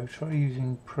 If so, try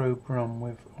using probe run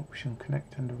with option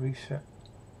connect and reset.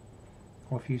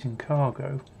 Or if using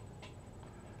cargo,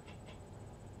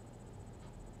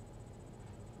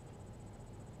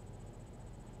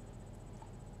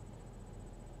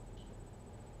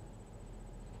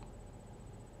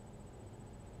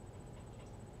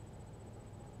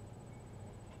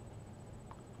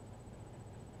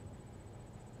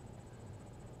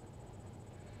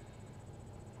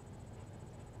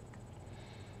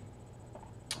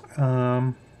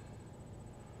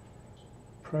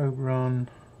 probe run,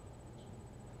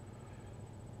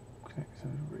 connect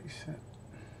and reset.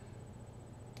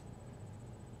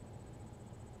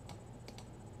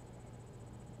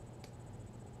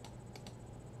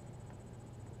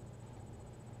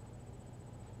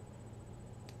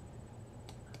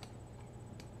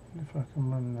 If I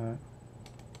can run that.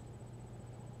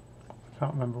 I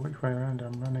can't remember which way around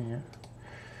I'm running it.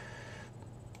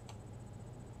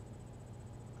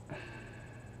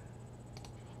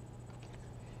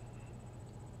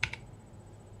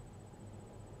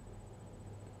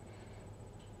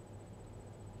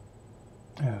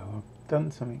 Oh, I've done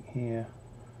something here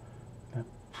I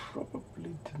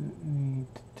probably didn't need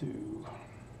to do.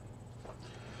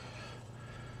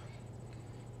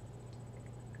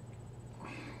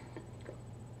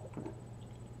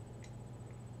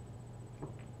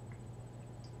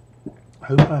 I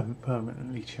hope I haven't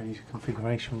permanently changed the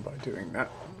configuration by doing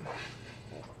that.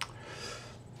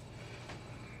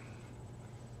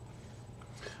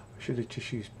 I should have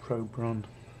just used probe run.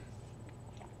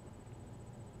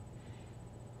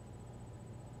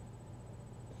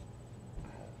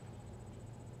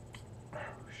 Oh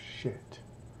shit.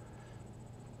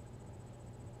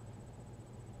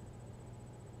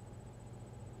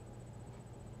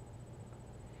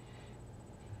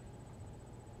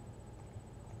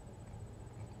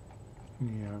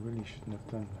 Yeah, I really shouldn't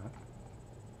have done that.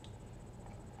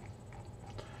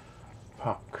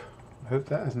 Fuck. I hope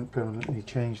that hasn't permanently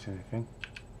changed anything.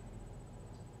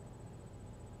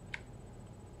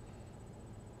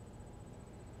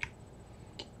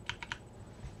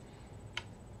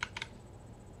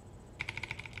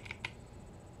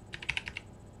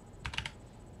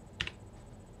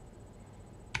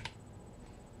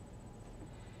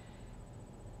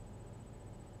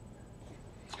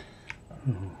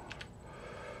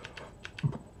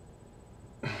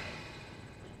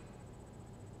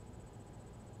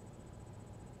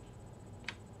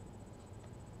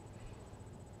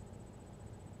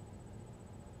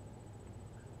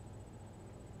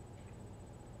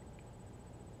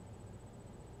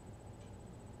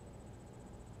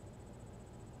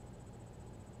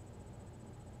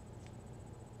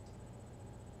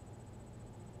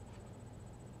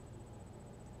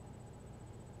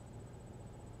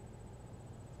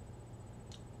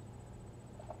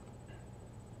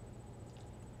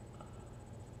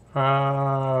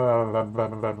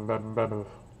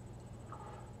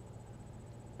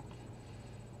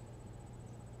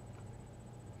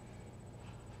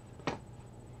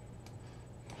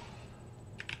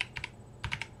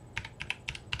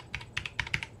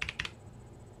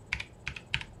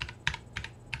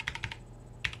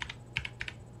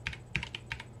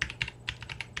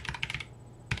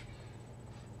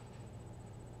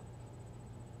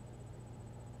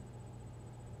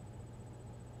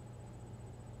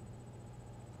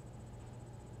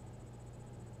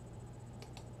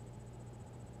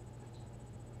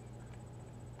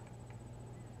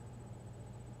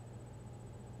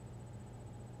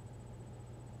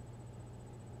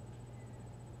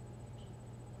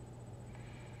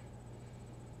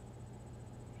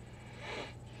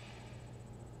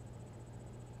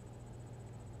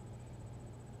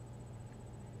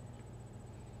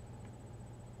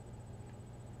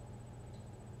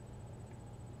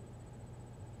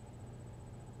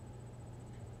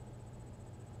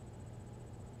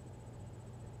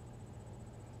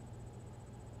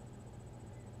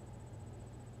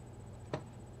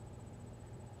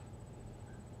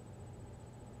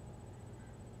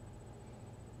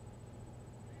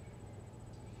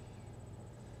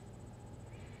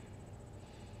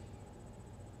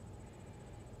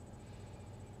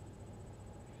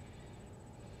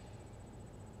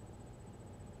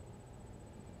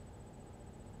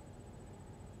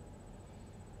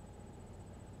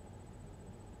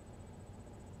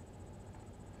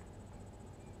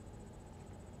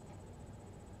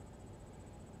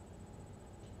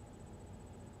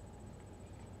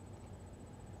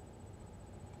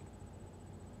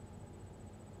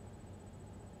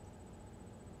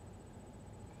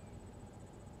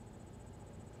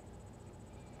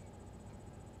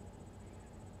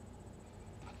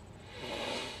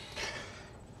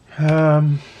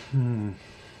 Hmm.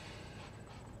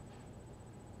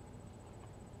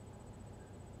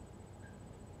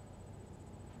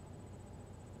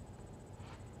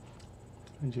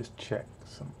 Let me just check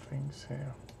some things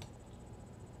here.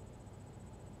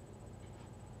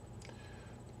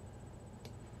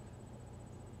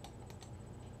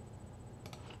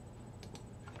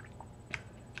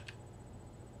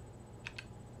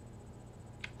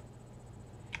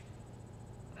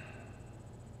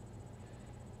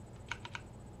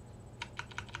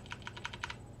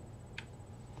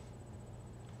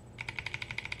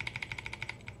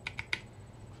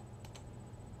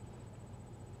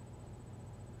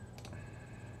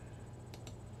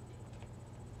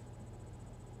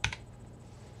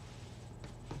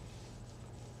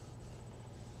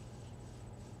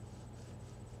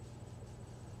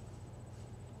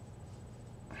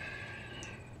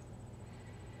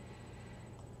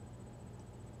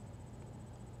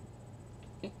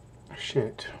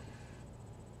 Shit.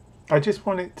 I just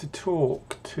want it to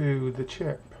talk to the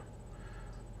chip.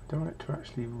 I don't want it to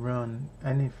actually run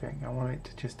anything. I want it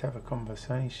to just have a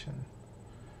conversation.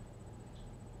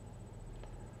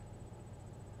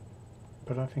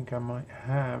 but I think I might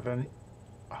have a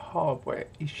hardware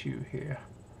issue here.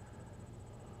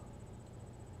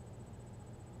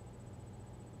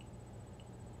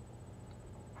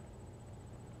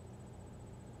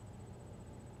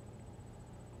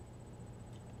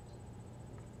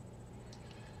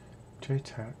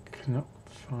 JTAG cannot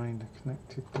find a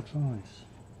connected device.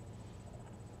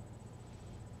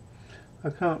 I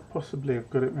can't possibly have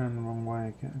got it round the wrong way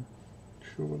again,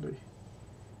 surely.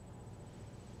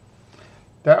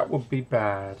 That would be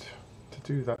bad to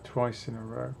do that twice in a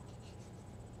row.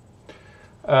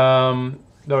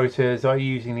 Laurie says, are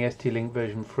you using the ST-Link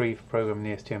version 3 for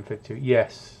programming the STM32?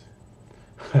 Yes.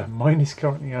 Mine is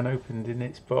currently unopened in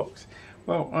its box.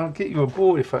 Well, I'll get you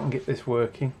aboard if I can get this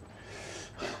working.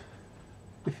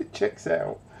 If it checks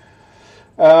out.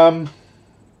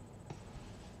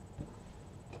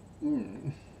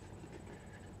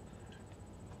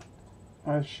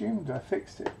 I assumed I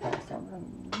fixed it last time,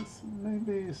 and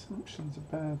maybe assumption's a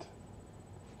bad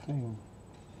thing.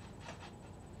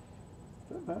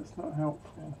 But that's not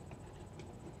helpful.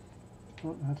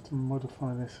 I'll have to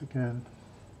modify this again.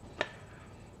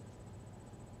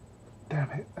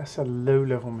 Damn it, that's a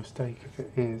low-level mistake if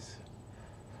it is.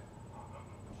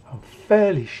 I'm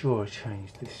fairly sure I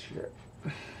changed this shit.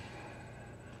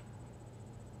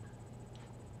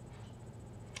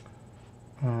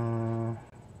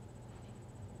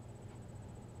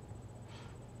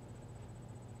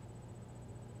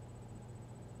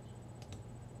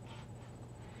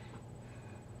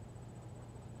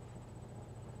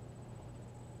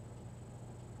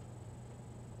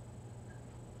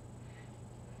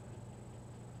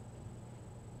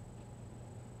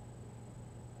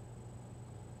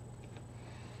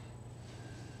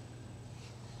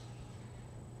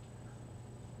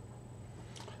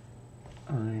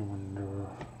 I wonder.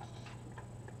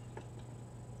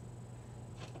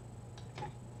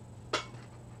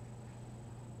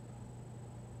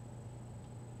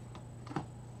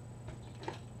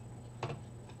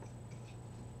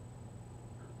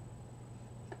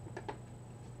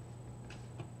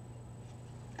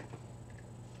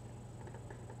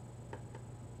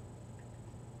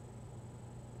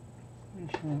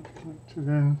 Connect to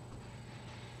then.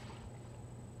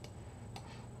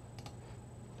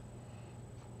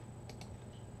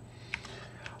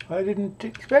 I didn't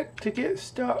expect to get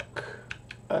stuck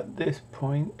at this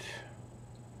point.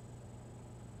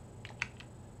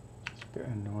 It's a bit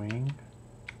annoying.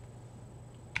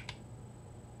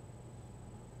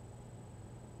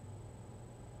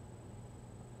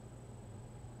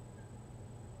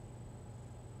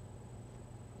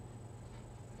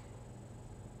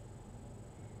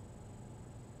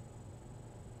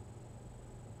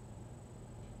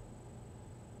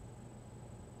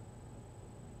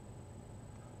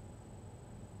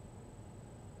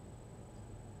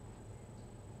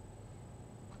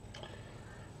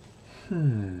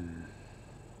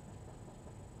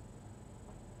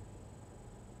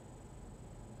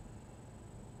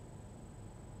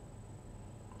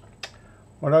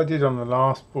 What I did on the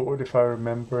last board, if I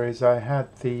remember, is I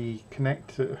had the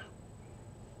connector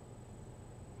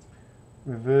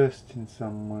reversed in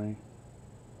some way.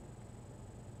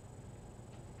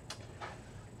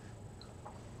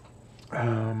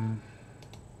 Oh,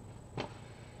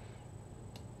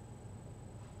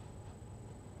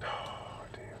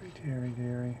 dearie,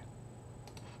 dearie.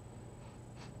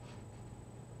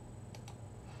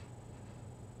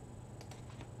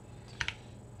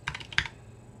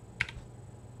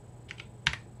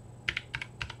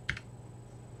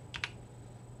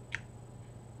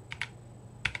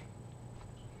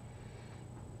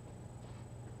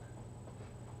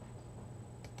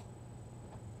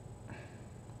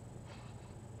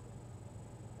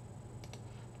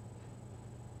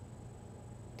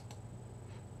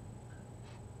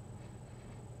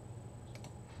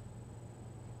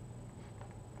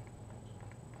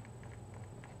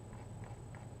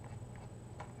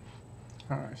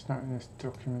 Oh, it's not in this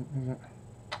document, is it?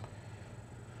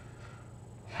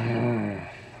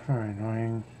 Very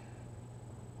annoying.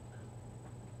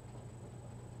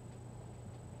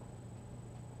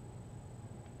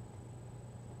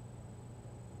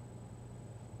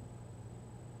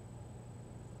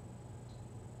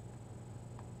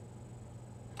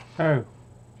 Oh.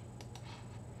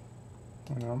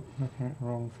 Hang on, looking at the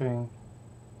wrong thing.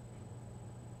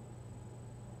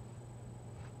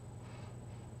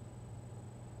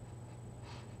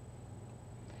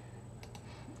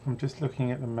 I'm just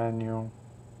looking at the manual.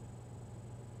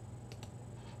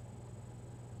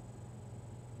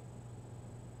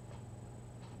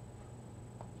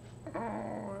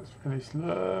 Oh, it's really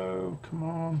slow. Come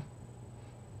on.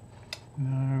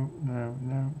 No, no,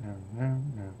 no, no, no,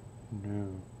 no,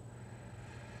 no.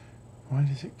 Why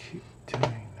does it keep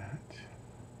doing that?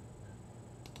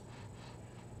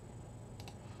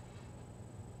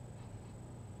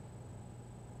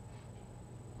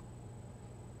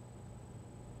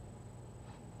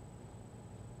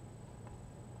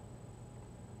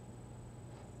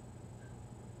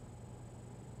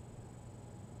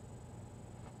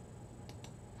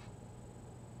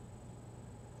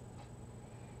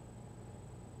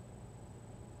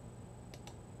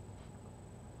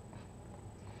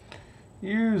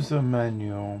 User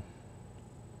manual.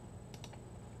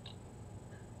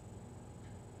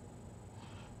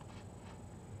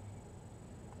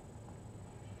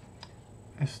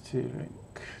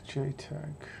 ST-Link,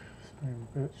 JTAG,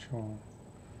 virtual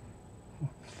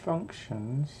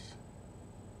functions,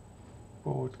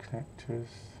 board connectors.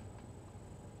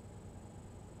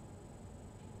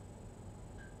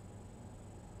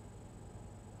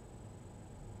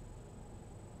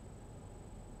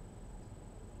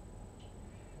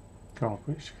 God,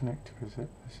 which connector is it?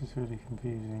 This is really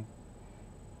confusing.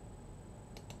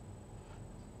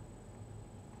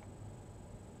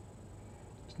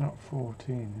 It's not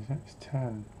 14, is it? It's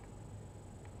 10.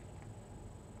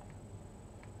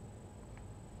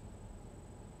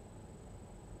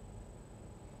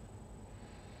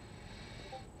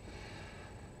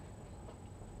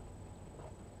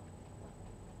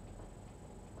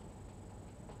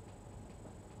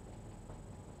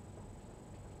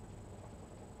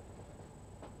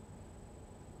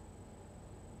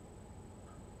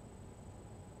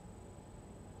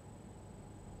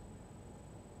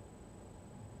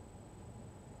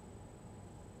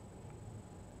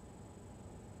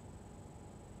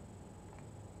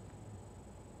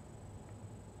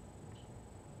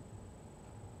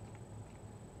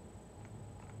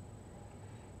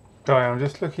 Sorry, I'm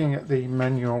just looking at the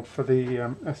manual for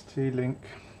the ST-Link.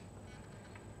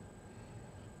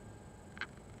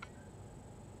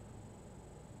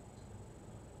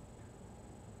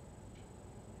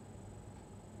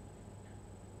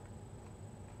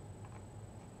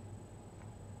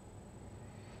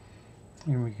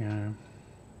 Here we go.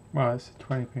 Well, it's a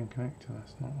 20-pin connector,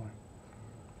 that's not right.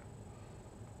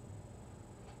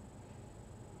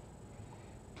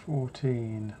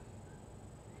 14.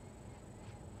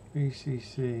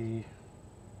 VCC,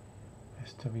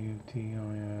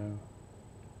 SWDIO,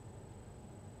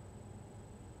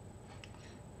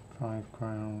 5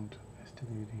 ground,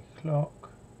 SWD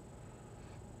clock,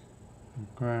 and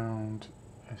ground,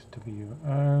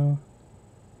 SWO.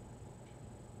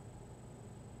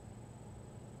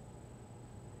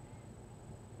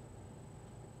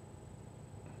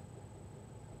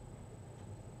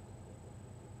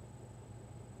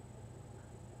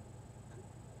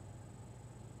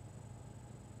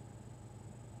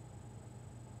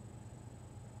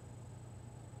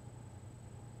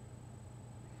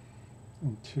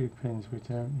 And 2 pins we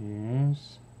don't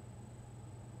use.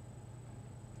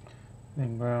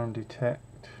 Then ground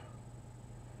detect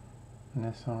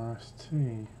and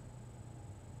SRST.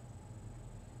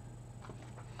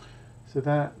 So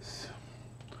that's,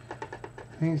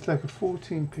 I think it's like a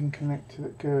 14-pin connector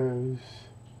that goes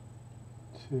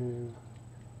to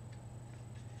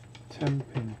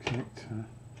 10-pin connector.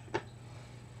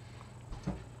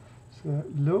 So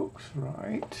that looks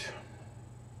right.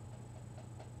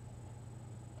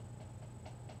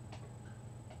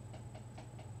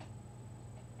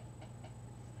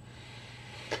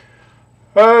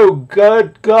 Oh,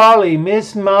 good golly,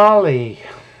 Miss Molly.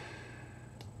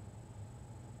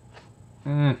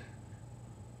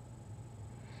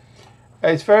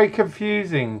 It's very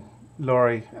confusing,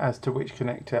 Laurie, as to which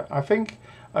connector. I think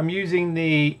I'm using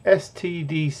the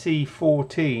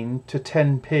STDC14 to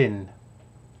 10 pin.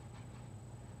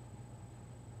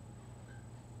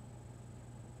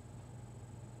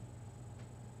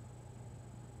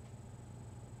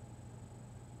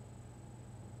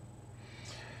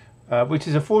 Which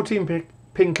is a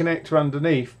 14-pin connector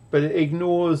underneath, but it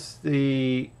ignores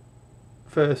the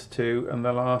first 2 and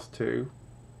the last 2,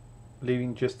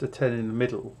 leaving just a 10 in the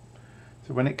middle.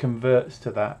 So when it converts to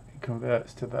that, it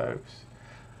converts to those.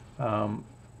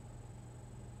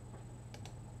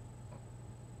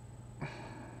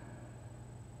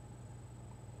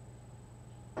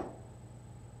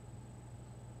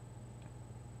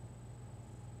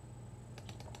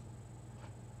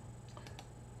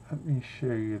 Let me show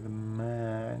you the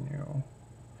manual.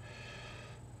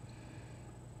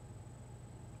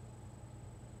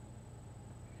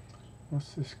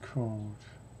 What's this called?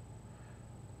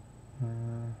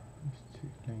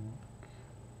 ST-Link.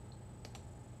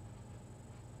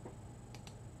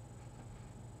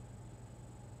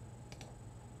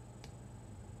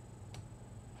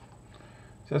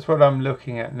 So that's what I'm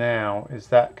looking at now, is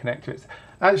that connector. It's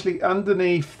actually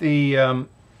underneath the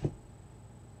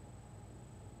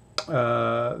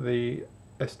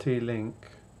ST-Link,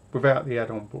 without the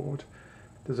add-on board,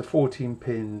 there's a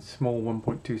 14-pin small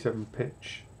 1.27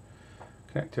 pitch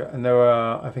connector, and there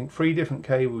are, I think, 3 different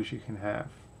cables you can have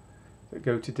that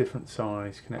go to different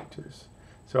size connectors.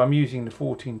 So I'm using the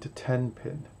 14 to 10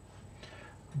 pin,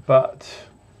 but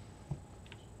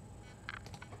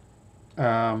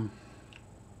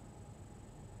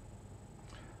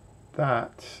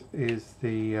that is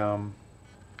the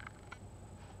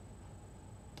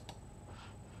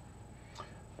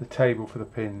table for the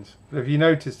pins. But if you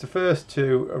notice, the first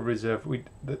 2 are reserved.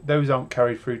 Those aren't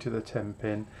carried through to the 10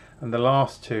 pin, and the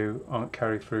last 2 aren't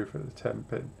carried through for the 10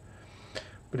 pin.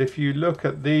 But if you look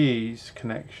at these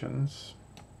connections,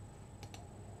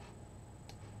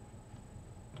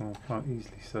 I can't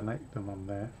easily select them on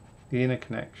there, the inner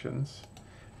connections,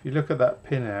 if you look at that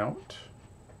pin out,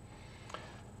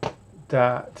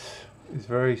 that is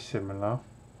very similar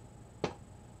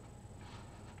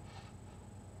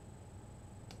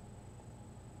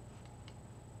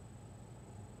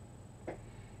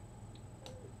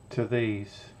to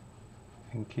these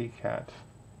in KiCad.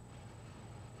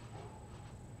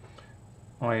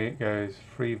 It goes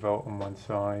 3 volt on one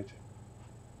side,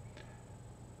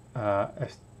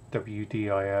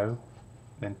 SWDIO,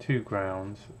 then 2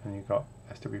 grounds, and you've got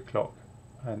SW clock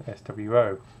and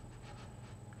SWO.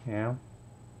 Yeah,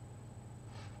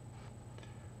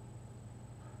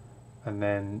 and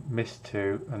then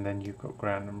MIS2, and then you've got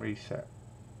ground and reset.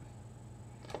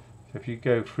 So if you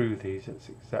go through these, that's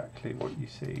exactly what you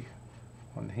see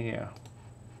on here.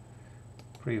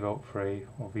 3 volt 3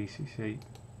 or VCC,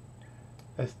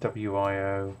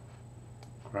 SWIO,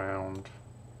 ground,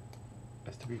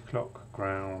 SW clock,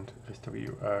 ground,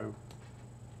 SWO.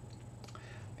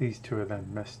 These 2 are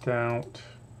then messed out,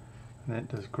 and then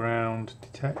it does ground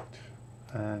detect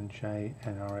and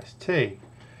JNRST.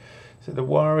 So the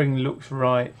wiring looks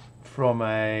right from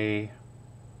a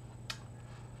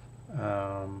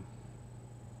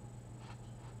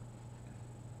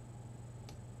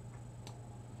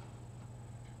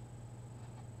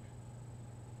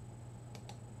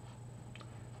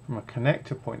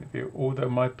connector point of view, although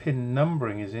my pin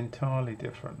numbering is entirely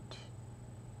different.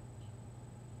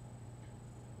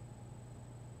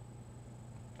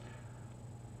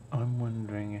 I'm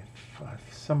wondering if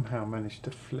I've somehow managed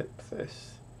to flip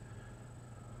this.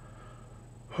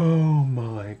 Oh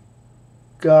my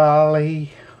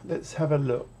golly, let's have a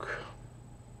look.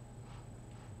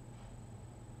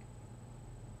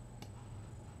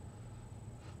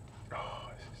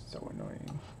 Oh, this is so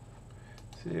annoying.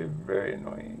 This is very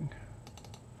annoying.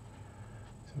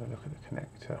 Let's have a look at the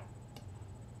connector.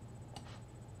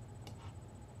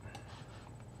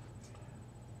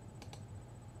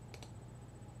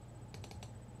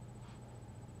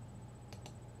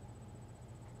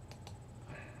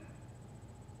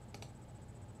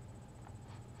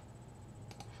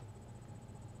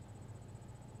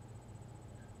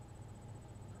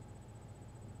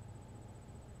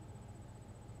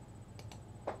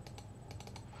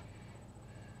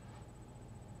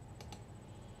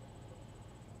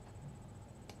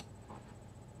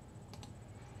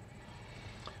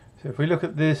 So if we look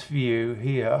at this view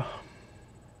here,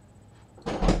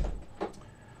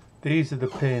 these are the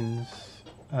pins.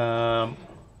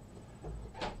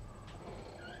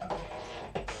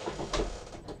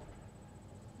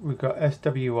 We've got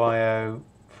SWIO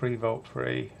 3 volt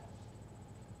 3,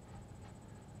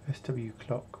 SW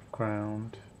clock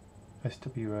ground,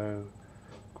 SWO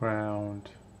ground,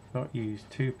 not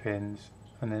used, 2 pins,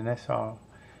 and then SR,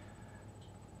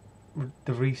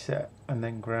 the reset, and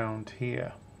then ground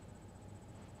here.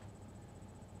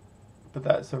 But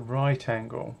that's a right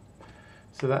angle,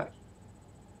 so that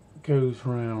goes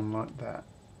round like that.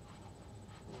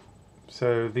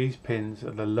 So these pins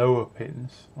are the lower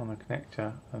pins on the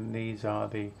connector, and these are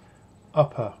the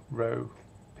upper row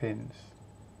pins.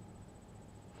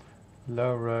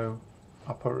 Lower row,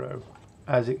 upper row,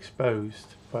 as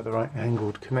exposed by the right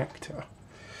angled connector.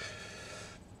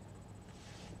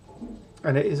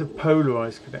 And it is a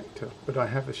polarized connector, but I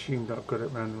have assumed I've got it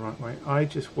round the right way. I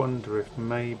just wonder if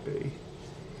maybe,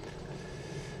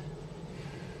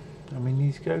 I mean,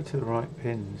 these go to the right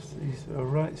pins, these are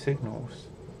right signals,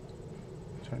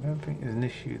 so I don't think there's an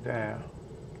issue there.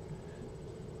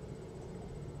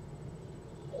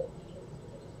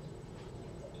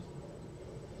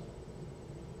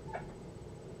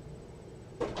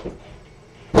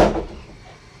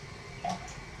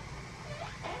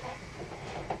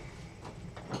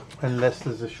 Unless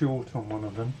there's a short on one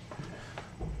of them,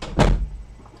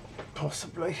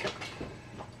 possibly.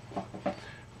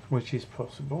 which is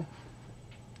possible.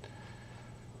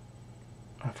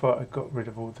 I thought I got rid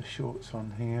of all the shorts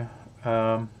on here.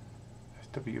 SWIO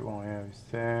is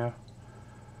there,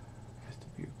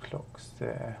 SW clocks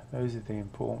there, those are the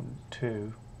important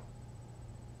two.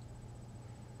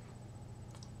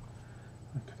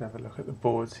 I could have a look at the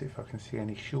board, see if I can see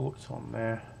any shorts on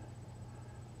there.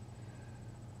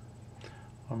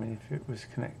 I mean, if it was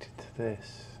connected to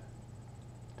this,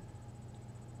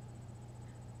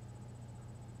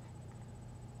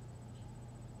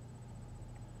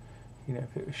 you know,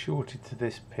 if it was shorted to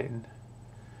this pin,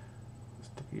 what's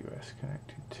WS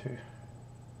connected to?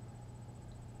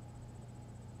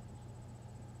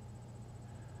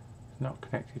 It's not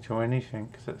connected to anything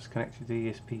because that's connected to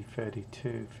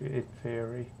ESP32 in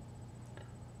theory.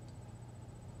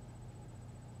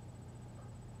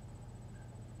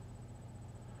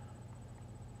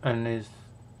 And is,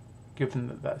 given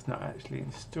that that's not actually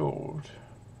installed,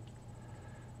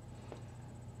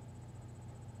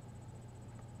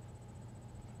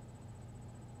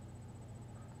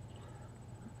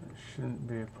 it shouldn't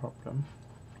be a problem.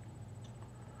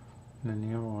 And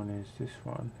then the other one is this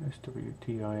one,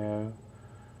 SWDIO.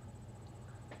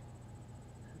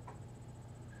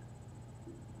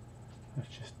 That's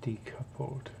just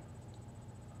decoupled.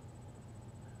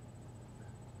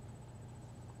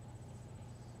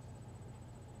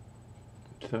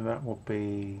 So that will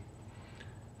be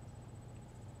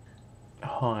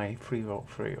high 3V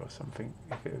 3 or something.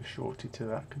 If it was shorted to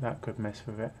that, that could mess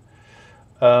with it.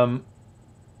 Or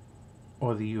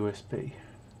the USB.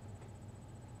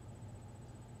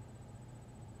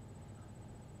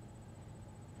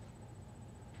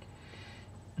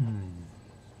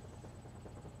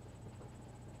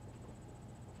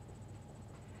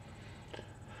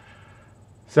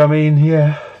 So I mean,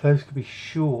 yeah, those could be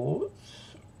shorts.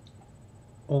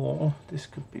 Or this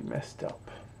could be messed up.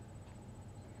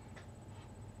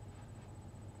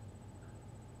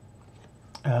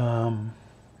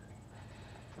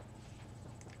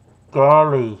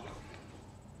 Golly.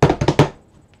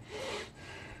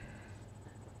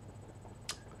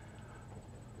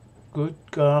 Good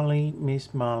golly,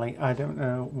 Miss Marley. I don't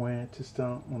know where to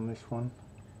start on this one.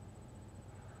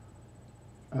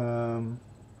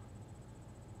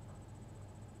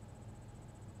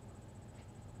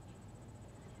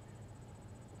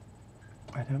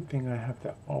 I don't think I have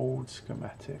that old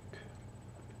schematic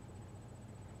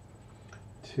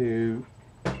to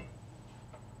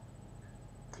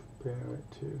compare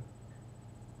it to.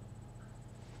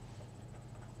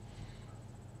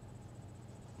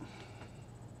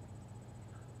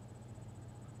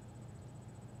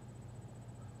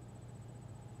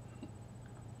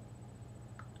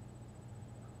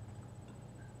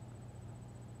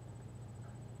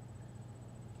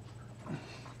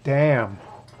 Damn.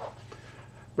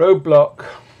 Roadblock.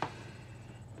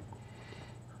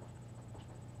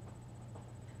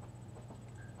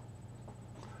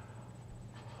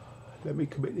 Let me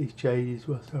commit these changes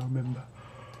whilst I remember.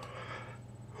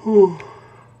 Whew.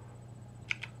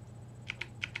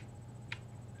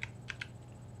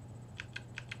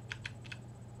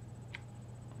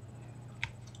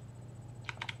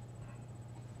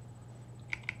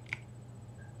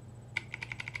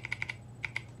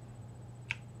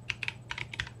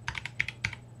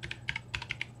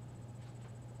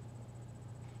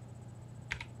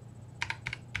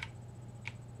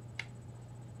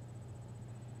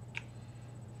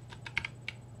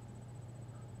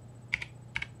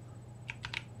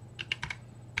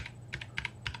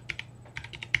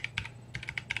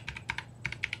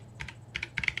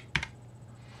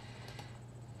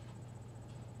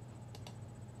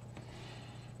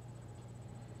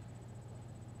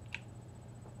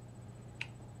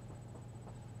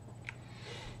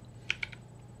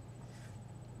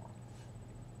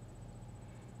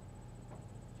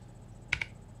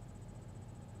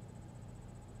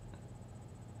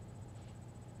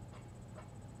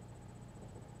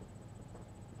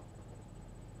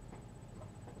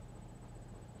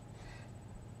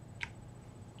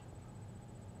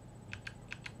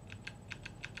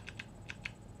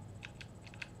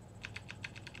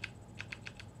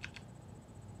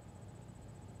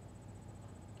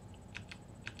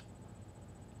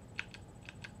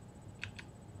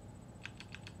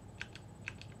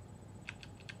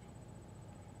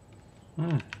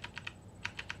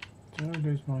 Did I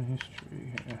lose my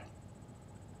history here?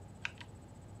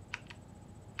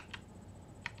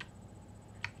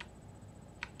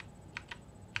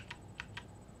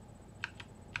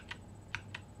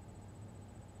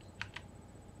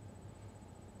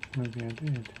 Maybe I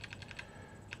did.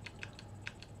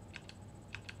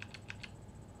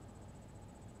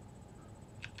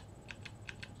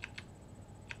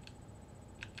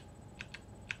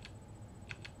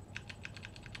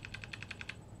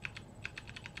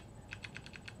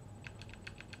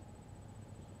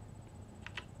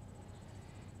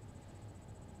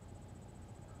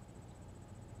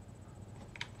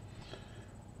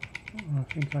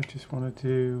 I think I just want to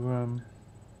do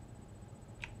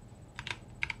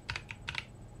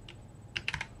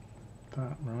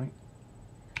that right.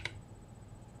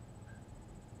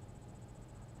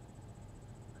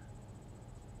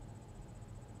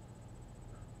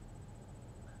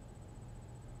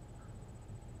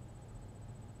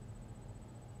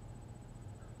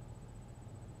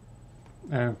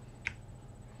 Oh.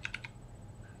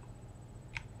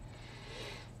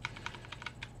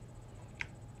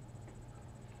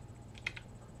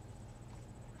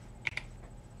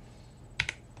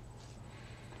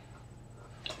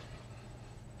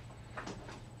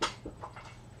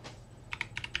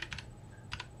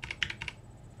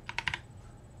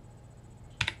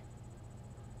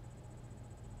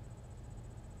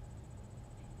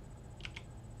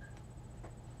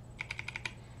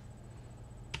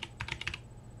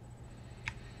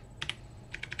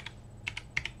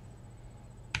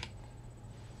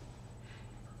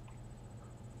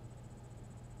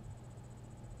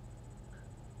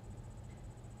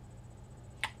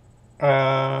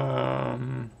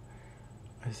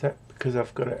 Is that because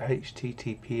I've got it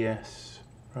HTTPS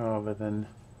rather than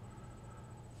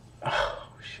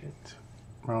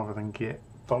rather than Git?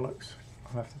 Bollocks.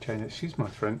 I'll have to change it. Excuse my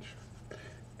French.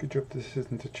 Good job this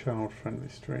isn't a child-friendly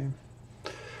stream.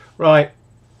 Right.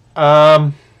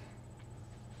 I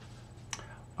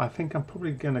think I'm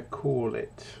probably going to call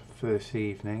it for this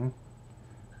evening,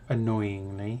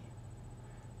 annoyingly.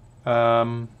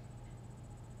 Because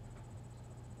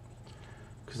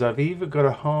I've either got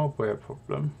a hardware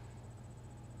problem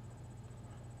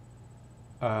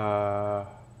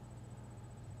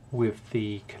with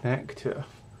the connector,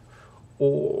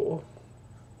 or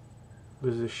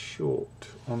there's a short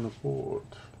on the board.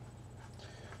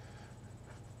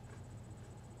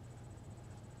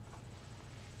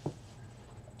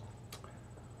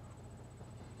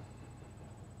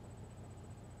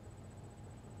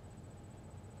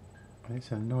 And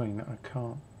it's annoying that I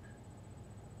can't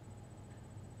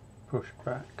push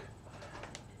back.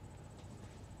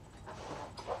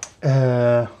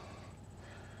 Could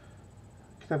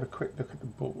have a quick look at the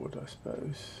board, I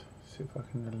suppose. See if I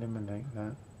can eliminate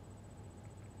that.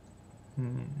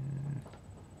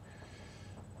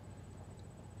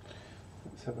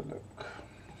 Let's have a look.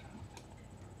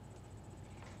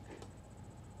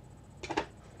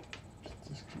 Just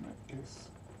disconnect this.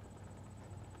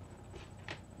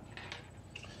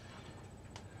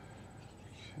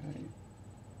 Okay.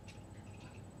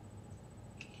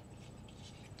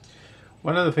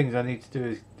 One of the things I need to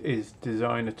do is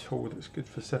design a tool that's good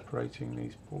for separating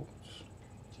these boards.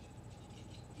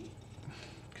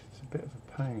 It's a bit of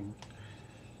a pain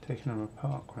taking them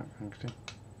apart, quite frankly.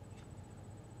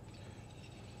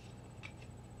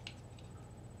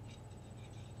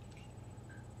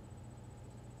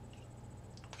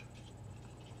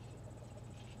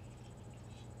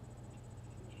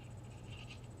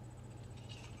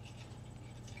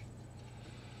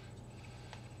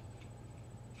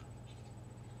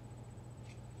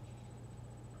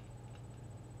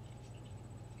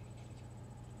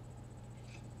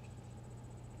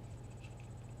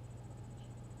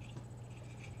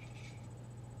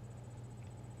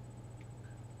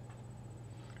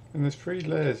 And there's 3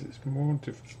 layers, it's more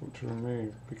difficult to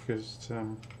remove because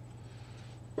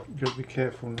you've got to be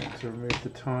careful not to remove the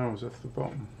tiles off the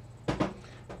bottom.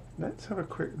 Let's have a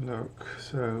quick look.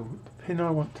 So the pin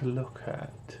I want to look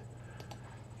at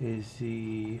is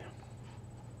the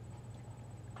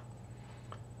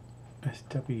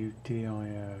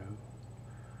SWDIO,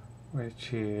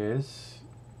 which is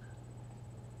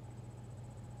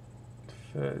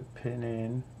the 3rd pin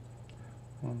in.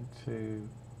 1, 2,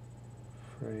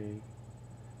 3,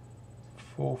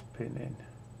 4th pin in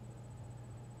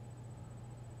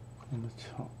on the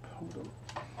top. Hold on.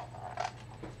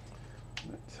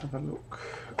 Let's have a look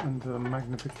under the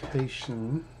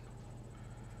magnification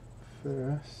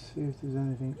first, see if there's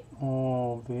anything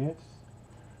obvious.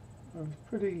 I was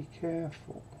pretty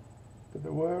careful, but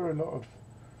there were a lot of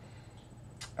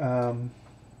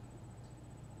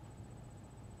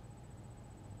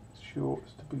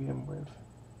shorts to begin with.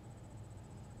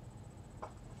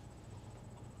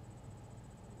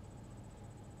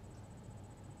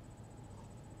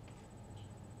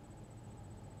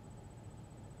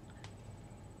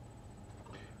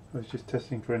 I was just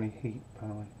testing for any heat, by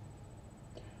the way.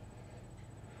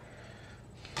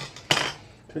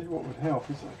 Tell you what would help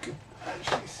is I could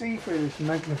actually see through this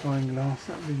magnifying glass.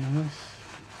 That would be nice.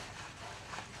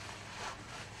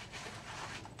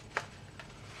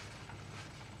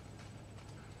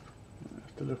 I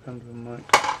have to look under the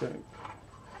microscope.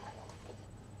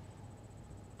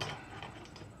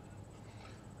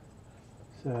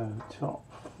 So top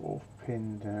fourth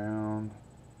pin down.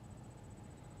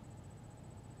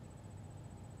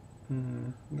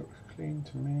 Looks clean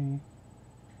to me.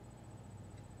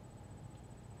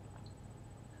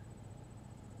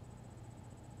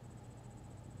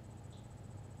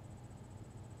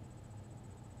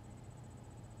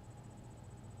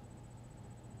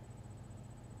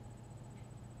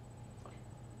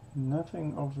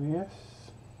 Nothing obvious.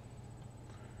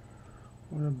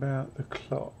 What about the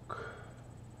clock?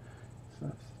 So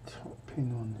that's the top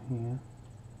pin on here.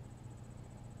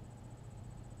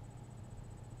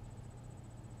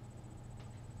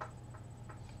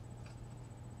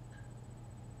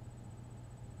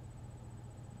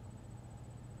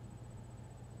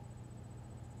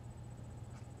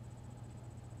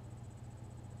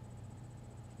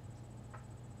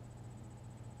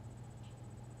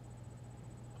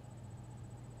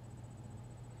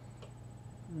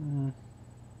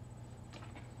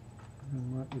 I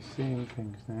might be seeing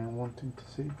things now, wanting to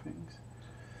see things.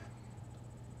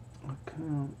 I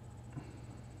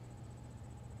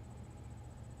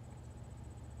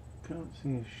can't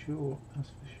see a short, that's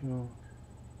for sure.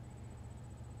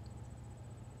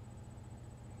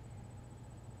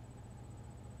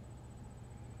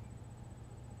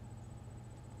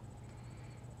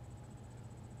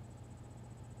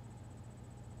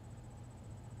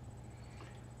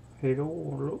 It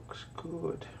all looks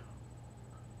good.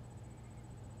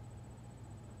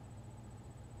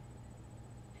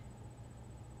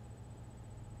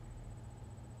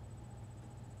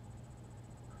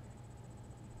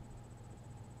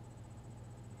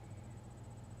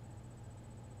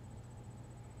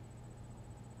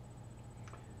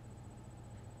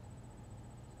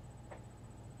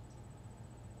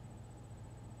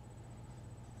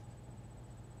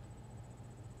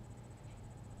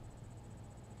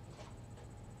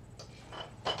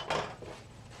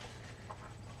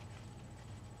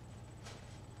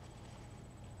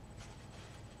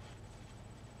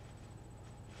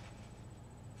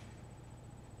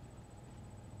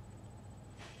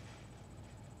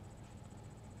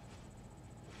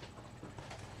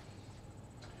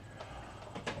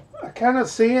 I cannot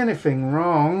see anything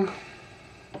wrong.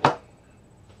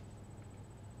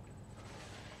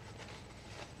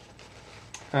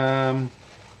 I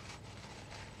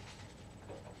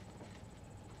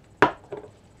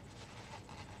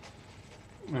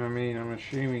mean, I'm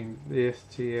assuming the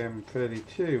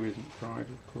STM32 isn't fried,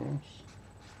 of course.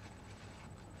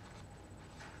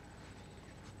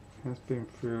 It has been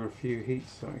through a few heat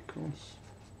cycles.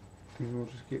 And we'll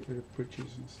just get rid of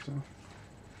bridges and stuff.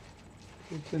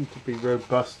 They tend to be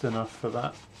robust enough for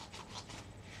that.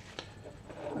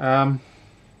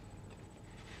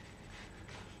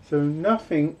 So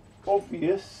nothing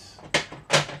obvious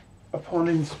upon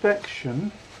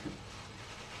inspection.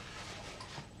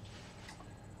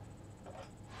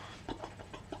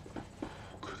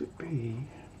 Could it be?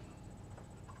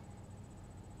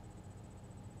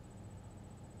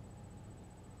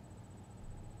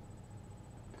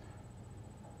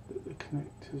 That the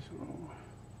connector's wrong.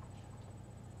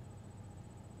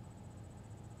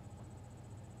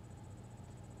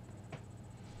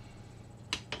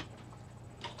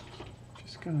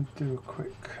 Going to do a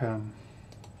quick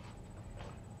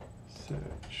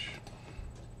search.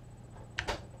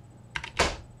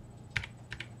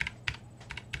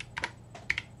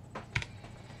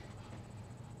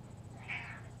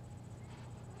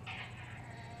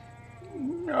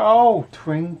 Oh,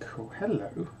 Twinkle,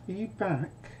 hello. Are you back?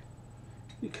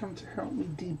 You come to help me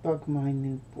debug my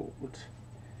new board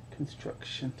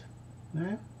construction?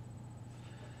 No?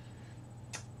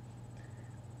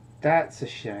 That's a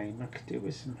shame. I could do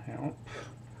with some help.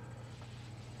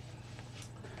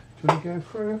 Do you want to go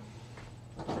through?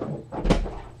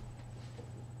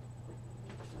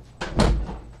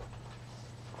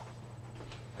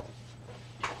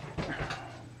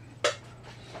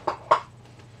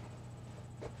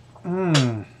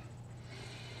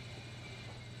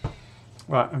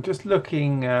 Right, I'm just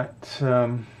looking at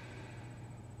pinouts.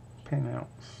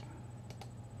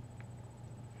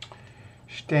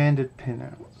 Standard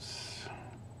pinouts.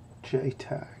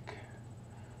 JTAG.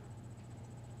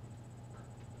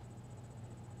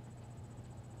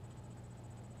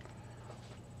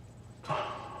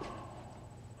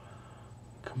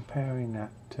 Comparing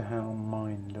that to how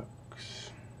mine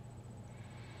looks.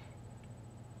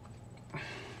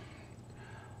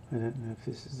 I don't know if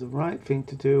this is the right thing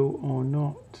to do or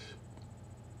not.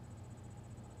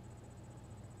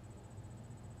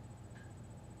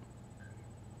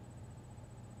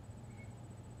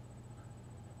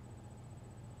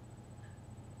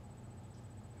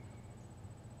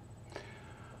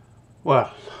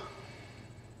 Well,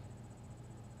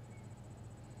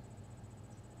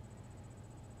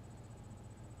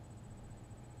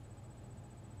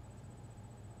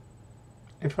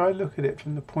 if I look at it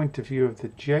from the point of view of the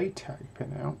JTAG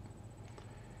pinout,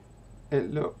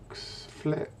 it looks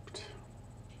flipped.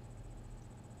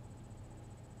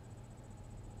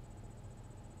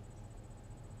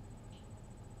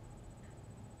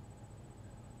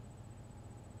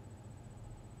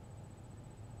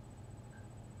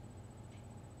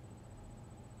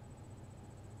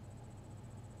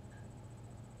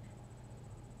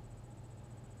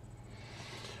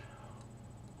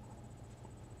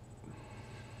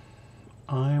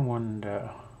 I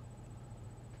wonder,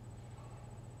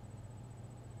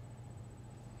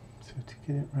 so to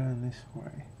get it round this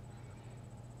way,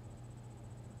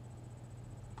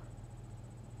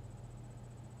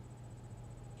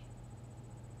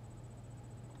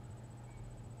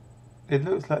 it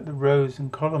looks like the rows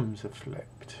and columns are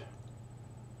flipped.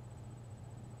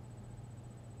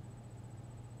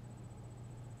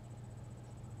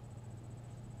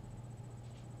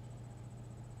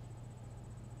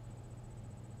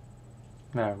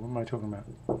 No, what am I talking about?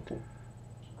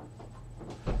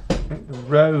 I think the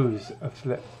rows are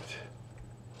flipped.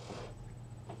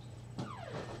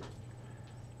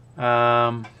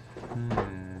 Could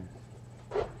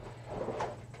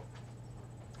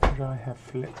I have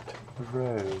flipped the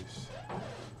rows?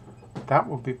 That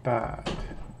would be bad.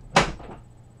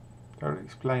 Don't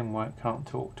explain why it can't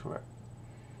talk to it.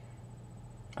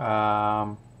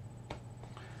 And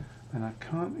I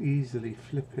can't easily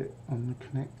flip it on the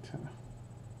connector.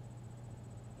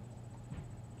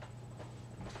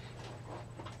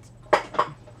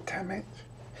 Damn it.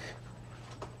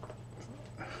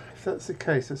 If that's the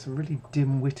case, that's a really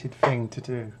dim-witted thing to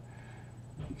do.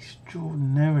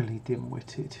 Extraordinarily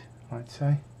dim-witted, I'd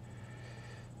say.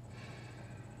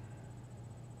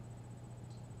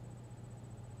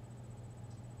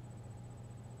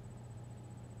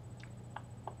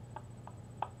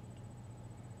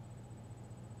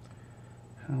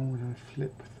 How would I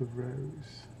flip the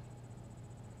rows?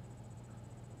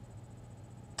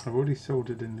 I've already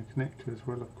soldered in the connector as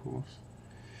well, of course.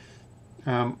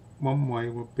 One way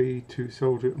would be to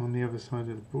solder it on the other side of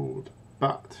the board,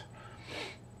 but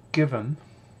given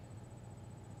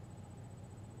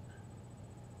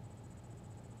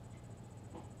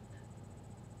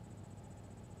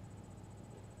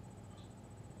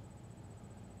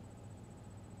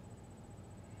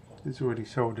it's already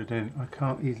soldered in, I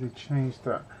can't easily change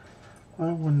that.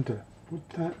 I wonder, would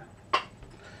that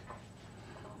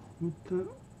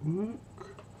work?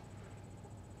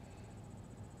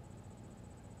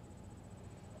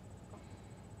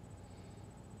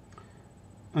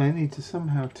 I need to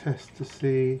somehow test to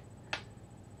see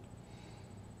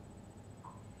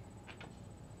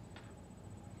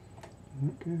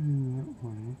that goes in that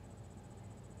way.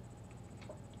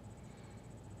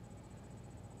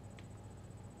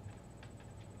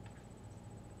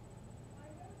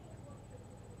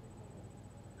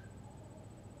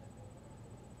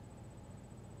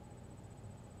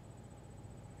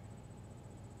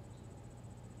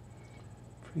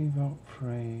 Volt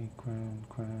free,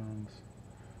 grounds.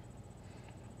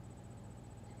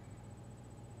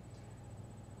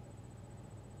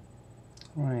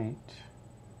 Right.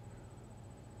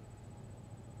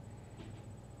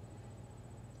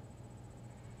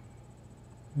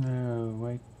 No,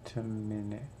 wait a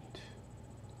minute.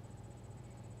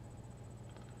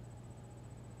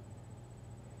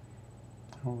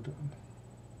 Hold on.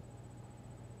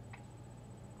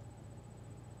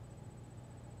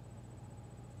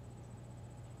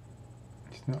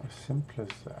 It's not as simple as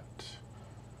that.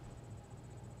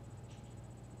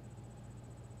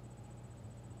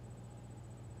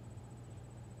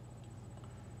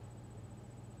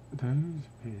 Those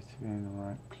appear to be in the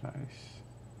right place.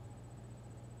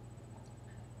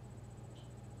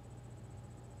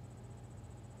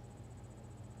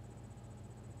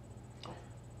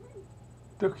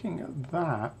 Looking at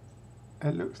that,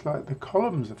 it looks like the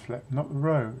columns are flipped, not the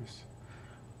rows.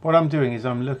 What I'm doing is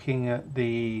I'm looking at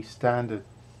the standard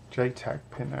JTAG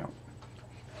pinout.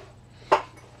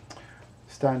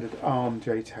 Standard ARM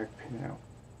JTAG pinout.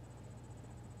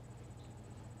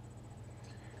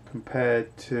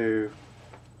 Compared to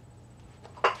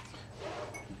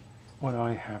what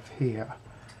I have here.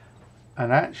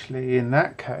 And actually in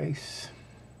that case,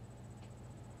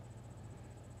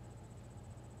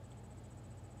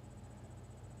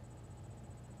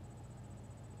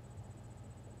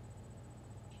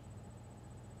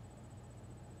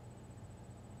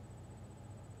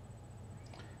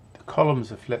 the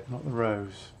columns are flipped, not the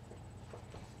rows.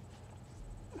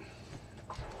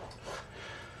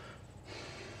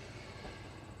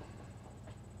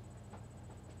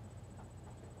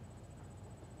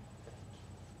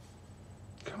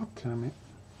 God damn it.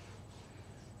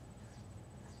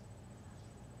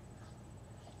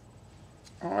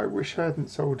 I wish I hadn't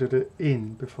soldered it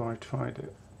in before I tried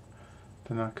it.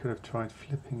 Then I could have tried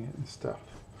flipping it and stuff.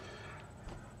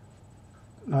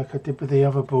 Like I did with the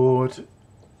other board.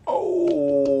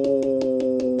 Oh!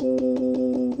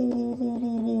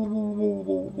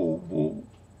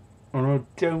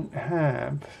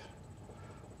 And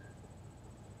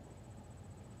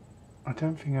I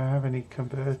don't think I have any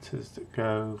converters that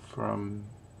go from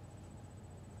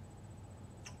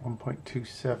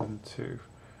 1.27 to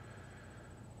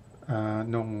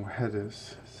normal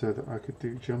headers so that I could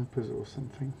do jumpers or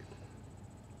something.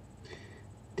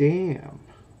 Damn.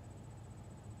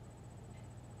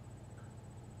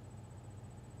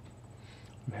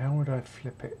 And how would I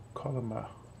flip it columnar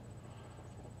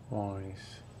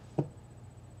wise?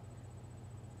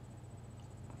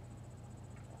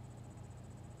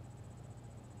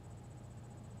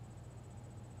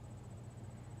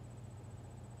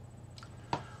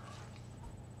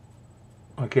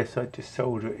 I guess I'd just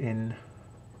solder it in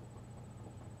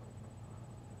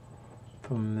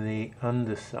from the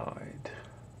underside.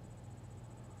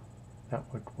 That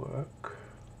would work.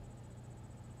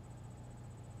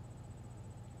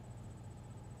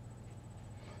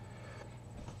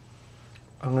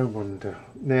 I wonder,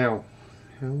 now,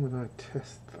 how would I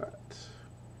test that?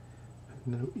 I have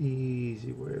no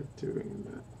easy way of doing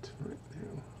that right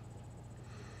now.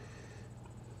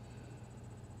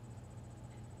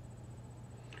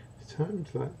 Times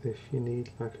like this you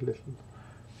need like a little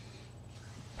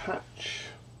patch,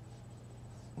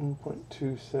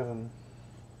 1.27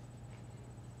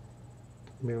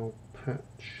 mil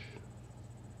patch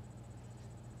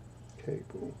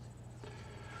cable.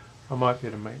 I might be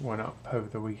able to make one up over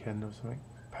the weekend or something,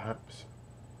 perhaps.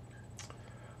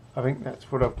 I think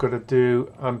that's what I've got to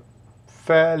do. I'm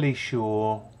fairly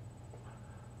sure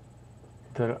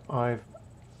that I've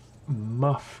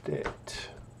muffed it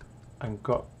and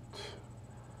got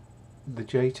the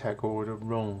JTAG order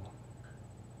wrong.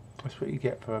 That's what you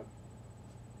get for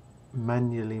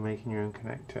manually making your own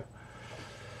connector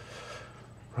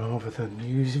rather than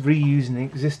reusing an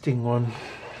existing one.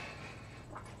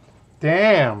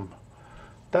 Damn,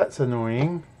 that's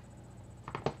annoying.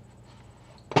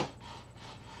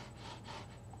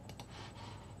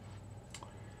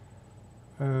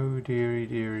 Oh dearie,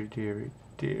 dearie, dearie,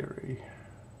 dearie.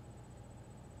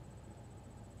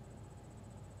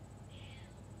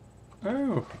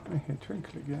 Oh, I can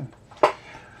twinkle again.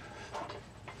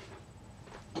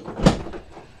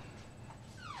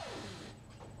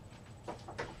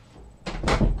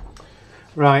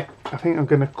 Right, I think I'm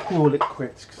going to call it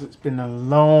quits because it's been a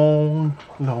long,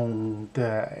 long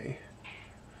day.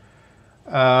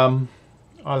 I'll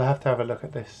have to have a look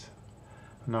at this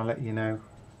and I'll let you know.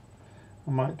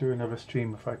 I might do another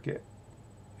stream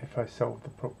if I solve the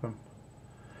problem.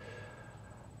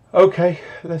 Okay,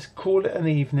 let's call it an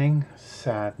evening.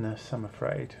 Sadness, I'm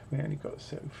afraid. We only got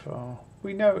so far.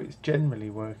 We know it's generally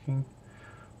working,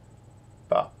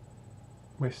 but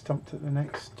we're stumped at the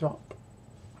next stop.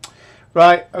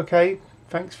 Right, okay,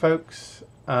 thanks folks.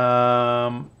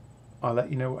 I'll let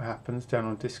you know what happens down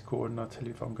on Discord and I'll tell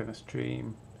you if I'm going to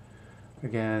stream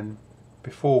again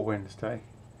before Wednesday.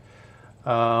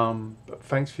 But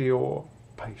thanks for your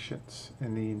patience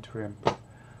in the interim.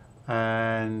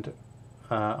 And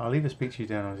I'll either speak to you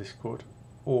down on Discord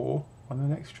or on the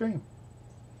next stream.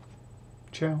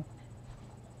 Ciao.